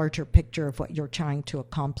with the larger picture of what you're trying to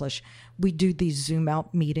accomplish. We do these Zoom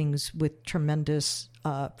out meetings with tremendous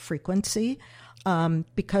frequency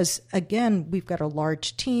because, again, we've got a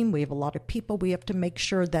large team. We have a lot of people. We have to make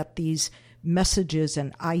sure that these messages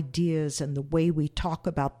and ideas and the way we talk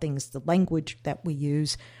about things, the language that we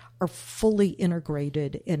use, are fully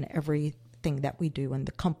integrated in everything that we do in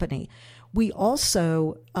the company. We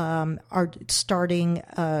also are starting,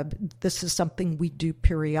 this is something we do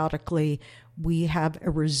periodically, we have a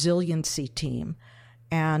resiliency team,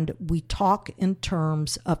 and we talk in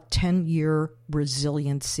terms of 10-year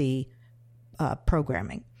resiliency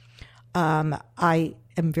programming. I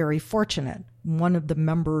am very fortunate. One of the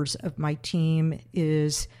members of my team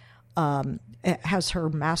has her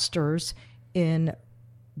master's in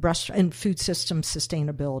food system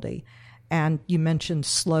sustainability. And you mentioned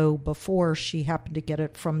SLO before. She happened to get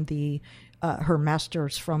it from her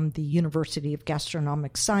master's from the University of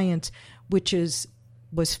Gastronomic Science, which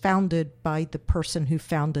was founded by the person who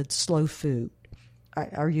founded Slow Food.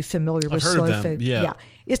 Are you familiar with Slow Food? Yeah.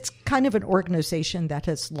 It's kind of an organization that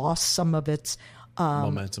has lost some of its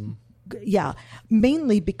momentum. Yeah,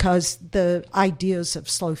 mainly because the ideas of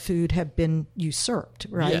slow food have been usurped,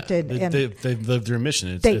 right? Yeah, they've lived their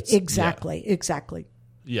mission. Exactly.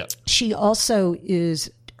 Yeah. She also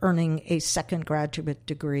is earning a second graduate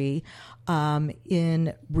degree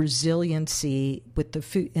in resiliency with the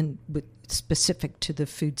food specific to the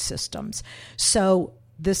food systems. So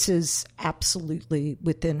this is absolutely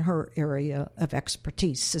within her area of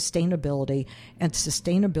expertise, sustainability. And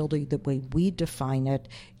sustainability, the way we define it,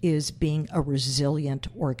 is being a resilient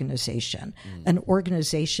organization, an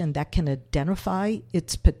organization that can identify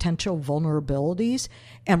its potential vulnerabilities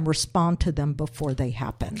and respond to them before they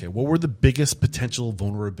happen. Okay, what were the biggest potential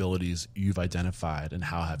vulnerabilities you've identified, and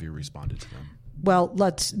how have you responded to them? Well,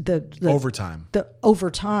 overtime. The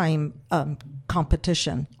overtime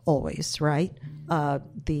competition always, right?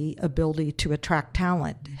 The ability to attract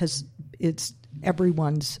talent it's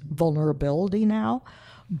everyone's vulnerability now,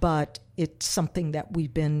 but it's something that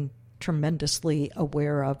we've been tremendously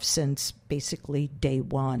aware of since basically day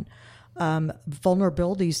one.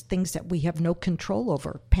 Vulnerabilities, things that we have no control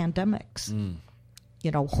over, pandemics,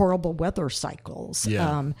 horrible weather cycles,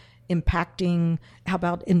 impacting, how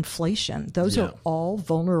about inflation? Those are all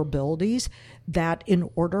vulnerabilities that in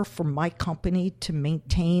order for my company to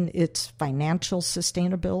maintain its financial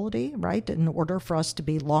sustainability, right, in order for us to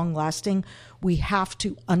be long lasting, we have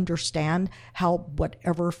to understand how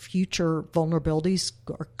whatever future vulnerabilities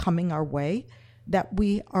are coming our way, that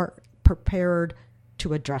we are prepared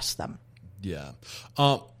to address them. Yeah.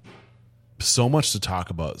 So much to talk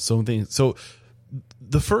about. So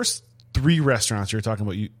the first 3 restaurants you're talking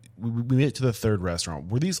about, we made it to the 3rd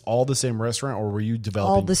restaurant. Were these all the same restaurant, or were you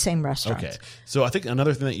developing? All the same restaurants. Okay. So I think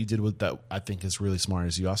another thing that you did with that I think is really smart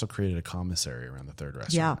is you also created a commissary around the 3rd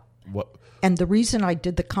restaurant. Yeah. What? And the reason I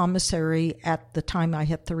did the commissary at the time I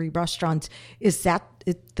had 3 restaurants is that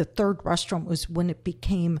the 3rd restaurant was when it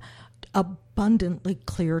became abundantly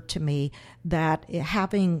clear to me that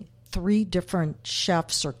having 3 different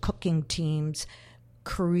chefs or cooking teams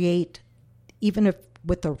create, even if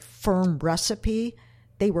with a firm recipe,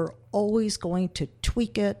 they were always going to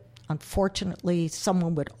tweak it. Unfortunately,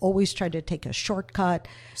 someone would always try to take a shortcut.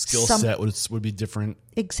 Skill set would be different.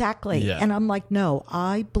 Exactly. Yeah. And I'm like, no,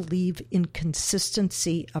 I believe in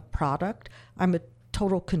consistency of product. I'm a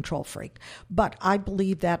total control freak. But I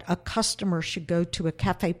believe that a customer should go to a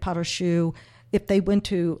Café Pas de Choux if they went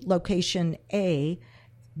to location A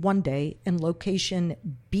one day and location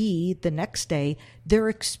B the next day. Their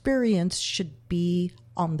experience should be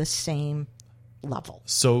on the same level.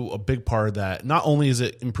 So a big part of that, not only is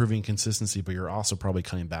it improving consistency, but you're also probably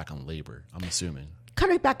cutting back on labor, I'm assuming.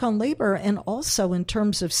 Cutting back on labor, and also in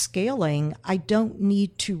terms of scaling, I don't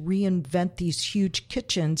need to reinvent these huge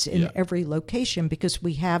kitchens in every location, because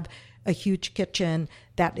we have a huge kitchen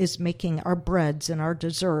that is making our breads and our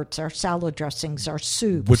desserts, our salad dressings, our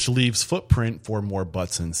soups. Which leaves footprint for more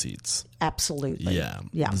butts and seats. Absolutely. Yeah.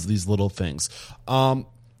 Yeah. These little things.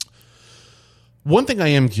 One thing I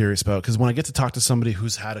am curious about, because when I get to talk to somebody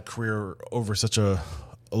who's had a career over such a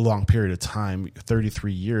long period of time,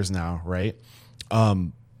 33 years now, right?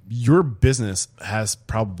 Your business has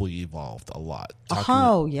probably evolved a lot.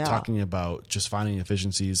 Talking about just finding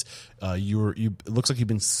efficiencies. It looks like you've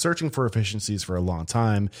been searching for efficiencies for a long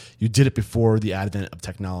time. You did it before the advent of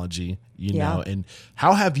technology, you know, and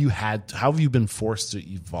how have you been forced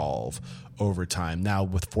to evolve over time now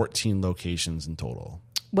with 14 locations in total?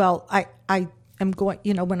 Well, I am going,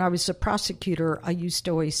 when I was a prosecutor, I used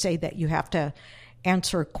to always say that you have to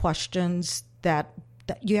answer questions that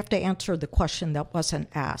you have to answer the question that wasn't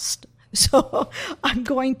asked. So I'm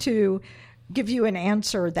going to give you an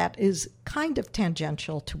answer that is kind of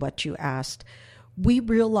tangential to what you asked. We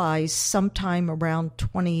realized sometime around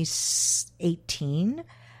 2018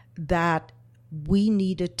 that we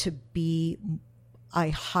needed to be a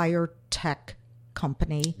higher tech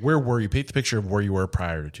company. Where were you? Paint the picture of where you were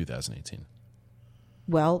prior to 2018.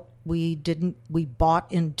 Well, we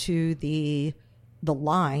bought into the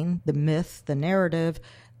line, the myth, the narrative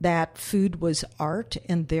that food was art,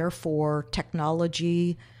 and therefore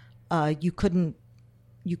technology, you couldn't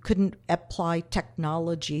apply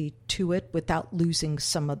technology to it without losing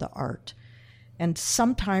some of the art. And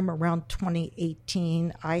sometime around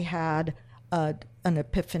 2018, I had an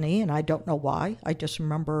epiphany, and I don't know why. I just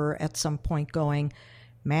remember at some point going,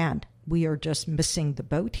 man, we are just missing the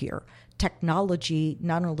boat here. Technology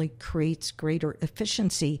not only creates greater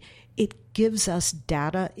efficiency, it gives us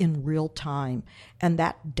data in real time, and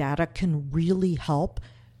that data can really help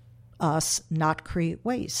us not create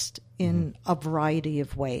waste in a variety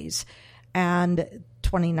of ways. And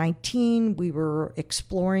 2019, we were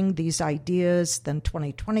exploring these ideas. Then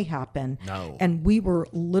 2020 happened. And we were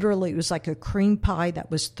literally, it was like a cream pie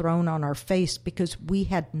that was thrown on our face because we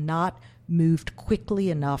had not moved quickly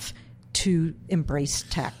enough to embrace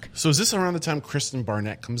tech. So is this around the time Kristen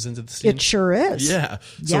Barnett comes into the scene? It sure is. Yeah.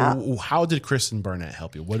 So how did Kristen Barnett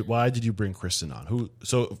help you? Why did you bring Kristen on?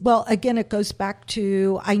 Well, again, it goes back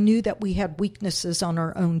to, I knew that we had weaknesses on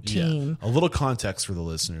our own team. Yeah. A little context for the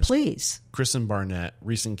listeners. Please. Kristen Barnett,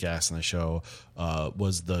 recent guest on the show,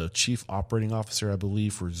 was the chief operating officer, I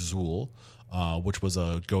believe, for Zool, which was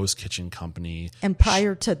a ghost kitchen company. And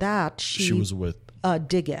prior to that, she was with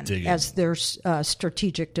Diggin as their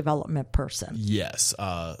strategic development person. Yes,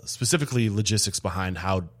 specifically logistics behind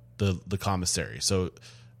how the commissary. So,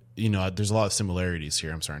 there's a lot of similarities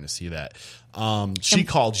here. I'm starting to see that. She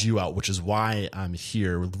called you out, which is why I'm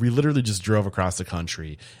here. We literally just drove across the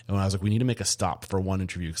country, and when I was like, we need to make a stop for one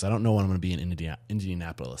interview because I don't know when I'm going to be in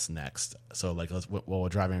Indianapolis next. So, while we're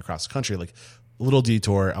driving across the country, a little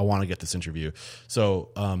detour, I want to get this interview. So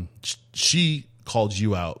she called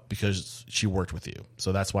you out because she worked with you.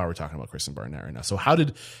 So that's why we're talking about Kristen Barnett right now. So how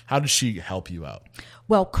did she help you out?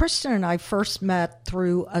 Well, Kristen and I first met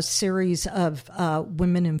through a series of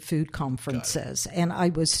women in food conferences, and I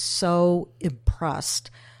was so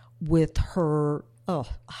impressed with her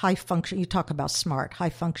high function. You talk about smart, high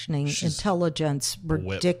functioning intelligence,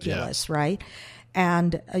 ridiculous, right?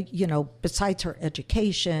 And, besides her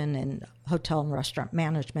education in hotel and restaurant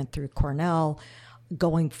management through Cornell,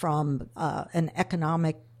 going from an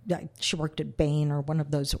economic, she worked at Bain or one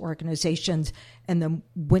of those organizations, and then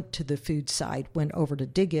went to the food side, went over to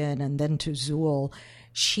Diggin and then to Zool.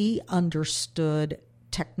 She understood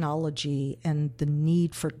technology and the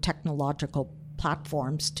need for technological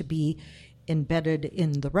platforms to be embedded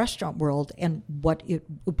in the restaurant world and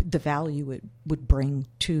the value it would bring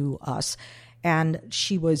to us. And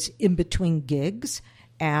she was in between gigs,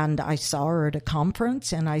 and I saw her at a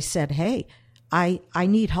conference, and I said, hey, I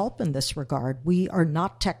need help in this regard. We are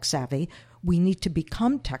not tech savvy. We need to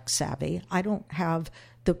become tech savvy. I don't have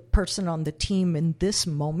the person on the team in this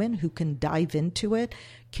moment who can dive into it.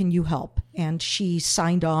 Can you help? And she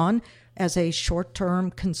signed on as a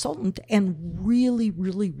short-term consultant, and really,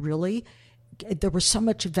 really, really, there was so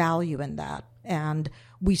much value in that. And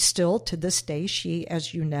we still, to this day, she,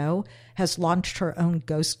 as you know, has launched her own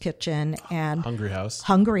ghost kitchen and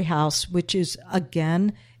Hungry House, which is,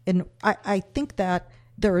 again, and I think that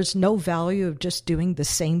there is no value of just doing the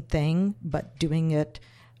same thing, but doing it,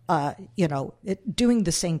 doing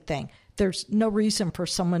the same thing. There's no reason for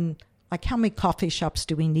someone, like, how many coffee shops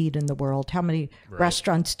do we need in the world? How many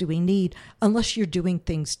restaurants do we need? Unless you're doing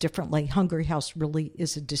things differently. Hungry House really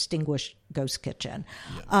is a distinguished ghost kitchen.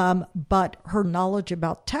 Yeah. But her knowledge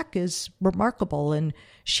about tech is remarkable, and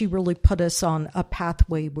she really put us on a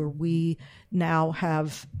pathway where we now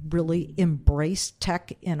have really embraced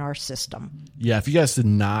tech in our system. Yeah, if you guys did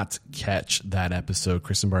not catch that episode,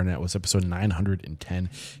 Kristen Barnett was episode 910.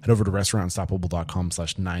 Head over to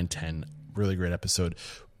restaurantunstoppable.com/910. Really great episode.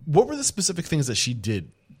 What were the specific things that she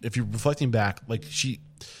did? If you're reflecting back,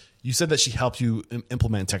 you said that she helped you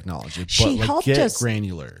implement technology, but get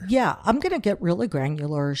granular. Yeah, I'm going to get really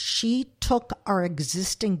granular. She took our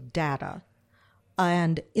existing data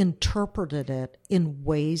and interpreted it in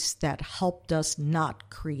ways that helped us not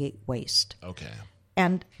create waste. Okay.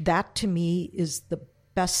 And that, to me, is the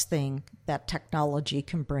best thing that technology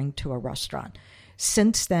can bring to a restaurant.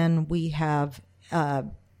 Since then, we have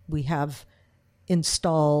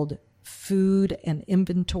installed food and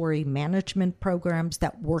inventory management programs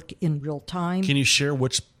that work in real time. Can you share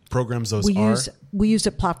which programs those are? We use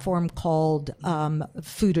a platform called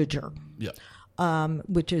Foodager. Yeah.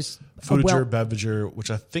 Which is Foodager, Bevager, which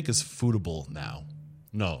I think is Foodable now.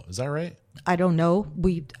 No, is that right? I don't know.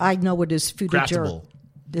 I know it is Foodager. Craftable.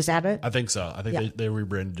 Is that it? I think so. I think they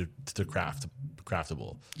rebranded it to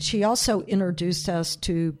Craftable. She also introduced us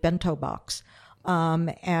to Bento Box.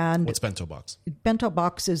 And what's Bento Box? Bento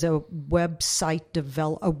Box is a web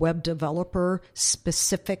developer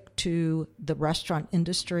specific to the restaurant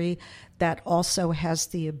industry that also has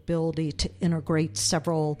the ability to integrate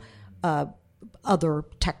several other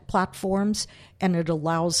tech platforms, and it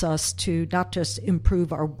allows us to not just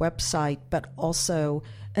improve our website, but also,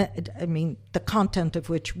 the content of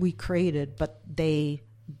which we created, but they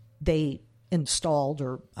installed,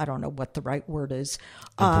 or I don't know what the right word is.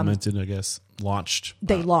 Implemented, I guess. Launched.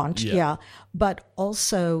 They launched, yeah. But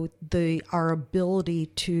also our ability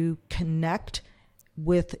to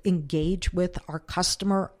engage with our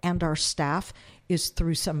customer and our staff is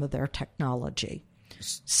through some of their technology.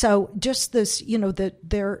 So just this,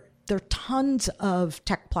 there are tons of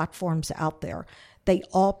tech platforms out there. They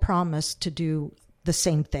all promise to do the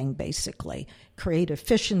same thing, basically. Create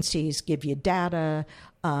efficiencies, give you data,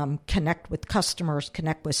 connect with customers,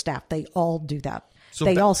 connect with staff. They all do that. So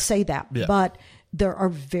they all say that. Yeah. But there are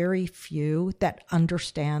very few that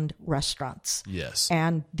understand restaurants. Yes.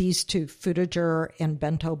 And these two, Foodager and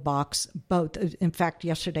Bento Box, both. In fact,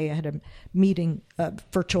 yesterday I had a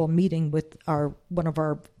virtual meeting with one of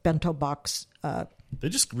our Bento Box. They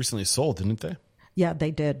just recently sold, didn't they? Yeah,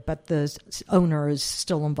 they did, but the owner is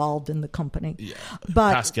still involved in the company. Yeah,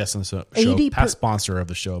 but past guest on the show, past sponsor of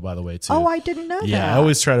the show, by the way, too. Oh, I didn't know that. Yeah, I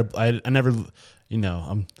always try to. I never,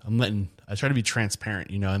 I try to be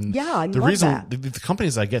transparent, And yeah, I the love reason that. The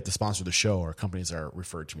companies I get to sponsor the show are companies that are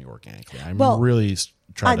referred to me organically. I'm really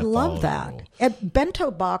trying to. I love that. At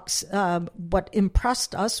Bento Box, what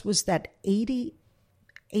impressed us was that 80%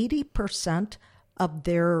 of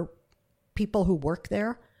their people who work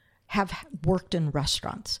there have worked in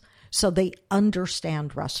restaurants, so they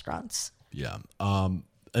understand restaurants. Yeah.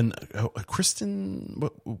 and Kristen,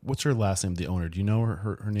 what's her last name? The owner, do you know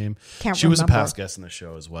her name? Can't she was a remember. past guest in the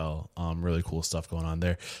show as well. Really cool stuff going on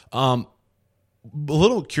there. A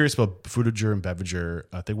little curious about Foodiger and Bevager,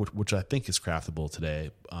 I think, which I think is craftable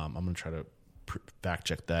today. I'm going to try to fact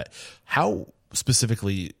check that. How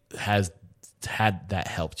specifically had that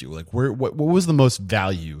helped you? Like, what was the most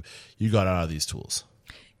value you got out of these tools?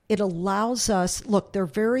 It allows us, look, they're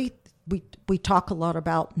very, we talk a lot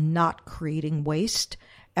about not creating waste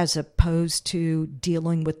as opposed to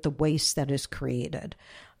dealing with the waste that is created.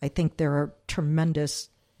 I think there are tremendous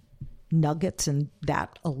nuggets in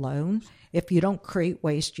that alone. If you don't create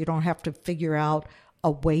waste, you don't have to figure out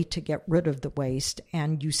a way to get rid of the waste,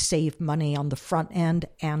 and you save money on the front end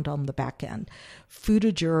and on the back end.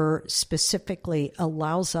 Foodiger specifically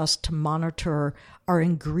allows us to monitor our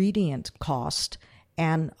ingredient cost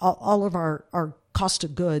and all of our cost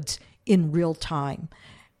of goods in real time,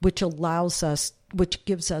 which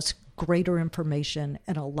gives us greater information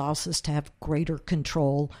and allows us to have greater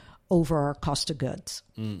control over our cost of goods.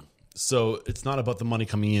 So it's not about the money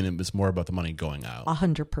coming in, it's more about the money going out.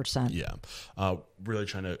 100%. Yeah. Really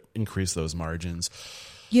trying to increase those margins.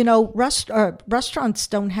 You know, restaurants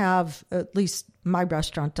don't have, at least my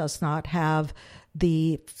restaurant does not have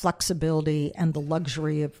the flexibility and the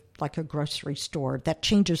luxury of like a grocery store that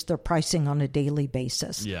changes their pricing on a daily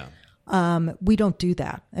basis. Yeah. We don't do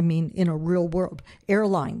that. I mean, in a real world,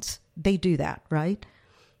 airlines, they do that, right?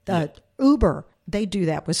 Uber, they do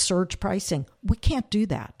that with surge pricing. We can't do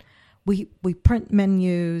that. We print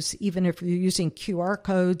menus, even if you're using QR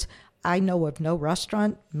codes. I know of no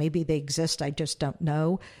restaurant, maybe they exist, I just don't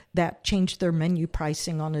know, that change their menu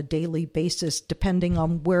pricing on a daily basis depending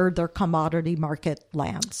on where their commodity market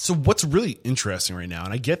lands. So what's really interesting right now,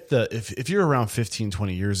 and I get if you're around 15,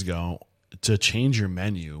 20 years ago, to change your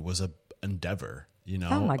menu was a endeavor, you know?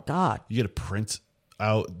 Oh my God. You got to print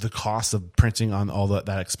out the cost of printing on all that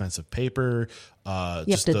expensive paper. You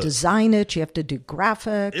have to design it. You have to do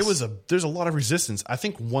graphics. There's a lot of resistance. I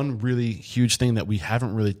think one really huge thing that we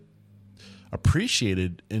haven't really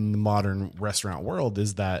appreciated in the modern restaurant world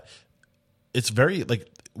is that it's very like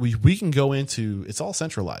we can go into, it's all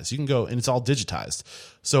centralized. You can go and it's all digitized.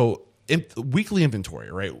 So weekly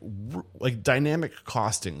inventory, right? Like dynamic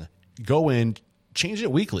costing, go in, change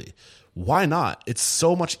it weekly. Why not? It's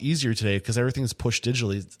so much easier today because everything's pushed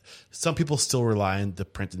digitally. Some people still rely on the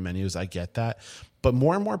printed menus. I get that. But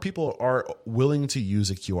more and more people are willing to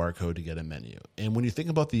use a QR code to get a menu. And when you think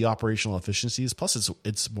about the operational efficiencies, plus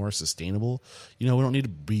it's more sustainable. You know, we don't need to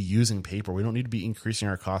be using paper. We don't need to be increasing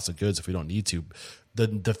our cost of goods if we don't need to.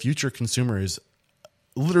 The future consumer is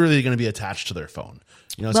literally going to be attached to their phone.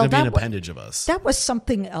 You know, it's going to be an appendage of us. That was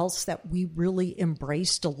something else that we really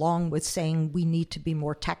embraced, along with saying we need to be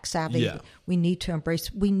more tech savvy. Yeah. We need to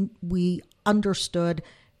embrace. We understood.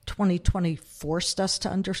 2020 forced us to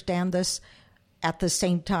understand this. At the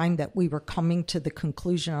same time that we were coming to the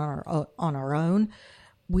conclusion on our own,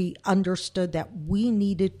 we understood that we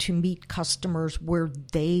needed to meet customers where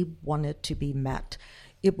they wanted to be met.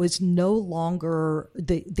 It was no longer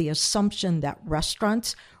the assumption that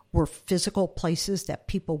restaurants were physical places that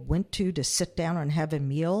people went to sit down and have a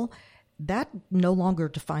meal. That no longer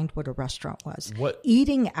defined what a restaurant was.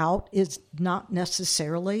 Eating out is not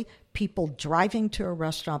necessarily people driving to a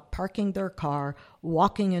restaurant, parking their car,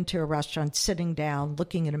 walking into a restaurant, sitting down,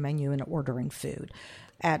 looking at a menu and ordering food.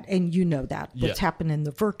 And you know that, what's happened in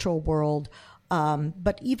the virtual world.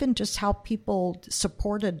 But even just how people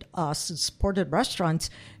supported us and supported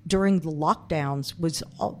restaurants during the lockdowns was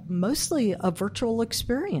mostly a virtual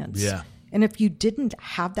experience. Yeah. And if you didn't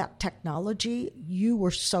have that technology, you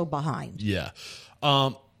were so behind. Yeah.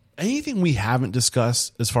 Anything we haven't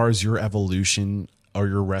discussed as far as your evolution or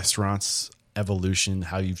your restaurant's evolution,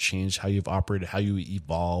 how you've changed, how you've operated, how you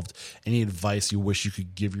evolved, any advice you wish you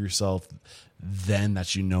could give yourself then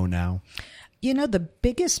that you know now? You know, the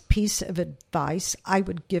biggest piece of advice I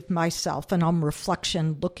would give myself, and on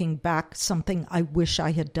reflection, looking back, something I wish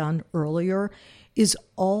I had done earlier, is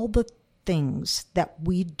all the things that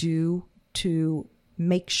we do to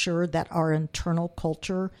make sure that our internal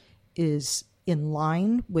culture is in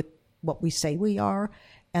line with what we say we are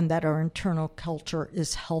and that our internal culture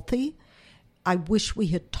is healthy. I wish we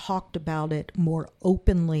had talked about it more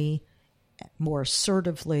openly, more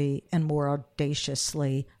assertively, and more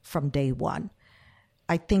audaciously from day one.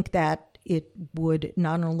 I think that it would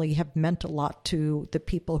not only have meant a lot to the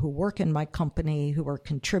people who work in my company who are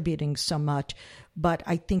contributing so much, but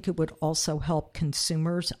I think it would also help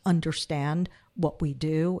consumers understand what we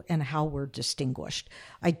do and how we're distinguished.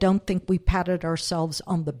 I don't think we patted ourselves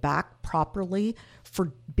on the back properly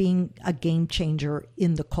for being a game changer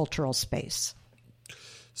in the cultural space.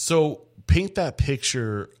 So paint that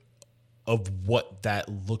picture of what that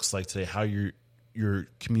looks like today, how you're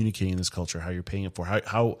communicating this culture, how you're paying it for,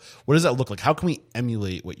 how what does that look like? How can we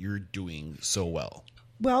emulate what you're doing so well?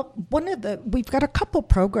 Well, we've got a couple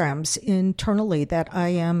programs internally that I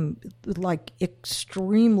am like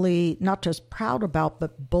extremely not just proud about,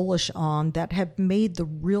 but bullish on, that have made the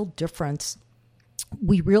real difference.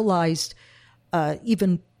 We realized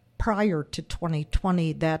even prior to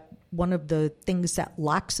 2020 that one of the things that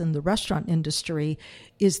lacks in the restaurant industry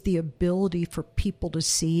is the ability for people to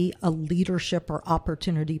see a leadership or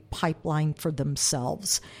opportunity pipeline for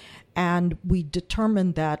themselves. And we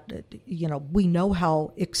determined that, we know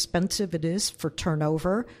how expensive it is for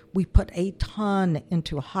turnover. We put a ton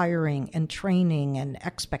into hiring and training and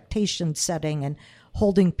expectation setting and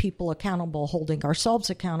holding people accountable, holding ourselves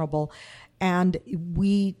accountable. And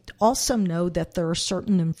we also know that there are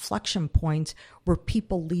certain inflection points where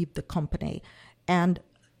people leave the company. And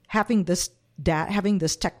having this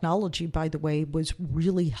technology, by the way, was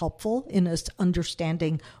really helpful in us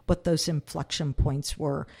understanding what those inflection points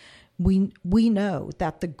were. We know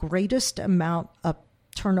that the greatest amount of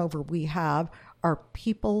turnover we have are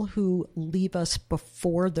people who leave us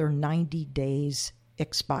before their 90 days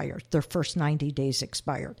expired, their first 90 days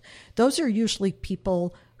expired. Those are usually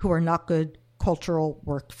people who are not good cultural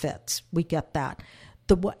work fits. We get that.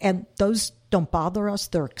 And those don't bother us.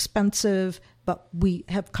 They're expensive, but we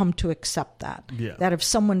have come to accept that. Yeah. That if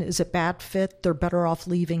someone is a bad fit, they're better off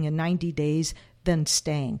leaving in 90 days than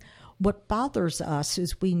staying. What bothers us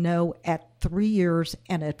is we know at 3 years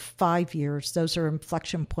and at 5 years, those are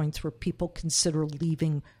inflection points where people consider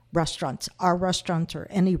leaving restaurants, our restaurants or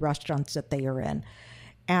any restaurants that they are in.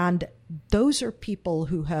 And those are people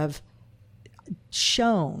who have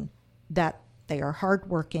shown that they are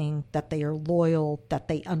hardworking, that they are loyal, that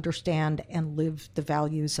they understand and live the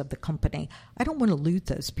values of the company. I don't want to lose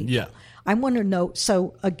those people. Yeah. I want to know.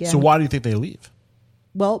 So again, So why do you think they leave?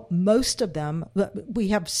 Well, most of them, we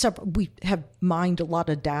have mined a lot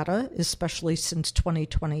of data, especially since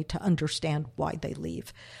 2020, to understand why they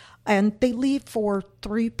leave. And they leave for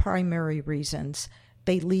three primary reasons.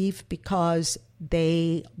 They leave because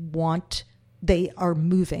they are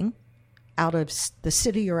moving out of the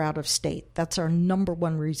city or out of state. That's our number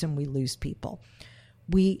one reason we lose people.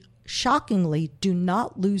 We shockingly do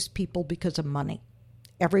not lose people because of money.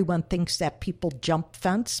 Everyone thinks that people jump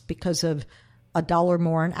fence because of $1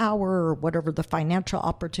 more an hour or whatever the financial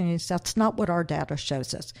opportunities. That's not what our data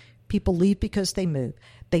shows us. People leave because they move.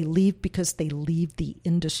 They leave because they leave the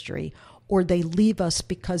industry, or they leave us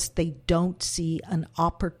because they don't see an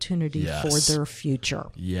opportunity for their future.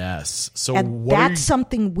 Yes. So and that's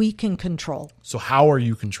something we can control. So how are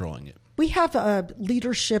you controlling it? We have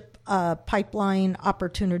leadership pipeline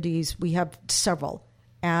opportunities. We have several.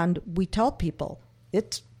 And we tell people,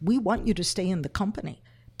 we want you to stay in the company.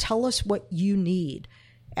 Tell us what you need.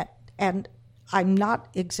 And I'm not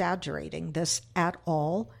exaggerating this at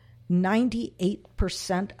all.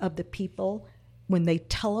 98% of the people, when they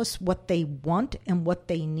tell us what they want and what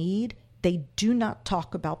they need, they do not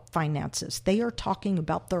talk about finances. They are talking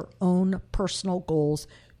about their own personal goals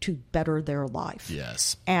to better their life.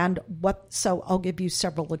 Yes. So I'll give you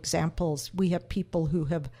several examples. We have people who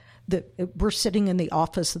we're sitting in the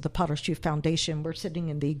office of the Potter Shoe Foundation. We're sitting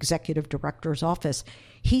in the executive director's office.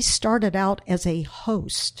 He started out as a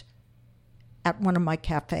host at one of my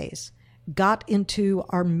cafes, got into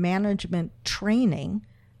our management training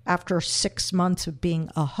after 6 months of being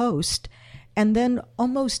a host, and then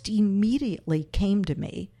almost immediately came to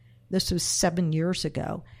me, this was 7 years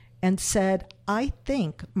ago, and said, I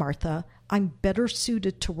think, Martha, I'm better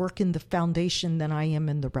suited to work in the foundation than I am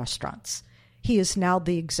in the restaurants. He is now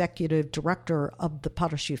the executive director of the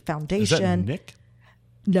Potter Shoe Foundation. Is that Nick?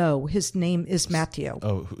 No, his name is Matthew.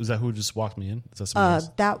 Oh, is that who just walked me in? Is that somebody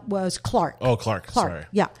else? That was Clark. Oh, Clark. Sorry.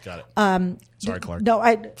 Yeah. Got it. Sorry, Clark. No,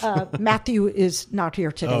 Matthew is not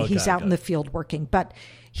here today. Oh, he's out in the field working. But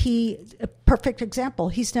a perfect example,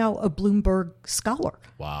 he's now a Bloomberg Scholar.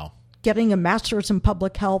 Wow. Getting a master's in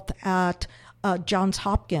public health at Johns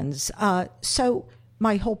Hopkins. So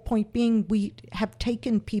my whole point being, we have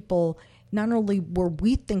taken people not only where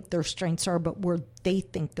we think their strengths are, but where they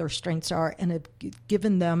think their strengths are, and have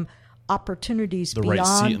given them opportunities the beyond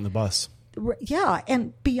right seat in the bus. Yeah,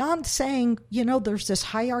 and beyond saying, there's this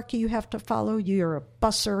hierarchy you have to follow. You're a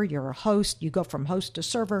busser, you're a host, you go from host to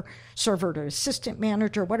server to assistant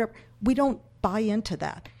manager, whatever. We don't buy into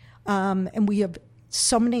that. And we have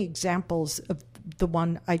so many examples of the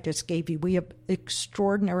one I just gave you. We have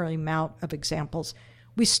extraordinary amount of examples.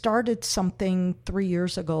 We started something 4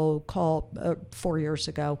 years ago called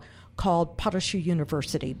Potter Shoe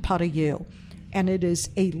University, Potter U. and it is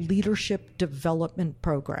a leadership development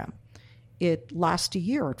program. It lasts a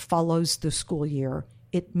year. It follows the school year.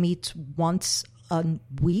 It meets once a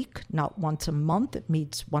week, not once a month. It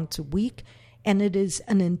meets once a week, and it is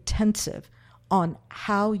an intensive on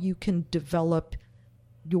how you can develop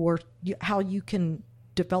your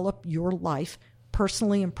life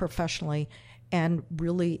personally and professionally, and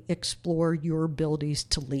really explore your abilities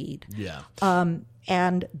to lead. Yeah.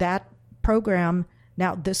 And that program,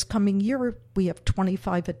 now this coming year, we have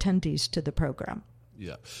 25 attendees to the program.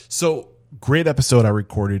 Yeah. So great episode I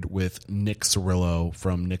recorded with Nick Cirillo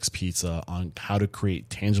from Nick's Pizza on how to create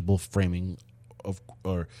tangible framing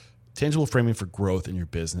for growth in your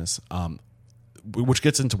business. Which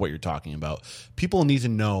gets into what you're talking about. People need to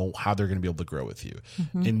know how they're going to be able to grow with you.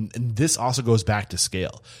 And this also goes back to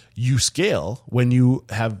scale. You scale when you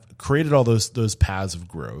have created all those paths of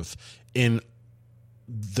growth, and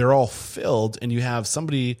they're all filled, and you have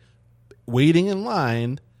somebody waiting in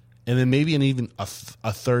line, and then maybe even a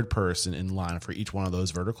third person in line for each one of those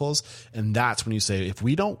verticals. And that's when you say, if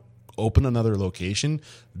we don't open another location,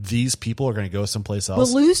 these people are going to go someplace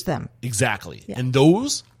else. We'll lose them. Exactly. Yeah. And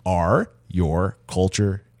those are your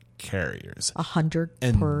culture carriers. 100%.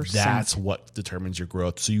 And that's what determines your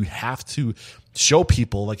growth. So you have to show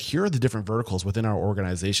people, like, here are the different verticals within our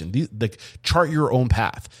organization. Chart your own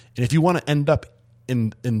path. And if you want to end up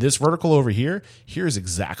in this vertical over here, here's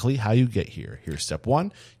exactly how you get here. Here's step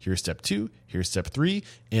 1, here's step 2, here's step 3,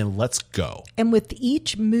 and let's go. And with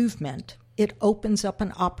each movement, it opens up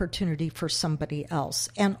an opportunity for somebody else.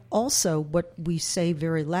 And also, what we say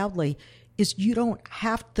very loudly is you don't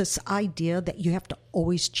have this idea that you have to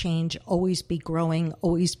always change, always be growing,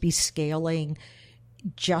 always be scaling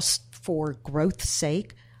just for growth's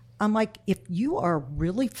sake. I'm like, if you are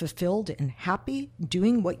really fulfilled and happy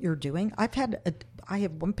doing what you're doing, I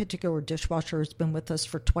have one particular dishwasher who's been with us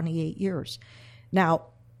for 28 years. Now,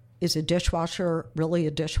 is a dishwasher really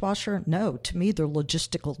a dishwasher? No, to me, they're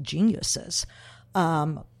logistical geniuses.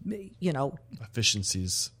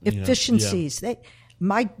 Efficiencies. Efficiencies. Yeah.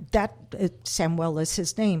 Samuel is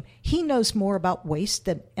his name. He knows more about waste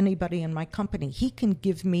than anybody in my company. He can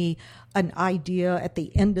give me an idea at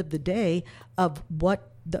the end of the day of what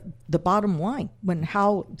the bottom line,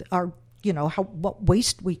 what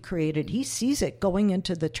waste we created. He sees it going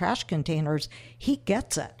into the trash containers. He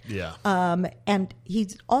gets it. Yeah. And he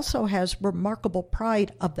also has remarkable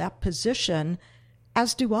pride of that position,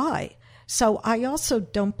 as do I. So I also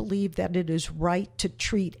don't believe that it is right to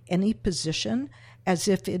treat any position as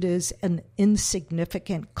if it is an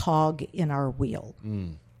insignificant cog in our wheel.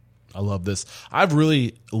 I love this. I've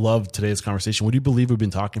really loved today's conversation. Would you believe we've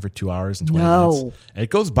been talking for 2 hours and 20 minutes?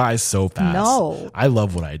 It goes by so fast. No. I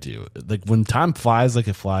love what I do. Like, when time flies like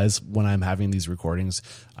it flies when I'm having these recordings,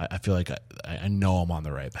 I feel like I know I'm on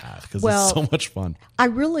the right path because it's so much fun. I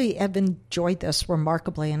really have enjoyed this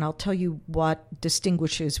remarkably, and I'll tell you what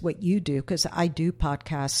distinguishes what you do, because I do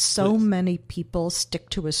podcasts. So many people stick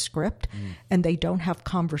to a script and they don't have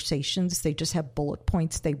conversations. They just have bullet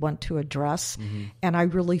points they want to address. And I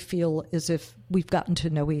really feel as if we've gotten to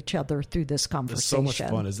know each other through this conversation. It's so much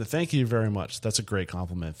fun. Thank you very much. That's a great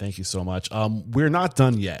compliment. Thank you so much. We're not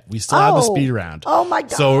done yet. We still have the speed round. Oh my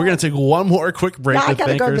God. So we're going to take one more quick break to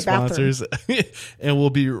thank our sponsors, bathroom. and we'll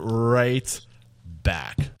be right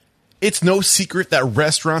back. It's no secret that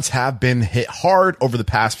restaurants have been hit hard over the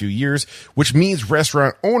past few years, which means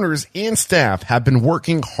restaurant owners and staff have been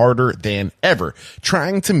working harder than ever.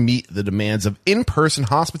 Trying to meet the demands of in-person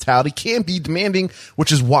hospitality can be demanding,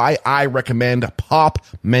 which is why I recommend Pop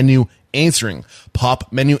Menu Answering.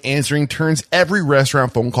 Pop Menu Answering turns every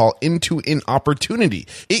restaurant phone call into an opportunity.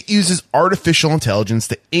 It uses artificial intelligence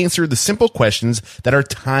to answer the simple questions that are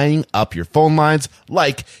tying up your phone lines,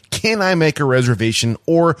 like, can I make a reservation,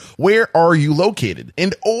 or where are you located?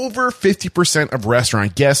 And over 50% of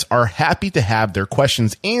restaurant guests are happy to have their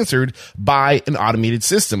questions answered by an automated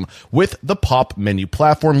system. With the Pop Menu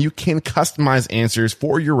platform, you can customize answers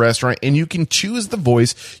for your restaurant, and you can choose the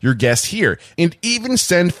voice your guests hear, and even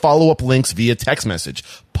send follow-up links via text message.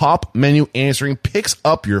 Pop Menu Answering picks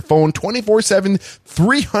up your phone 24/7,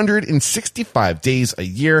 365 days a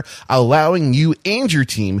year, allowing you and your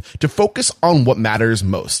team to focus on what matters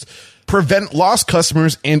most. Prevent lost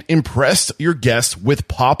customers and impress your guests with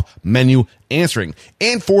Pop Menu Answering.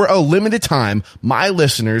 And for a limited time, my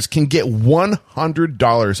listeners can get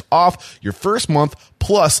 $100 off your first month,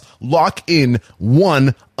 plus lock in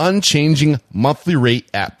one unchanging monthly rate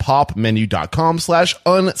at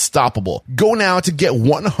popmenu.com/unstoppable. Go now to get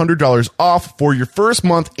 $100 off for your first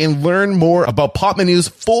month and learn more about Pop Menu's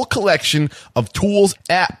full collection of tools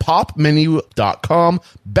at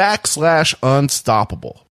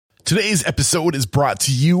popmenu.com/unstoppable. Today's episode is brought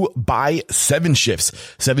to you by 7 Shifts.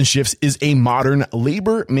 7 Shifts is a modern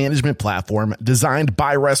labor management platform designed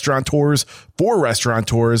by restaurateurs for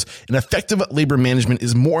restaurateurs, and effective labor management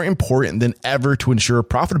is more important than ever to ensure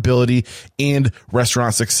profitability and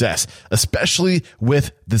restaurant success. Especially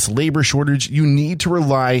with this labor shortage, you need to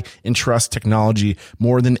rely and trust technology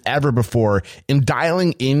more than ever before. And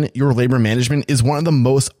dialing in your labor management is one of the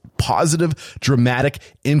most positive, dramatic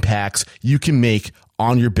impacts you can make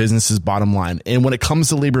on your business's bottom line. And when it comes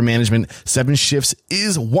to labor management, 7 Shifts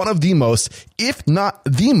is one of the most, if not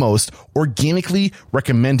the most, organically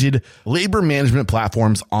recommended labor management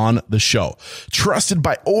platforms on the show. Trusted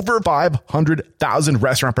by over 500,000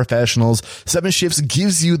 restaurant professionals, 7 Shifts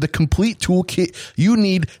gives you the complete toolkit you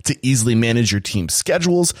need to easily manage your team's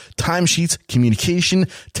schedules, timesheets, communication,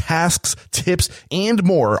 tasks, tips, and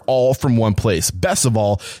more, all from one place. Best of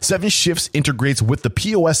all, 7 Shifts integrates with the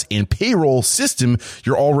POS and payroll system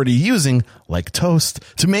you're already using, like Toast,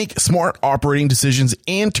 to make smart operating decisions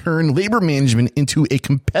and turn labor management into a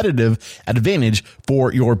competitive advantage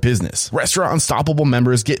for your business. Restaurant Unstoppable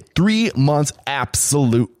members get 3 months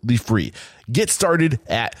absolutely free. Get started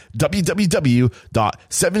at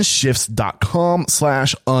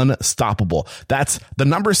www.7shifts.com/unstoppable. That's the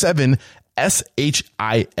number 7,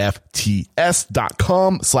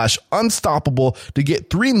 SHIFTS.com/unstoppable to get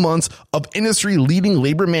 3 months of industry leading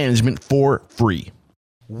labor management for free.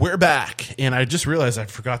 We're back, and I just realized I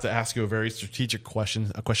forgot to ask you a very strategic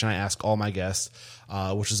question, a question I ask all my guests,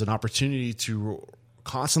 which is an opportunity to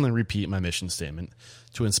constantly repeat my mission statement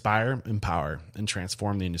to inspire, empower, and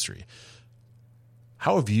transform the industry.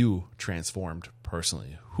 How have you transformed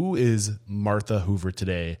personally? Who is Martha Hoover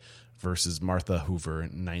today versus Martha Hoover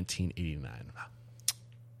in 1989?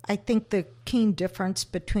 I think the keen difference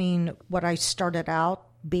between what I started out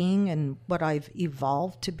being and what I've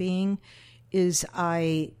evolved to being is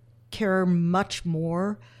I care much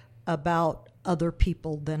more about other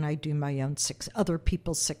people than I do my own other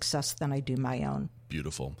people's success than I do my own.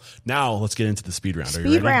 Beautiful. Now let's get into the speed round. Are you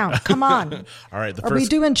Speed ready? round. Come on. All right. Are we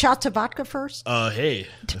doing shots of vodka first? Hey,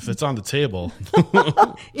 if it's on the table.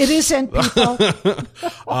 It isn't, people.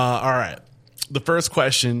 All right. The first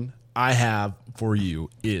question I have for you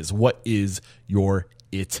is, what is your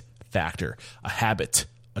it factor? A habit,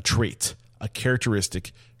 a trait, a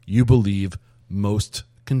characteristic you believe most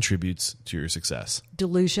contributes to your success?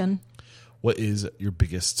 Delusion. What is your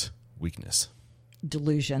biggest weakness?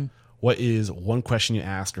 Delusion. What is one question you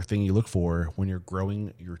ask or thing you look for when you're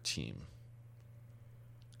growing your team?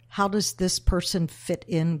 How does this person fit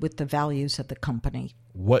in with the values of the company?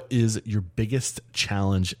 What is your biggest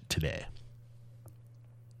challenge today?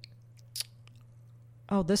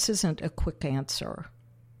 Oh, this isn't a quick answer.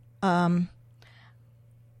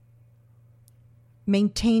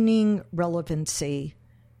 Maintaining relevancy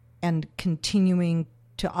and continuing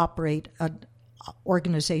to operate an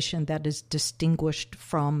organization that is distinguished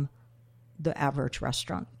from the average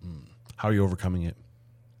restaurant. How are you overcoming it?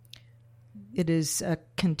 It is a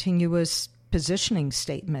continuous positioning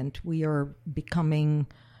statement. We are becoming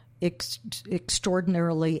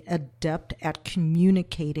extraordinarily adept at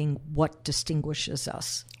communicating what distinguishes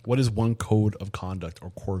us. What is one code of conduct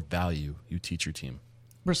or core value you teach your team?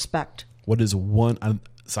 Respect. What is one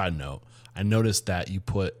side note? I noticed that you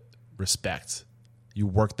put respect. You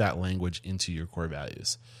work that language into your core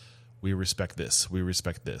values. We respect this. We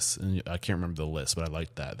respect this. And I can't remember the list, but I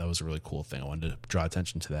liked that. That was a really cool thing. I wanted to draw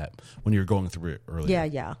attention to that when you were going through it earlier.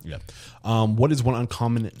 Yeah. What is one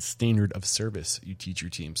uncommon standard of service you teach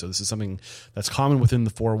your team? So this is something that's common within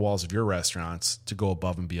the 4 walls of your restaurants to go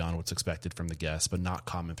above and beyond what's expected from the guests, but not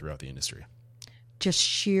common throughout the industry. Just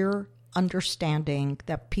sheer understanding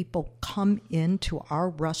that people come into our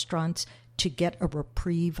restaurants to get a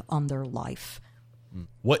reprieve on their life.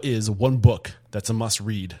 What is one book that's a must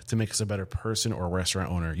read to make us a better person or a restaurant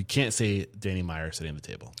owner? You can't say Danny Meyer sitting at the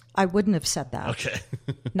table. I wouldn't have said that. Okay.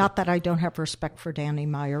 Not that I don't have respect for Danny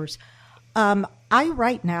Myers. I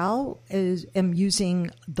right now am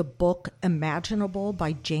using the book Imaginable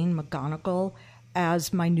by Jane McGonigal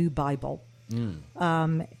as my new Bible.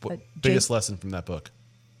 Biggest lesson from that book?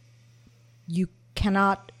 You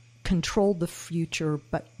cannot control the future,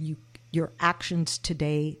 but your actions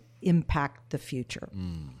today impact the future.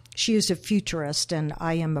 She is a futurist, and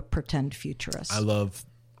I am a pretend futurist. I love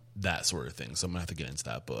that sort of thing, so I'm going to have to get into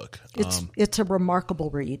that book. It's a remarkable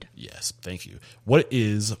read. Yes, thank you. What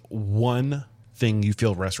is one thing you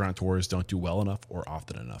feel restaurateurs don't do well enough or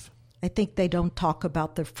often enough? I think they don't talk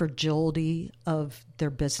about the fragility of their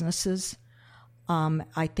businesses.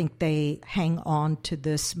 I think they hang on to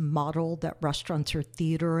this model that restaurants are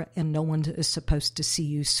theater and no one is supposed to see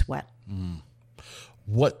you sweat.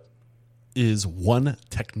 What is one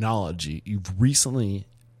technology you've recently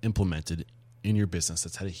implemented in your business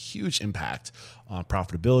that's had a huge impact on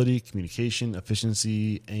profitability, communication,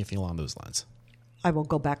 efficiency, anything along those lines? I will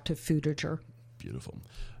go back to Foodiger. Beautiful.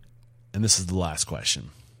 And this is the last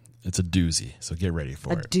question. It's a doozy, so get ready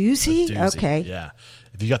for it. Doozy? A doozy? Okay. Yeah.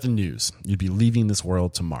 If you got the news, you'd be leaving this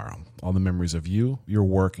world tomorrow. All the memories of you, your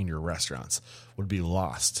work, and your restaurants would be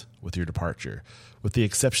lost with your departure, with the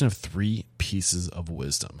exception of 3 pieces of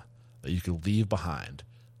wisdom that you could leave behind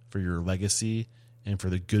for your legacy and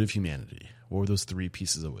for the good of humanity. What would those 3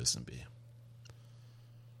 pieces of wisdom be?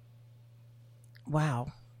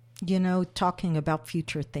 Wow. Talking about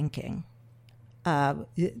future thinking.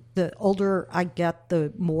 The older I get,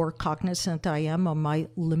 the more cognizant I am on my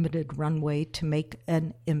limited runway to make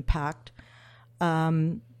an impact.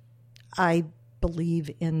 I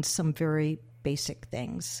believe in some very basic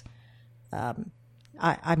things.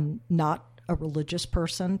 I'm not a religious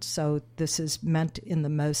person, so this is meant in the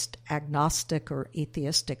most agnostic or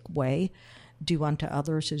atheistic way. Do unto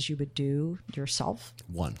others as you would do yourself.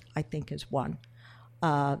 One. I think is one.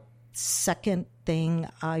 Second thing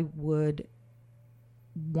I would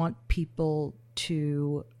want people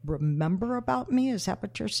to remember about me. Is that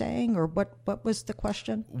what you're saying? Or what was the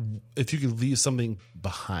question? If you could leave something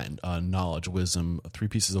behind, knowledge, wisdom, 3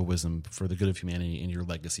 pieces of wisdom for the good of humanity and your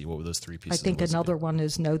legacy, what would those 3 pieces I think of wisdom another be? one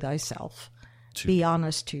is know thyself. Be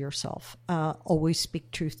honest to yourself. Always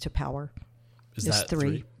speak truth to power. Is that 3.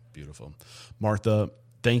 3? Beautiful. Martha,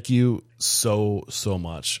 thank you so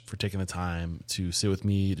much for taking the time to sit with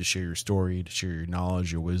me, to share your story, to share your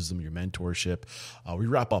knowledge, your wisdom, your mentorship. We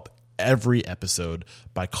wrap up every episode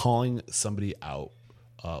by calling somebody out.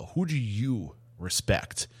 Who do you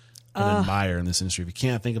respect and admire in this industry? If you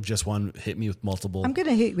can't think of just one, hit me with multiple. I'm going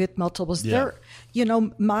to hit you with multiples. Yeah.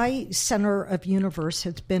 My center of universe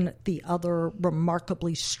has been the other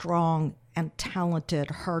remarkably strong and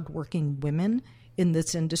talented, hardworking women in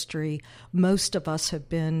this industry. Most of us have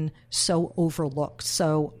been so overlooked.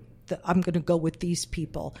 So I'm going to go with these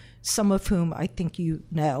people, some of whom I think you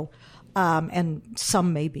know, and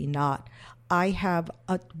some maybe not. I have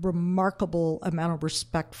a remarkable amount of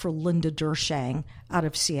respect for Linda Dershang out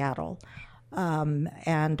of Seattle.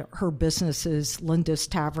 And her businesses, Linda's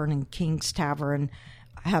Tavern and King's Tavern,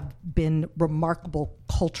 have been remarkable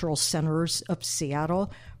cultural centers of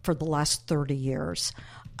Seattle for the last 30 years.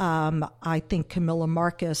 I think Camilla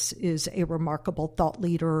Marcus is a remarkable thought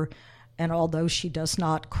leader, and although she does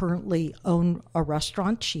not currently own a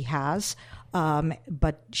restaurant, she has,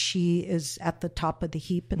 but she is at the top of the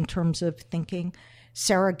heap in terms of thinking.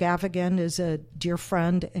 Sarah Gavigan is a dear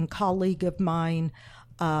friend and colleague of mine.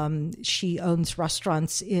 She owns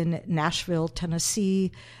restaurants in Nashville,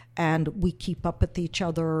 Tennessee, and we keep up with each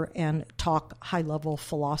other and talk high-level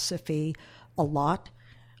philosophy a lot.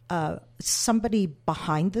 Somebody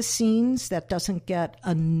behind the scenes that doesn't get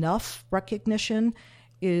enough recognition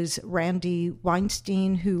is Randy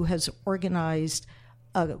Weinstein, who has organized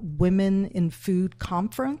a Women in Food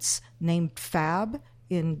conference named FAB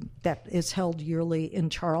that is held yearly in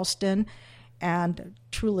Charleston. And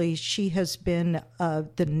truly, she has been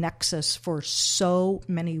the nexus for so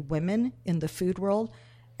many women in the food world.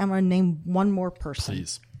 I'm going to name one more person.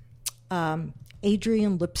 Please.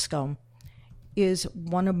 Adrienne Lipscomb is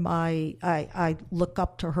one of I look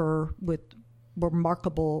up to her with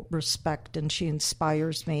remarkable respect, and she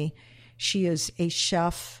inspires me. She is a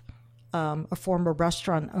chef, a former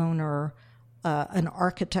restaurant owner, an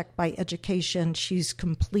architect by education. She's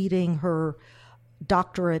completing her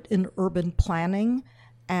doctorate in urban planning,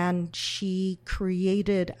 and she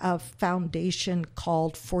created a foundation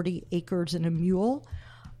called 40 Acres and a Mule.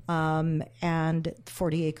 And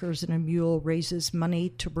 40 Acres and a Mule raises money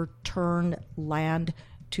to return land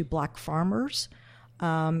to Black farmers.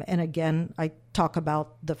 And again, I talk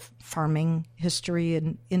about the farming history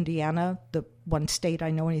in Indiana, the one state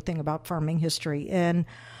I know anything about farming history in.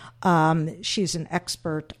 She's an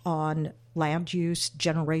expert on land use,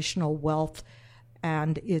 generational wealth,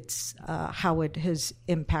 and it's how it has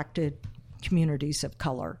impacted communities of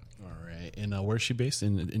color. All right. And where's she based?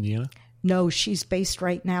 In Indiana? No, she's based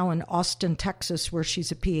right now in Austin, Texas, where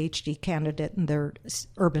she's a PhD candidate in their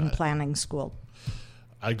urban planning school.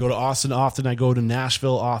 I go to Austin often. I go to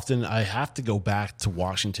Nashville often. I have to go back to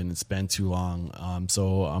Washington. It's been too long.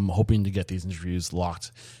 So I'm hoping to get these interviews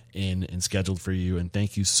locked in and scheduled for you. And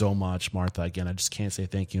thank you so much, Martha. Again, I just can't say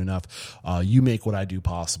thank you enough. You make what I do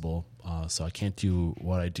possible. So I can't do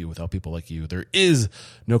what I do without people like you. There is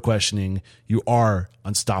no questioning. You are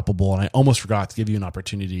unstoppable. And I almost forgot to give you an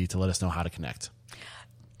opportunity to let us know how to connect.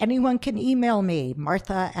 Anyone can email me,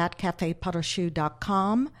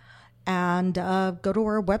 Martha@cafeparachute.com. And go to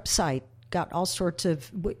our website, got all sorts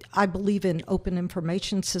of, I believe in open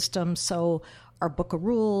information systems. So our book of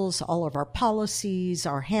rules, all of our policies,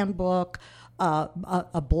 our handbook,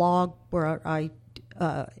 a blog where I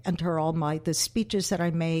enter all the speeches that I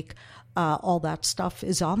make, all that stuff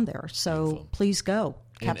is on there. So Beautiful. Please go.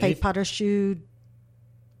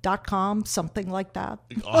 CafeParachute.com, something like that.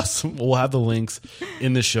 Awesome. We'll have the links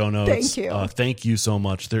in the show notes. Thank you. Thank you so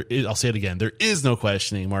much. I'll say it again. There is no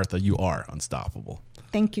questioning, Martha. You are unstoppable.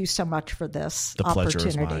 Thank you so much for this The opportunity. pleasure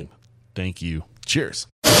is mine. Thank you. Cheers.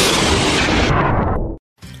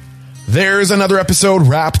 There's another episode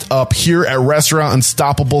wrapped up here at Restaurant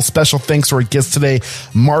Unstoppable. Special thanks to our guest today,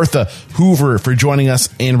 Martha Hoover, for joining us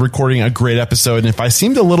and recording a great episode. And if I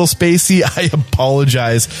seemed a little spacey, I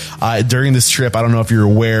apologize. During this trip, I don't know if you're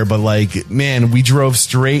aware, but we drove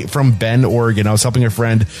straight from Bend, Oregon. I was helping a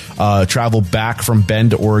friend travel back from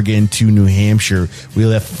Bend, Oregon to New Hampshire. We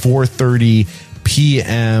left 4:30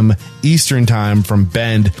 p.m. Eastern time from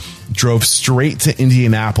Bend, drove straight to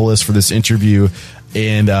Indianapolis for this interview.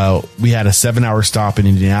 And we had a 7-hour stop in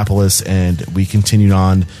Indianapolis, and we continued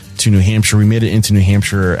on to New Hampshire. We made it into New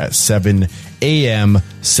Hampshire at 7 a.m.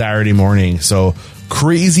 Saturday morning. So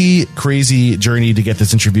crazy, crazy journey to get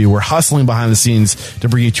this interview. We're hustling behind the scenes to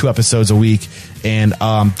bring you 2 episodes a week. And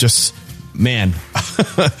man,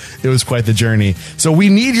 it was quite the journey. So we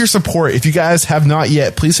need your support. If you guys have not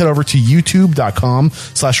yet, please head over to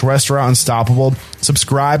youtube.com/Restaurant Unstoppable.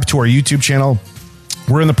 Subscribe to our YouTube channel.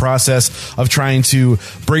 We're in the process of trying to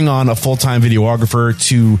bring on a full-time videographer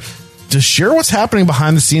to share what's happening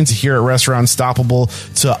behind the scenes here at Restaurant Unstoppable,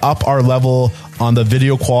 to up our level on the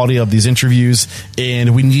video quality of these interviews.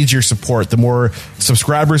 And we need your support. The more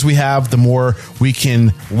subscribers we have, the more we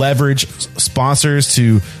can leverage sponsors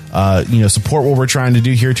to support what we're trying to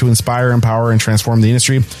do here to inspire, empower, and transform the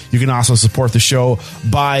industry. You can also support the show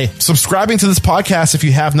by subscribing to this podcast if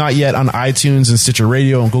you have not yet on iTunes and Stitcher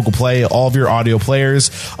Radio and Google Play, all of your audio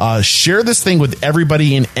players. Share this thing with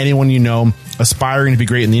everybody and anyone you know aspiring to be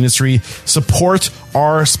great in the industry. Support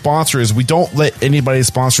our sponsors. We don't let anybody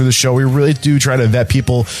sponsor the show. We really do try to vet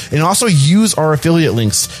people, and also use our affiliate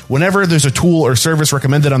links. Whenever there's a tool or service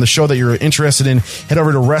recommended on the show that you're interested in, head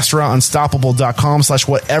over to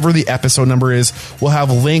restaurantunstoppable.com/whatever the episode number is. We'll have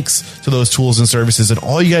links to those tools and services, and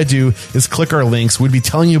all you gotta do is click our links. We'd be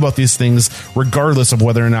telling you about these things regardless of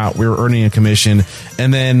whether or not we were earning a commission.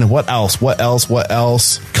 And then what else?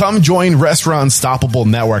 Come join Restaurant Unstoppable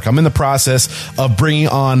Network. I'm in the process of bringing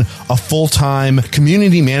on a full-time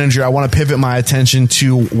community manager. I want to pivot my attention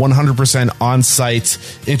to 100% on-site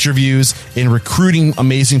interviews and recruiting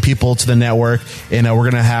amazing people to the network. And we're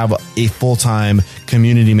going to have a full-time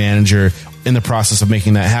community manager in the process of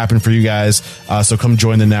making that happen for you guys. So come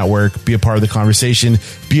join the network, be a part of the conversation,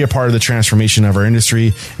 be a part of the transformation of our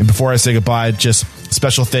industry. And before I say goodbye, just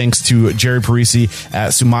special thanks to Jerry Parisi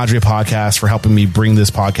at Sumadria Podcast for helping me bring this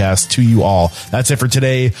podcast to you all. That's it for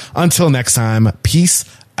today. Until next time, peace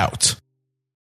out.